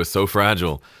ego is so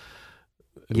fragile.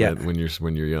 Yeah, when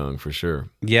you're young, for sure.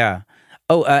 Yeah.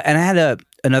 Oh, and I had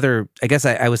another. I guess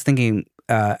I was thinking.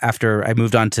 After I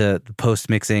moved on to the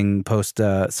post-mixing,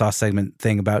 post-sauce segment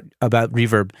thing about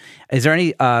reverb, is there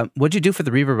any? What'd you do for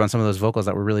the reverb on some of those vocals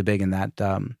that were really big in that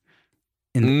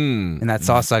in that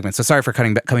sauce segment? So sorry for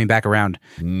coming back around.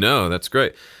 No, that's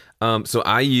great. So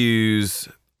I use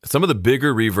some of the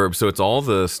bigger reverb. So it's all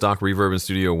the stock reverb in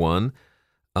Studio One.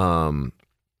 We've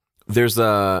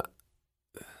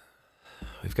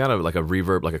got a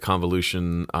reverb, like a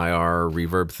convolution IR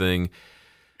reverb thing.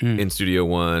 In Studio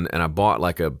One, and I bought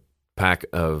like a pack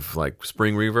of like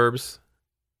spring reverbs,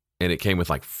 and it came with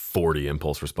like 40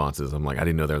 impulse responses. I'm like, I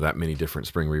didn't know there were that many different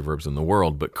spring reverbs in the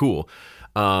world, but cool.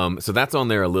 So that's on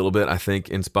there a little bit, I think,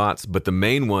 in spots. But the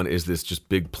main one is this just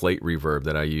big plate reverb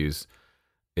that I use.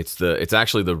 It's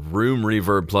actually the room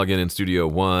reverb plugin in Studio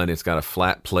One. It's got a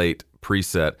flat plate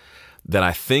preset that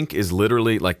I think is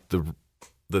literally like the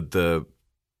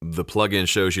plugin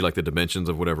shows you like the dimensions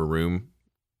of whatever room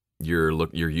you're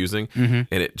using, and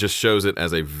it just shows it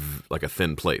as a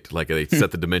thin plate. Like, they set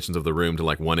the dimensions of the room to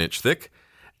like 1 inch thick,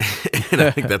 and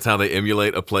I think that's how they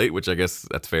emulate a plate, which I guess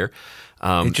that's fair.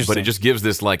 But it just gives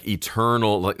this like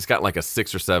eternal, like, it's got like a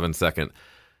 6 or 7 second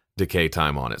decay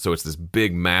time on it. So it's this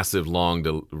big, massive, long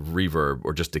reverb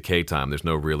or just decay time. There's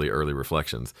no really early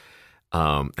reflections.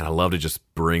 And I love to just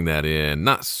bring that in,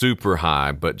 not super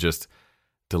high, but just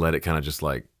to let it kind of just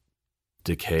like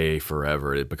decay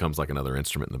forever. It becomes like another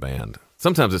instrument in the band.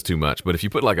 Sometimes it's too much, but if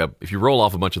you roll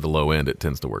off a bunch of the low end, it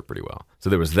tends to work pretty well. So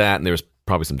there was that, and there was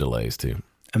probably some delays too.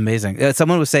 Amazing.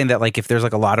 Someone was saying that like if there's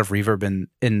like a lot of reverb in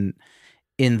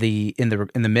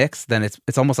the mix, then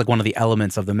it's almost like one of the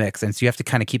elements of the mix, and so you have to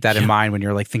kind of keep that in mind when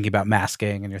you're like thinking about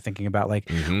masking and you're thinking about like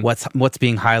what's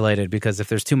being highlighted, because if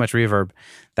there's too much reverb,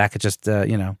 that could just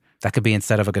that could be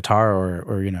instead of a guitar or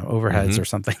overheads or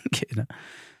something.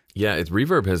 Yeah,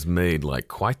 reverb has made like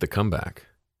quite the comeback.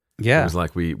 Yeah. It was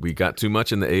like we got too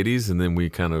much in the 80s, and then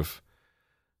we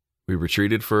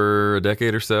retreated for a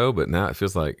decade or so, but now I feel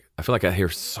like I hear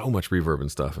so much reverb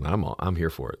and stuff, and I'm here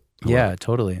for it. Yeah,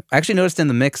 totally. I actually noticed in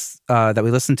the mix that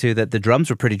we listened to that the drums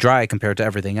were pretty dry compared to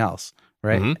everything else,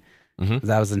 right?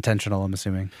 That was intentional, I'm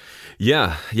assuming.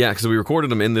 Yeah, because we recorded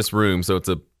them in this room, so it's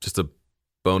just a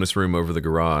bonus room over the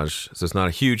garage, so it's not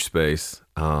a huge space.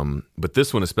 But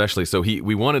this one especially, so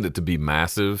we wanted it to be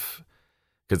massive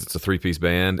because it's a 3-piece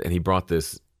band, and he brought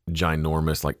this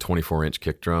ginormous like 24-inch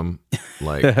kick drum.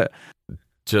 Like,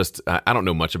 I don't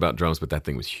know much about drums, but that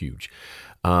thing was huge.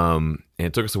 And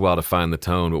it took us a while to find the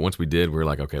tone, but once we did, we were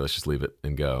like, okay, let's just leave it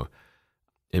and go.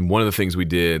 And one of the things we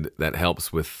did that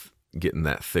helps with getting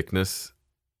that thickness,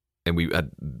 and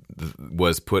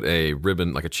was put a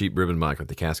ribbon, like a cheap ribbon mic, like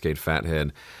the Cascade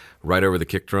Fathead, right over the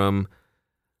kick drum,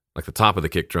 like the top of the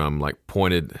kick drum, like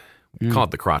pointed. Call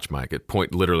it the crotch mic. It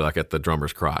point literally like at the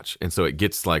drummer's crotch, and so it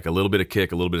gets like a little bit of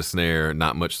kick, a little bit of snare,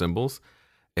 not much cymbals,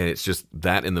 and it's just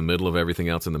that in the middle of everything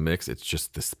else in the mix. It's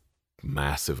just this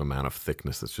massive amount of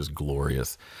thickness that's just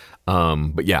glorious.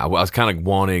 But yeah, I was kind of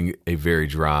wanting a very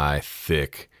dry,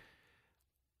 thick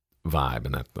vibe,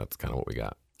 and that's kind of what we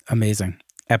got. Amazing.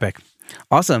 Epic.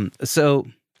 Awesome. So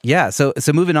yeah, so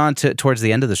moving on towards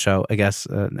the end of the show, I guess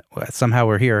somehow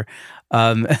we're here.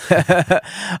 So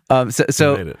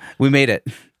we made it.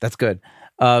 That's good.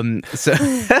 So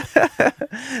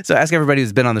ask everybody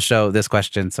who's been on the show this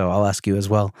question. So I'll ask you as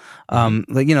well.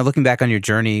 Looking back on your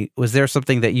journey, was there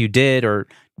something that you did or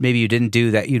maybe you didn't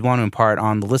do that you'd want to impart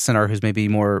on the listener who's maybe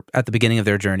more at the beginning of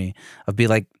their journey of be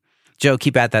like, Joe,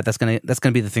 keep at that. That's gonna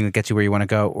be the thing that gets you where you want to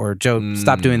go. Or Joe,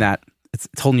 stop doing that. It's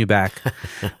holding you back.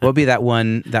 What would be that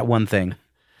one thing?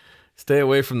 Stay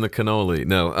away from the cannoli.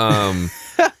 No,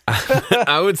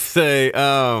 I would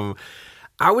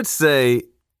say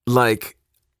like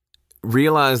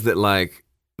realize that like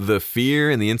the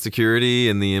fear and the insecurity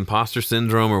and the imposter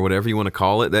syndrome or whatever you want to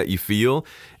call it that you feel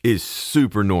is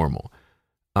super normal.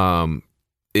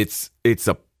 It's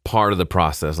a part of the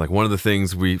process. Like one of the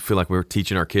things we feel like we're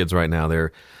teaching our kids right now,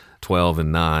 they're 12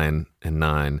 and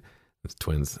 9 it's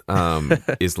twins,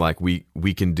 is like we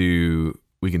can do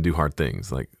hard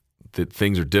things. Like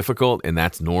things are difficult and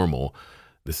that's normal.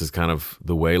 This is kind of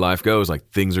the way life goes. Like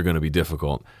things are going to be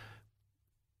difficult.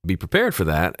 Be prepared for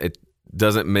that. It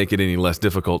doesn't make it any less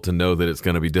difficult to know that it's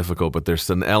going to be difficult, but there's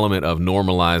an element of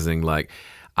normalizing. Like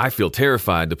I feel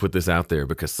terrified to put this out there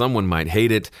because someone might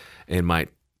hate it and might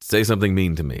say something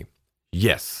mean to me.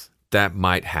 Yes, that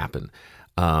might happen.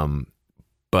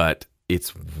 But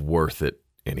it's worth it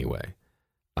anyway.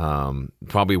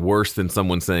 Probably worse than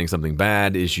someone saying something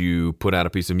bad is you put out a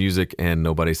piece of music and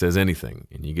nobody says anything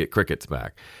and you get crickets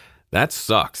back. That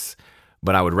sucks.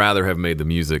 But I would rather have made the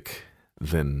music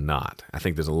than not. I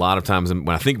think there's a lot of times when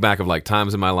I think back of like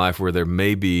times in my life where there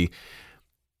may be,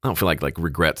 I don't feel like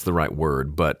regret's the right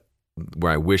word, but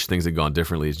where I wish things had gone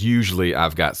differently is usually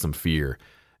I've got some fear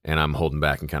and I'm holding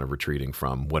back and kind of retreating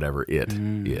from whatever it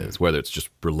is, whether it's just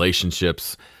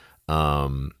relationships,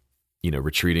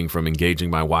 retreating from engaging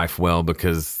my wife well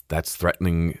because that's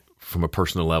threatening from a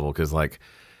personal level because like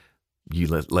you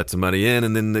let somebody in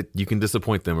and then you can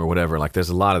disappoint them or whatever. Like there's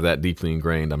a lot of that deeply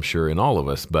ingrained, I'm sure, in all of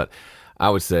us. But I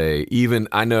would say even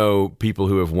I know people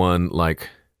who have won like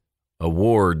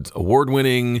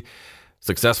award-winning,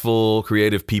 successful,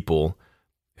 creative people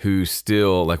who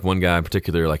still, like one guy in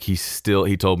particular, like he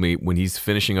told me when he's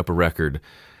finishing up a record,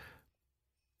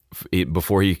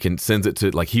 before he sends it to,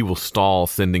 like he will stall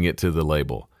sending it to the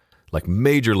label, like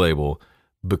major label,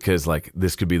 because like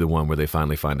this could be the one where they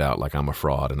finally find out like I'm a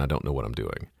fraud and I don't know what I'm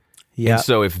doing. Yeah. And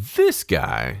so if this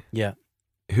guy,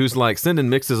 who's like sending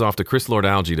mixes off to Chris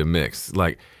Lord-Alge to mix,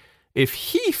 like if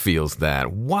he feels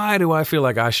that, why do I feel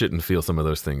like I shouldn't feel some of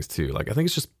those things too? Like I think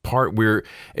it's just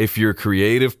if you're a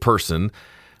creative person,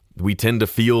 we tend to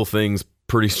feel things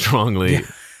pretty strongly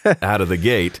out of the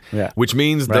gate, which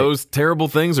means those terrible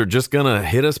things are just gonna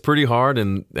hit us pretty hard,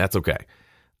 and that's okay.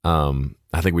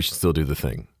 I think we should still do the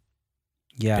thing.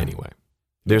 Yeah. Anyway,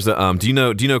 there's a do you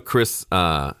know Chris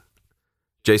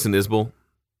Jason Isbell?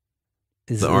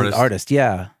 Is the artist?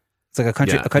 Yeah, it's like a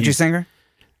country singer.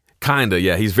 Kinda,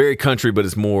 yeah. He's very country, but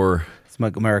it's more.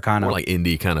 Like Americana, more like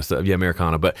indie kind of stuff. Yeah,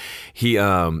 Americana. But he's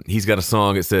got a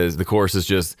song. It says the chorus is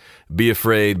just "Be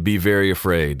afraid, be very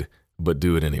afraid, but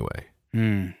do it anyway."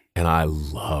 And I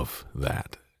love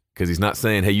that because he's not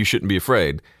saying, "Hey, you shouldn't be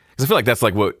afraid." Because I feel like that's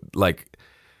like what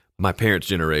my parents'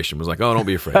 generation was like. Oh, don't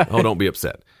be afraid. Oh, don't be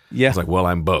upset. Yeah, it's like, well,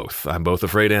 I'm both. I'm both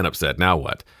afraid and upset. Now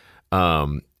what?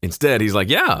 Instead, he's like,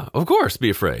 yeah, of course, be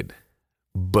afraid,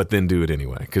 but then do it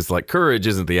anyway. Because like courage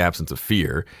isn't the absence of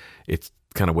fear. It's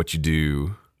kind of what you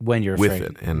do when you're with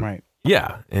afraid. It, and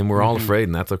and we're all afraid,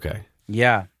 and that's okay.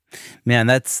 Yeah, man,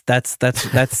 that's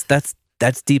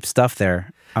deep stuff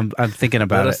there. I'm thinking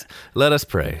about it. Let us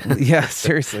pray. Yeah,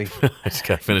 seriously. I just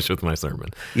got finished with my sermon.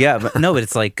 Yeah, but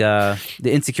it's like the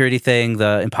insecurity thing,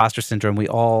 the imposter syndrome. We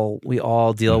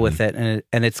all deal with it,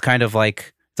 and it's kind of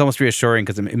like it's almost reassuring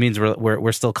because it means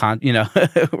we're still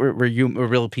we're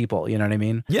real people. You know what I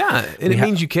mean? Yeah, and it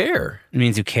means you care. It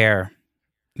means you care.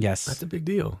 Yes. That's a big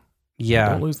deal. Yeah.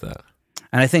 Don't lose that.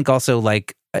 And I think also,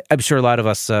 like, I'm sure a lot of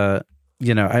us, I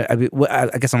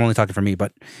guess I'm only talking for me,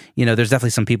 but, there's definitely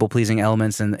some people-pleasing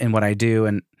elements in what I do,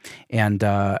 and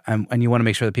you want to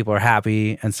make sure that people are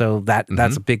happy. And so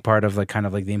that's a big part of, like, kind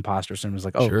of like the imposter syndrome. It's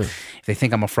like, if they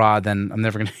think I'm a fraud, then I'm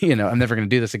never going to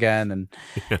do this again. And,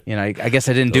 I guess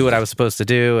I didn't do what I was supposed to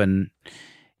do. And,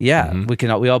 we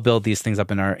all build these things up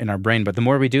in our brain. But the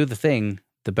more we do the thing,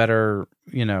 the better,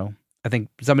 I think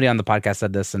somebody on the podcast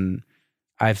said this, and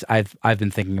I've been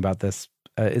thinking about this.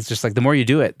 It's just like the more you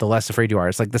do it, the less afraid you are.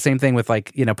 It's like the same thing with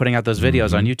like putting out those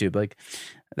videos on YouTube. Like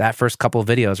that first couple of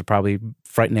videos are probably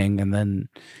frightening, and then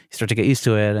you start to get used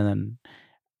to it, and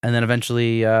then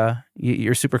eventually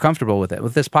you're super comfortable with it.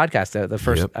 With this podcast, the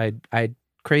first I had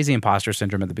crazy imposter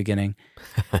syndrome at the beginning,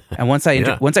 and once I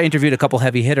interviewed a couple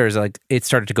heavy hitters, like it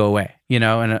started to go away, you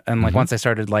know, and like once I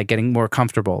started like getting more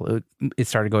comfortable, it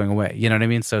started going away. You know what I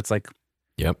mean? So it's like,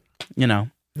 you know,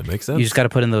 that makes sense. You just got to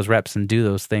put in those reps and do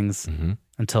those things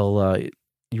until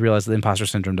you realize the imposter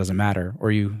syndrome doesn't matter,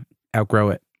 or you outgrow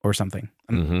it or something.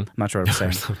 I'm not sure what I'm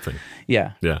saying. Something.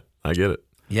 Yeah, I get it.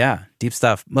 Yeah, deep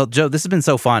stuff. Well, Joe, this has been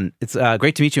so fun. It's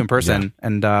great to meet you in person.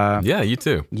 And yeah, you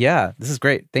too. Yeah, this is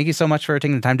great. Thank you so much for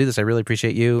taking the time to do this. I really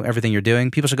appreciate you, everything you're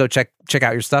doing. People should go check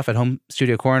out your stuff at Home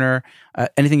Studio Corner.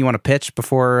 Anything you want to pitch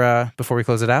before we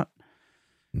close it out?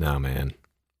 No, man.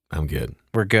 I'm good.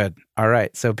 We're good. All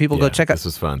right. So people go check out. This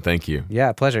was fun. Thank you.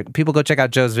 Yeah, pleasure. People go check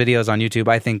out Joe's videos on YouTube.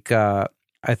 I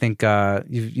think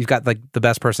you've got like the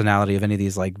best personality of any of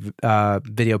these like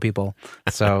video people.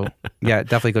 So yeah,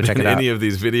 definitely go check it out. Any of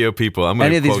these video people, I'm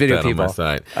going to quote that on my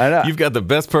site. I know. You've got the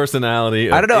best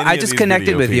personality. I don't know. I just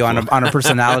connected with you on a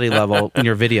personality level in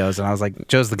your videos, and I was like,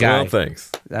 Joe's the guy. Well, thanks.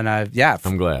 And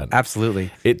I'm glad.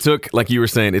 Absolutely. It took, like you were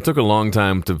saying, it took a long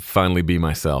time to finally be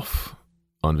myself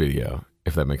on video,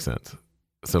 if that makes sense.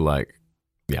 So like,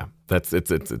 yeah,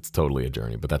 it's totally a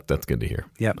journey, but that's good to hear.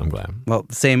 Yeah, I'm glad. Well,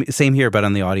 same here, but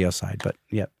on the audio side. But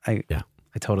I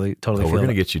totally feel. We're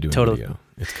gonna get you doing video.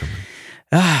 It's coming.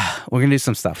 We're gonna do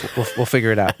some stuff. We'll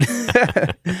figure it out.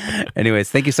 Anyways,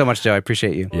 thank you so much, Joe. I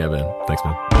appreciate you. Yeah, man. Thanks,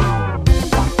 man.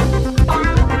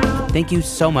 Thank you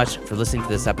so much for listening to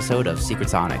this episode of Secret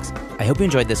Sonics. I hope you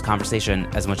enjoyed this conversation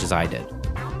as much as I did.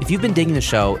 If you've been digging the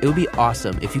show, it would be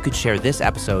awesome if you could share this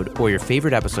episode or your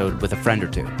favorite episode with a friend or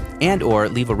two, and or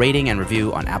leave a rating and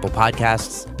review on Apple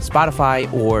Podcasts,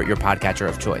 Spotify, or your podcatcher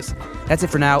of choice. That's it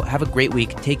for now. Have a great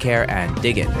week. Take care and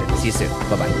dig in. See you soon.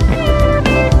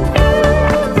 Bye-bye.